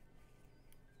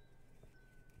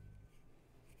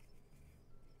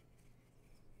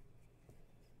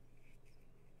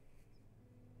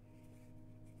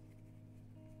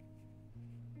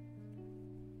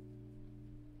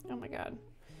 Oh my god.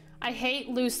 I hate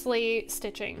loosely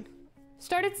stitching.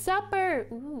 Started supper.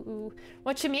 Ooh,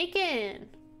 what you making?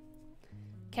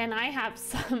 Can I have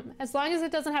some? As long as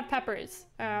it doesn't have peppers.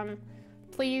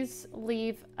 Please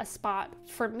leave a spot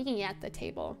for me at the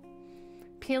table.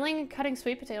 Peeling and cutting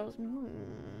sweet potatoes.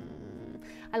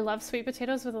 I love sweet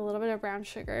potatoes with a little bit of brown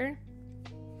sugar.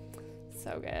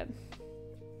 So good.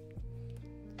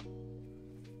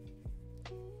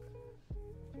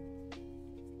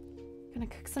 Gonna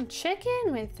cook some chicken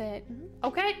with it.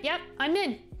 Okay, yep, I'm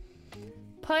in.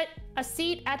 Put a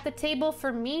seat at the table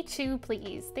for me too,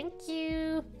 please. Thank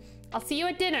you. I'll see you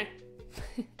at dinner.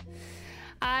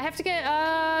 I have to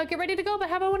get ready to go, but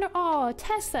have a wonderful... Oh,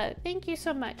 Tessa, thank you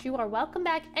so much. You are welcome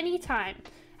back anytime.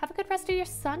 Have a good rest of your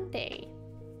Sunday.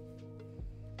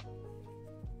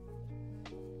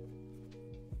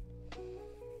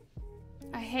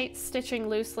 I hate stitching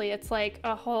loosely. It's like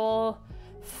a whole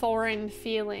foreign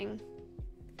feeling.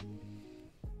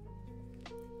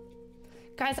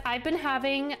 Guys, I've been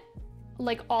having,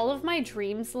 like, all of my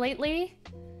dreams lately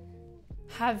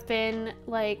have been,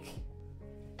 like,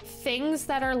 things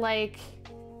that are, like,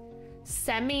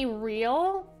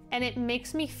 semi-real, and it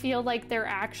makes me feel like they're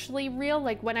actually real.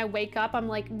 Like, when I wake up, I'm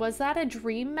like, was that a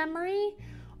dream memory?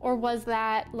 Or was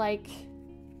that, like...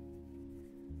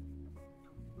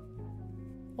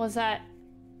 Was that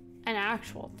an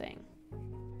actual thing?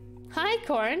 Hi,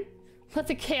 Corn. Let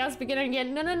the chaos begin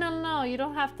again. No, no, no, no. You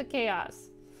don't have the chaos.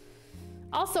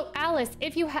 Also, Alice,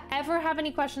 if you ever have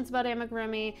any questions about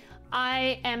amigurumi,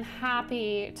 I am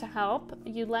happy to help.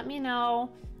 You let me know.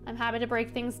 I'm happy to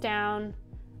break things down.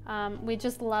 We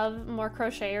just love more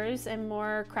crocheters and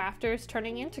more crafters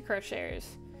turning into crocheters.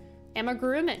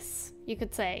 Amigurumis, you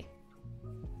could say.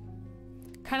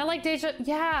 Kind of like deja...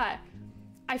 Yeah.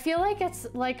 I feel like it's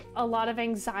like a lot of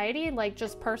anxiety, like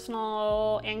just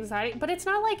personal anxiety, but it's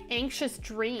not like anxious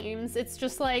dreams. It's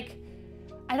just like,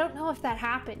 I don't know if that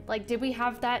happened. Like, did we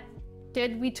have that?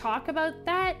 Did we talk about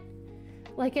that?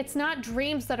 Like, it's not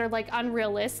dreams that are like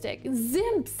unrealistic.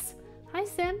 Zimps. Hi,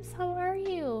 Zimps. How are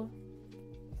you?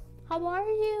 How are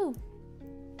you?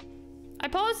 I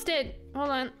posted. Hold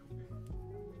on.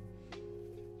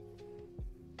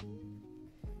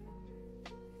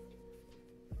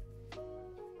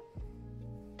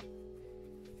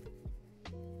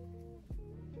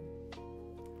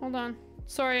 Hold on.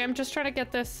 Sorry, I'm just trying to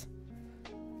get this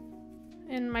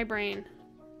in my brain.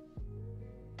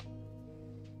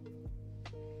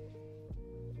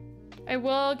 I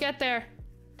will get there.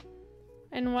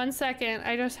 In 1 second.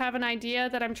 I just have an idea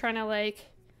that I'm trying to like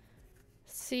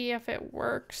see if it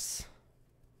works.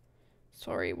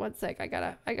 Sorry, 1 sec. I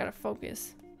gotta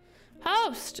focus.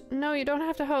 Host! No, you don't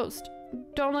have to host.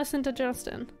 Don't listen to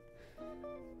Justin.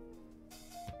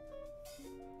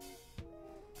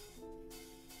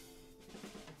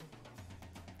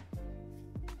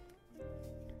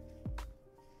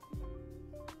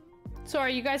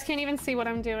 Sorry, you guys can't even see what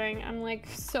I'm doing. I'm like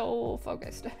so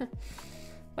focused.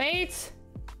 Wait.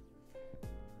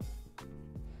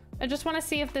 I just want to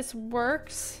see if this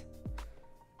works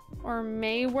or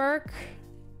may work.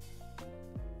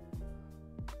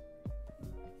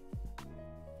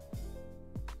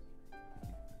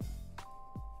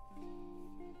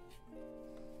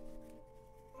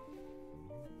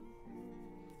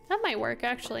 That might work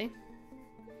actually.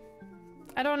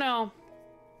 I don't know.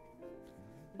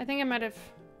 I think I might have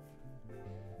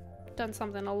done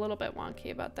something a little bit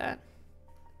wonky about that.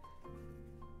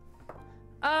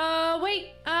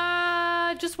 Wait,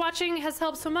 just watching has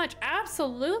helped so much.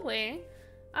 Absolutely.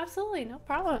 Absolutely, no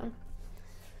problem.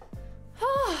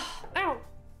 Ow.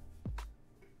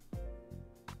 It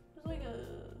was like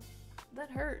that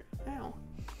hurt. Ow.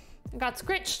 I got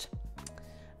scritched.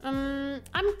 I'm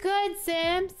good,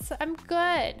 Sims. I'm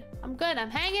good. I'm good. I'm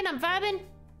hanging, I'm vibing.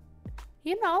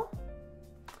 You know.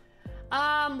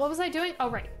 What was I doing? Oh,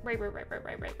 right.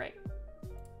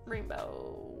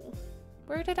 Rainbow.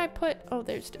 Where did I put? Oh,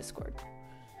 there's Discord.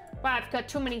 Wow, I've got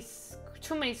too many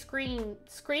screens.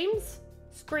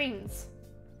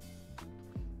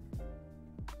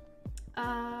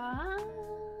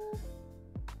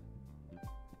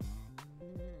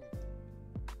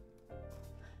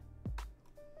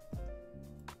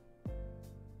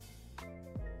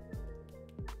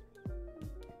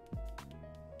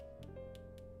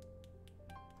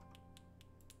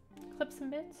 Clips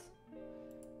and bits.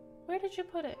 Where did you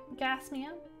put it? Gas me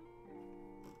up?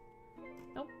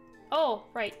 Nope. Oh,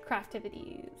 right.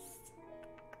 Craftivities.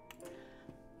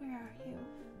 Where are you?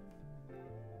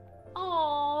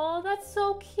 Oh, that's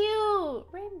so cute.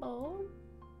 Rainbow.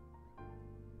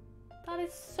 That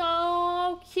is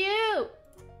so cute.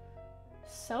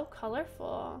 So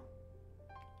colorful.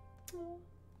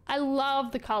 I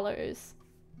love the colors.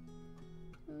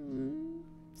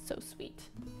 So sweet.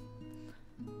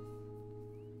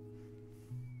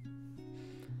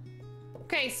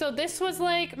 Okay, so this was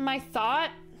like my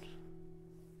thought.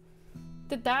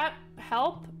 Did that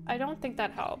help? I don't think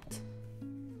that helped.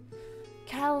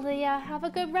 Kalia, have a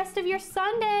good rest of your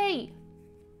Sunday.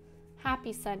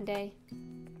 Happy Sunday.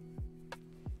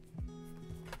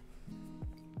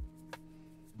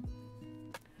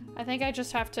 I think I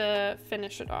just have to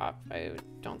finish it off. I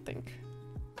don't think.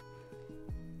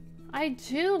 I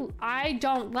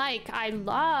don't like. I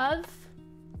love.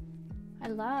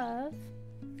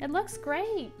 It looks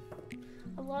great.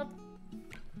 I love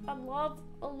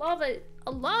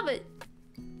it.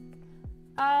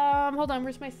 Hold on,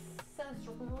 where's my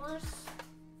scissors?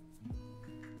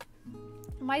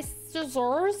 My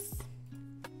scissors?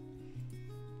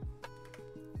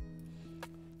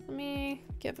 Let me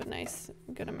give a nice,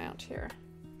 good amount here.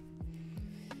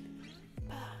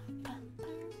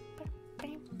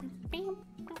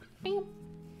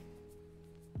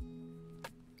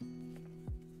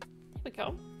 There we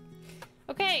go.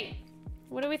 Okay,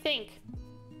 what do we think?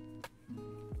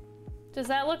 Does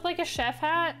that look like a chef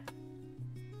hat?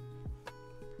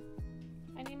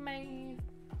 I need my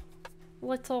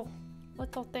little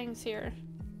things here.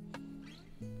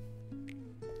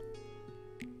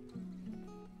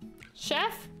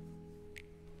 Chef?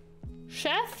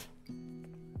 Chef?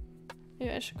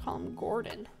 Maybe I should call him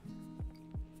Gordon.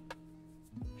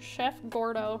 Chef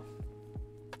Gordo.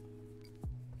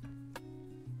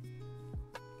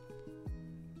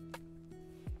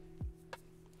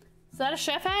 Is that a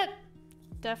chef hat?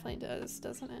 Definitely does,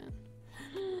 doesn't it?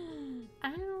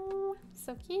 Ow,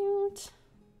 so cute.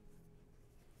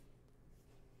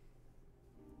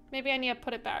 Maybe I need to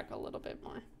put it back a little bit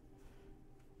more.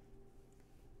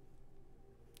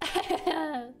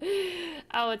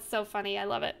 Oh, it's so funny. I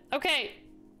love it. Okay,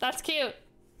 that's cute.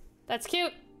 That's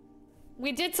cute.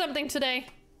 We did something today.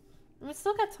 We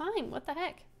still got time. What the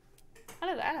heck? How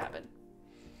did that happen?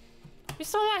 We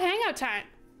still got hangout time.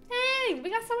 Hey, we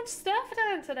got so much stuff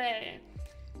done today.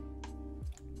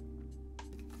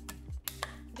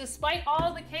 Despite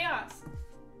all the chaos.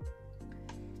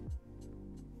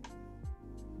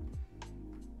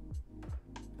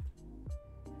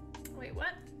 Wait,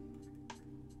 what?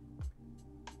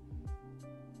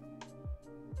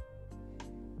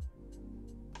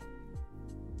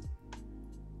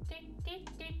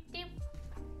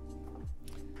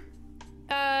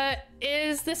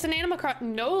 is this an Animal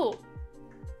Crossing? No.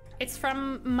 It's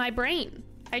from my brain.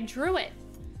 I drew it.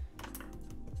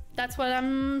 That's what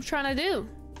I'm trying to do.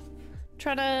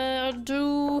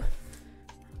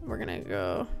 We're gonna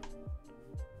go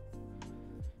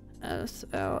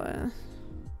SLS.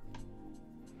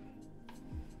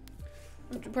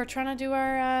 We're trying to do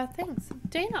our things.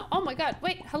 Dana, oh my god,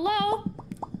 wait, hello?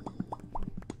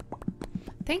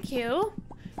 Thank you.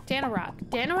 Dana Rock.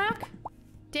 Dana Rock?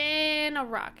 Dana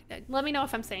Rock. Let me know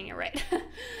if I'm saying it right.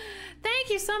 Thank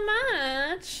you so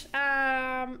much.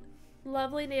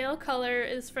 Lovely nail color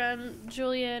is from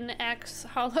Julian X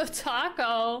Hollow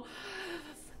Taco.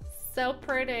 So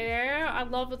pretty. I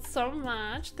love it so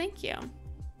much. Thank you.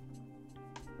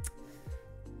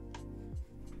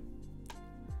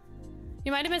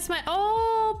 You might have missed my,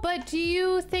 oh, but do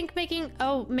you think making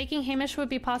Hamish would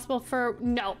be possible for,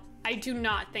 no, I do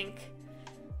not think.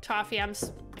 Toffee, I'm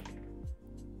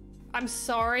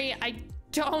sorry. I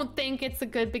don't think it's a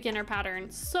good beginner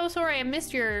pattern. So sorry, I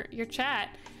missed your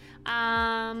chat.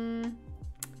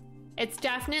 It's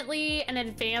definitely an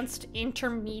advanced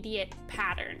intermediate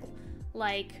pattern.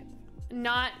 Like,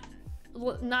 not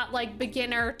like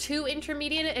beginner to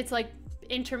intermediate, it's like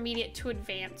intermediate to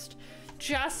advanced.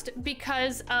 Just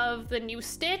because of the new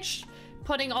stitch,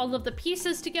 putting all of the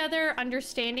pieces together,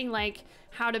 understanding like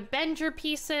how to bend your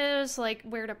pieces, like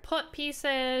where to put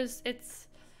pieces. It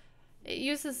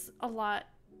uses a lot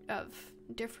of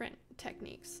different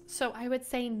techniques. So I would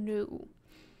say no.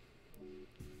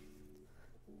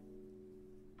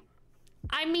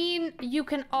 I mean, you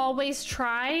can always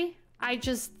try. I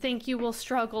just think you will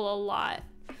struggle a lot.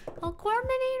 Oh,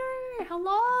 Corminator!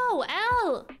 Hello,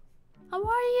 Elle! How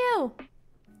are you?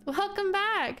 Welcome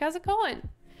back. How's it going?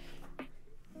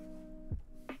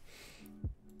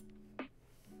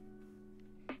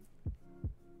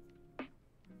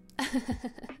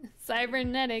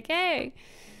 Cybernetic, hey.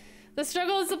 The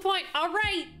struggle is the point. All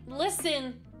right,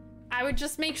 listen. I would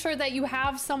just make sure that you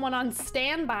have someone on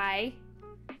standby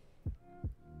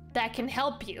that can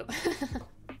help you.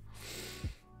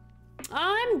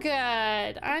 I'm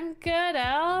good. I'm good,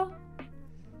 Elle.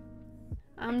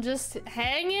 I'm just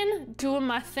hanging, doing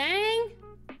my thing.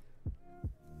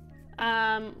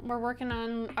 We're working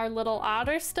on our little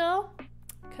otter still,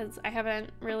 because I haven't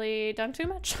really done too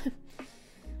much.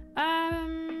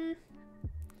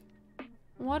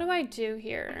 What do I do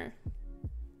here?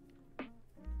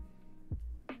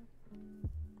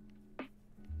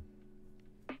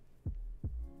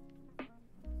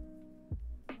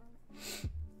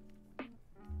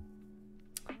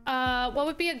 What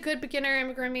would be a good beginner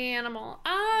amigurumi animal?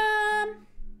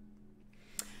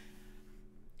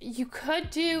 You could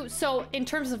do, so in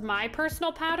terms of my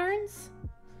personal patterns,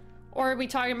 or are we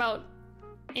talking about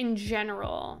in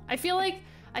general? I feel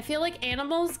like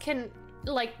animals can,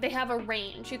 like, they have a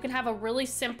range. You can have a really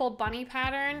simple bunny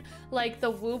pattern, like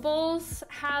the Woobles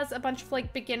has a bunch of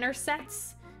like beginner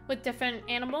sets with different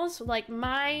animals. Like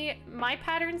my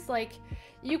patterns, like,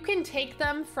 you can take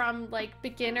them from like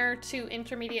beginner to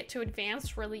intermediate to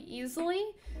advanced really easily.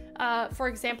 For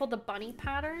example, the bunny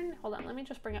pattern. Hold on, let me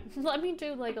just bring up, let me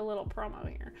do like a little promo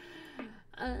here.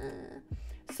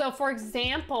 So for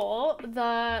example,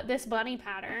 this bunny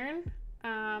pattern,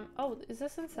 oh, is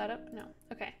this in setup? No,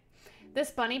 okay. This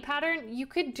bunny pattern, you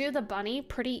could do the bunny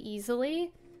pretty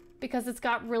easily because it's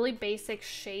got really basic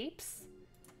shapes.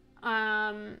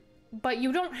 But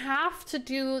you don't have to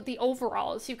do the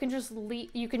overalls. You can just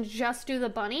do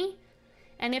the bunny.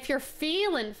 And if you're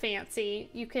feeling fancy,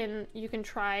 you can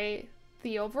try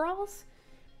the overalls.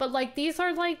 But like these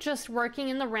are like just working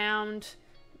in the round,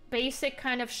 basic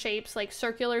kind of shapes, like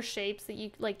circular shapes that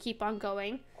you like keep on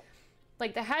going.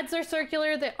 Like the heads are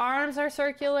circular, the arms are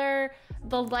circular,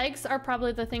 the legs are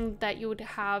probably the thing that you would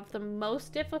have the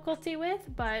most difficulty with,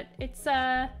 but it's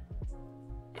oh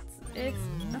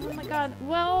my god.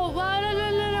 Whoa,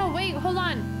 no, wait, hold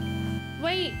on.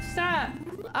 Wait, stop.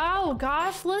 Oh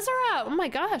gosh, Lizera, oh my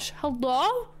gosh,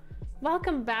 hello?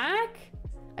 Welcome back.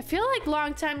 I feel like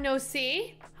long time no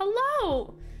see.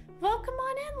 Hello, welcome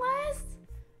on in, Liz.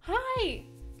 Hi,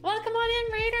 welcome on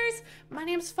in, Raiders. My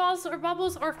name's False or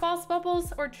Bubbles or False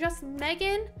Bubbles or just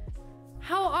Megan.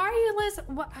 How are you, Liz?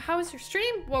 How was your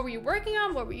stream? What were you working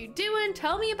on? What were you doing?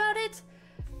 Tell me about it.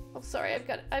 Oh, sorry, I've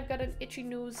got an itchy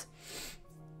nose.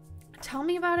 Tell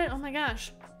me about it. Oh my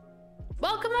gosh.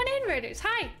 Welcome on in, Raiders.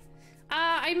 Hi.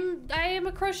 I am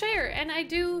a crocheter and I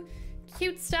do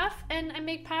cute stuff and I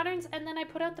make patterns and then I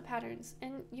put out the patterns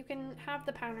and you can have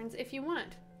the patterns if you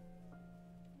want.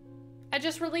 I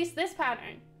just released this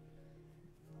pattern.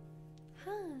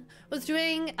 Was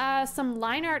doing some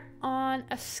line art on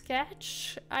a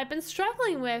sketch I've been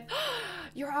struggling with.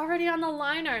 You're already on the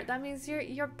line art. That means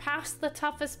you're past the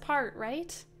toughest part,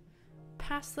 right?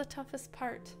 Past the toughest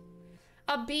part.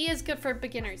 A B is good for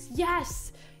beginners.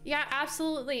 Yes. Yeah,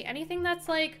 absolutely. Anything that's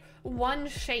like one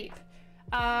shape.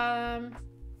 My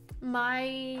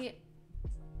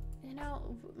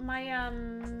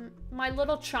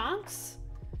little chunks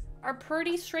are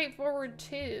pretty straightforward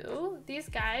too. These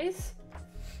guys.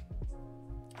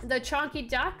 The chonky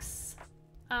ducks,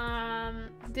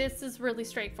 this is really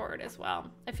straightforward as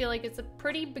well. I feel like it's a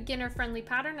pretty beginner-friendly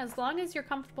pattern as long as you're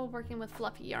comfortable working with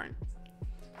fluffy yarn.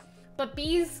 But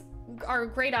bees are a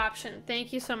great option.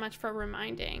 Thank you so much for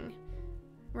reminding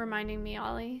me,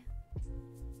 Ollie.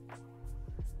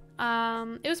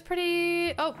 It was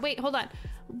pretty... Oh, wait, hold on.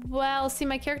 Well, see,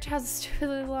 my character has a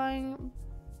stupidly long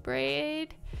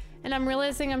braid, and I'm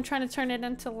realizing I'm trying to turn it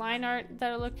into line art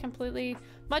that'll look completely...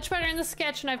 much better in the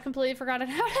sketch, and I've completely forgotten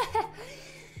how to...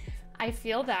 I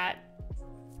feel that.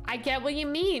 I get what you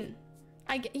mean.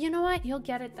 You know what? You'll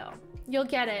get it, though. You'll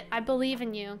get it. I believe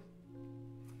in you.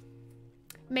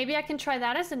 Maybe I can try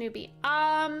that as a newbie.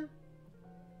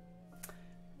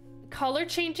 Color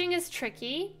changing is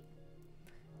tricky.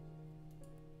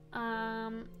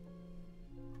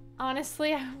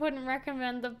 Honestly, I wouldn't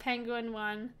recommend the penguin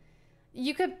one.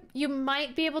 You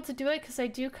might be able to do it because I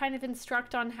do kind of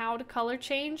instruct on how to color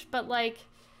change, but like,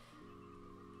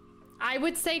 I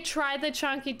would say try the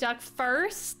chunky duck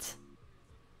first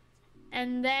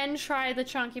and then try the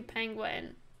chunky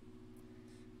penguin.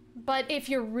 But if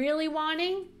you're really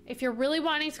wanting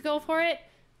to go for it,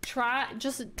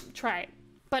 just try it.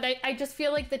 But I just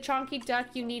feel like the chunky duck,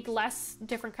 you need less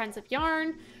different kinds of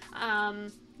yarn,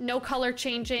 no color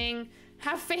changing.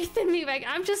 Have faith in me, like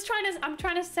I'm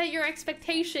trying to set your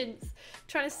expectations.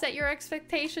 Trying to set your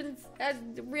expectations as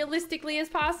realistically as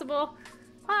possible.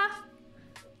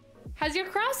 How's your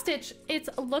cross stitch? It's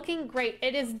looking great.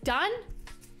 It is done.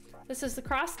 This is the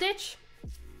cross stitch.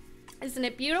 Isn't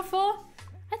it beautiful?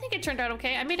 I think it turned out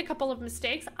okay. I made a couple of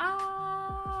mistakes.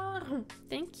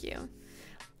 Thank you.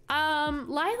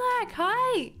 Lilac,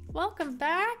 hi. Welcome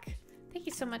back. Thank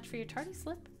you so much for your tardy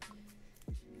slip.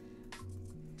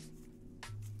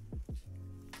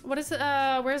 What is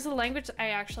where's the language? I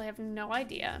actually have no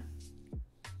idea.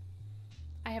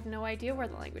 I have no idea where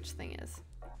the language thing is.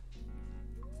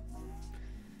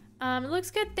 It looks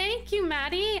good. Thank you,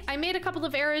 Maddie. I made a couple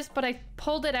of errors, but I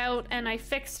pulled it out and I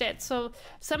fixed it. So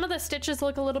some of the stitches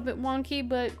look a little bit wonky,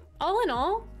 but all in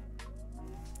all,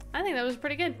 I think that was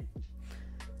pretty good.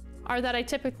 Are that I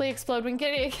typically explode when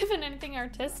given anything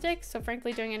artistic. So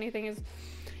frankly, doing anything is,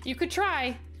 you could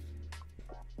try.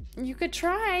 You could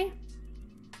try.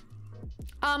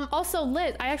 Also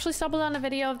lit. I actually stumbled on a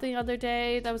video of the other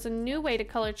day. That was a new way to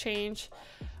color change.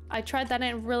 I tried that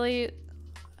and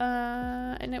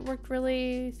it worked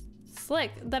really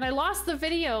slick. Then I lost the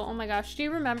video. Oh my gosh. Do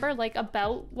you remember like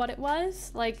about what it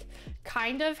was? Like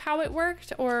kind of how it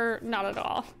worked or not at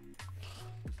all?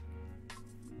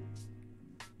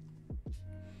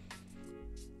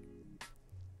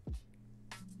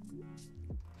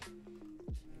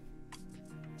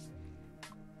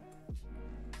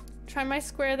 Try my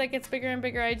square that gets bigger and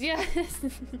bigger idea.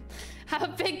 How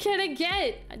big can it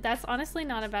get? That's honestly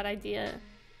not a bad idea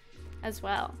as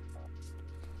well.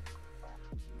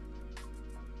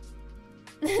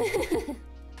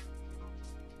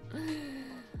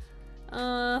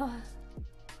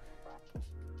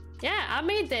 Yeah, I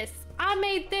made this. I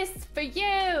made this for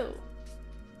you.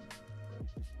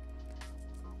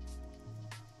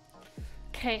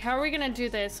 Okay, how are we gonna do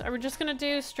this? Are we just gonna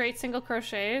do straight single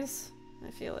crochets? I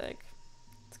feel like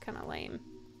it's kind of lame.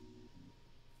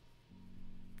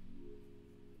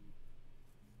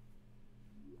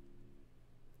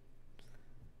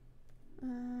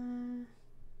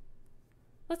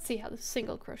 Let's see how the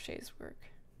single crochets work.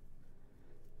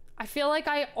 I feel like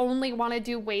I only want to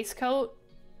do waistcoat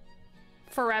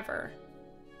forever.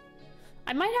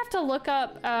 I might have to look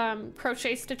up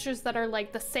crochet stitches that are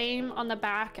like the same on the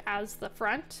back as the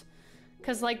front,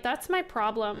 because like that's my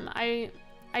problem.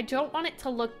 I don't want it to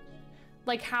look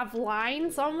like have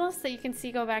lines almost that you can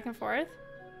see go back and forth.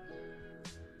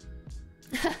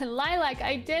 Lilac,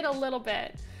 I did a little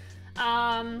bit.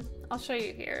 I'll show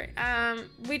you here.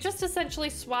 We just essentially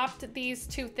swapped these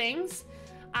two things.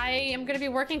 I am gonna be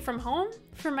working from home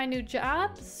for my new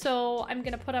job, so I'm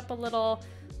gonna put up a little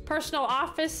personal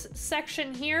office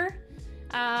section here.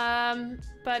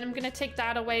 But I'm gonna take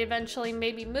that away eventually,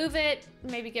 maybe move it,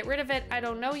 maybe get rid of it. I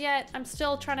don't know yet. I'm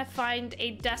still trying to find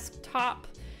a desktop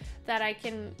that I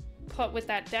can put with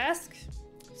that desk.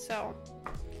 So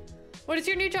What is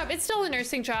your new job? It's still a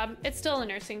nursing job. It's still a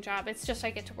nursing job. It's just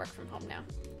I get to work from home now.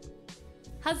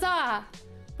 Huzzah!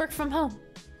 Work from home.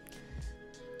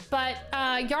 But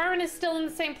Yarwin is still in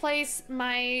the same place.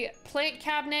 My plant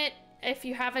cabinet, if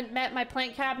you haven't met my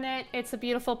plant cabinet, it's a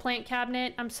beautiful plant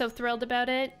cabinet. I'm so thrilled about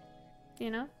it,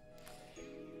 you know?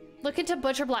 Look into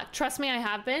Butcher Block. Trust me, I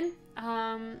have been.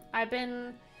 I've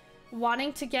been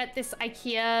wanting to get this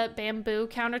IKEA bamboo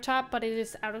countertop, but it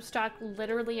is out of stock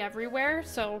literally everywhere.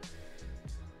 So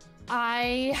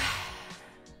I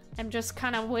am just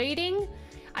kind of waiting.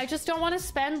 I just don't want to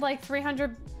spend like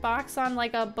 300 bucks on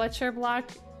like a Butcher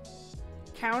Block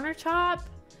countertop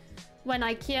when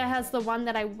IKEA has the one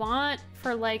that I want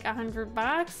for like 100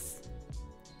 bucks.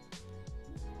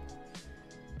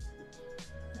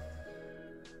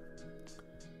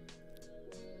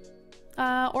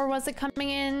 Or was it coming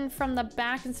in from the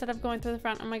back instead of going through the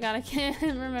front? Oh my god, I can't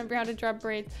remember how to draw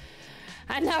braids.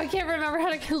 And now I can't remember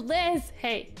how to Liz!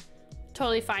 Hey,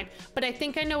 totally fine. But I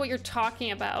think I know what you're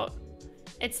talking about.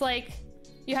 It's like,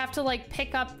 you have to like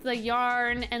pick up the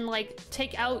yarn and like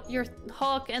take out your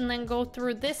hook and then go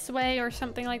through this way or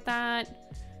something like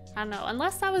that. I don't know,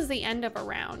 unless that was the end of a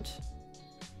round.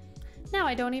 Now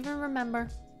I don't even remember.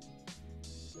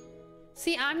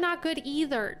 See, I'm not good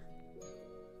either.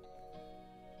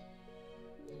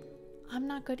 I'm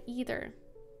not good either.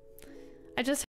 I just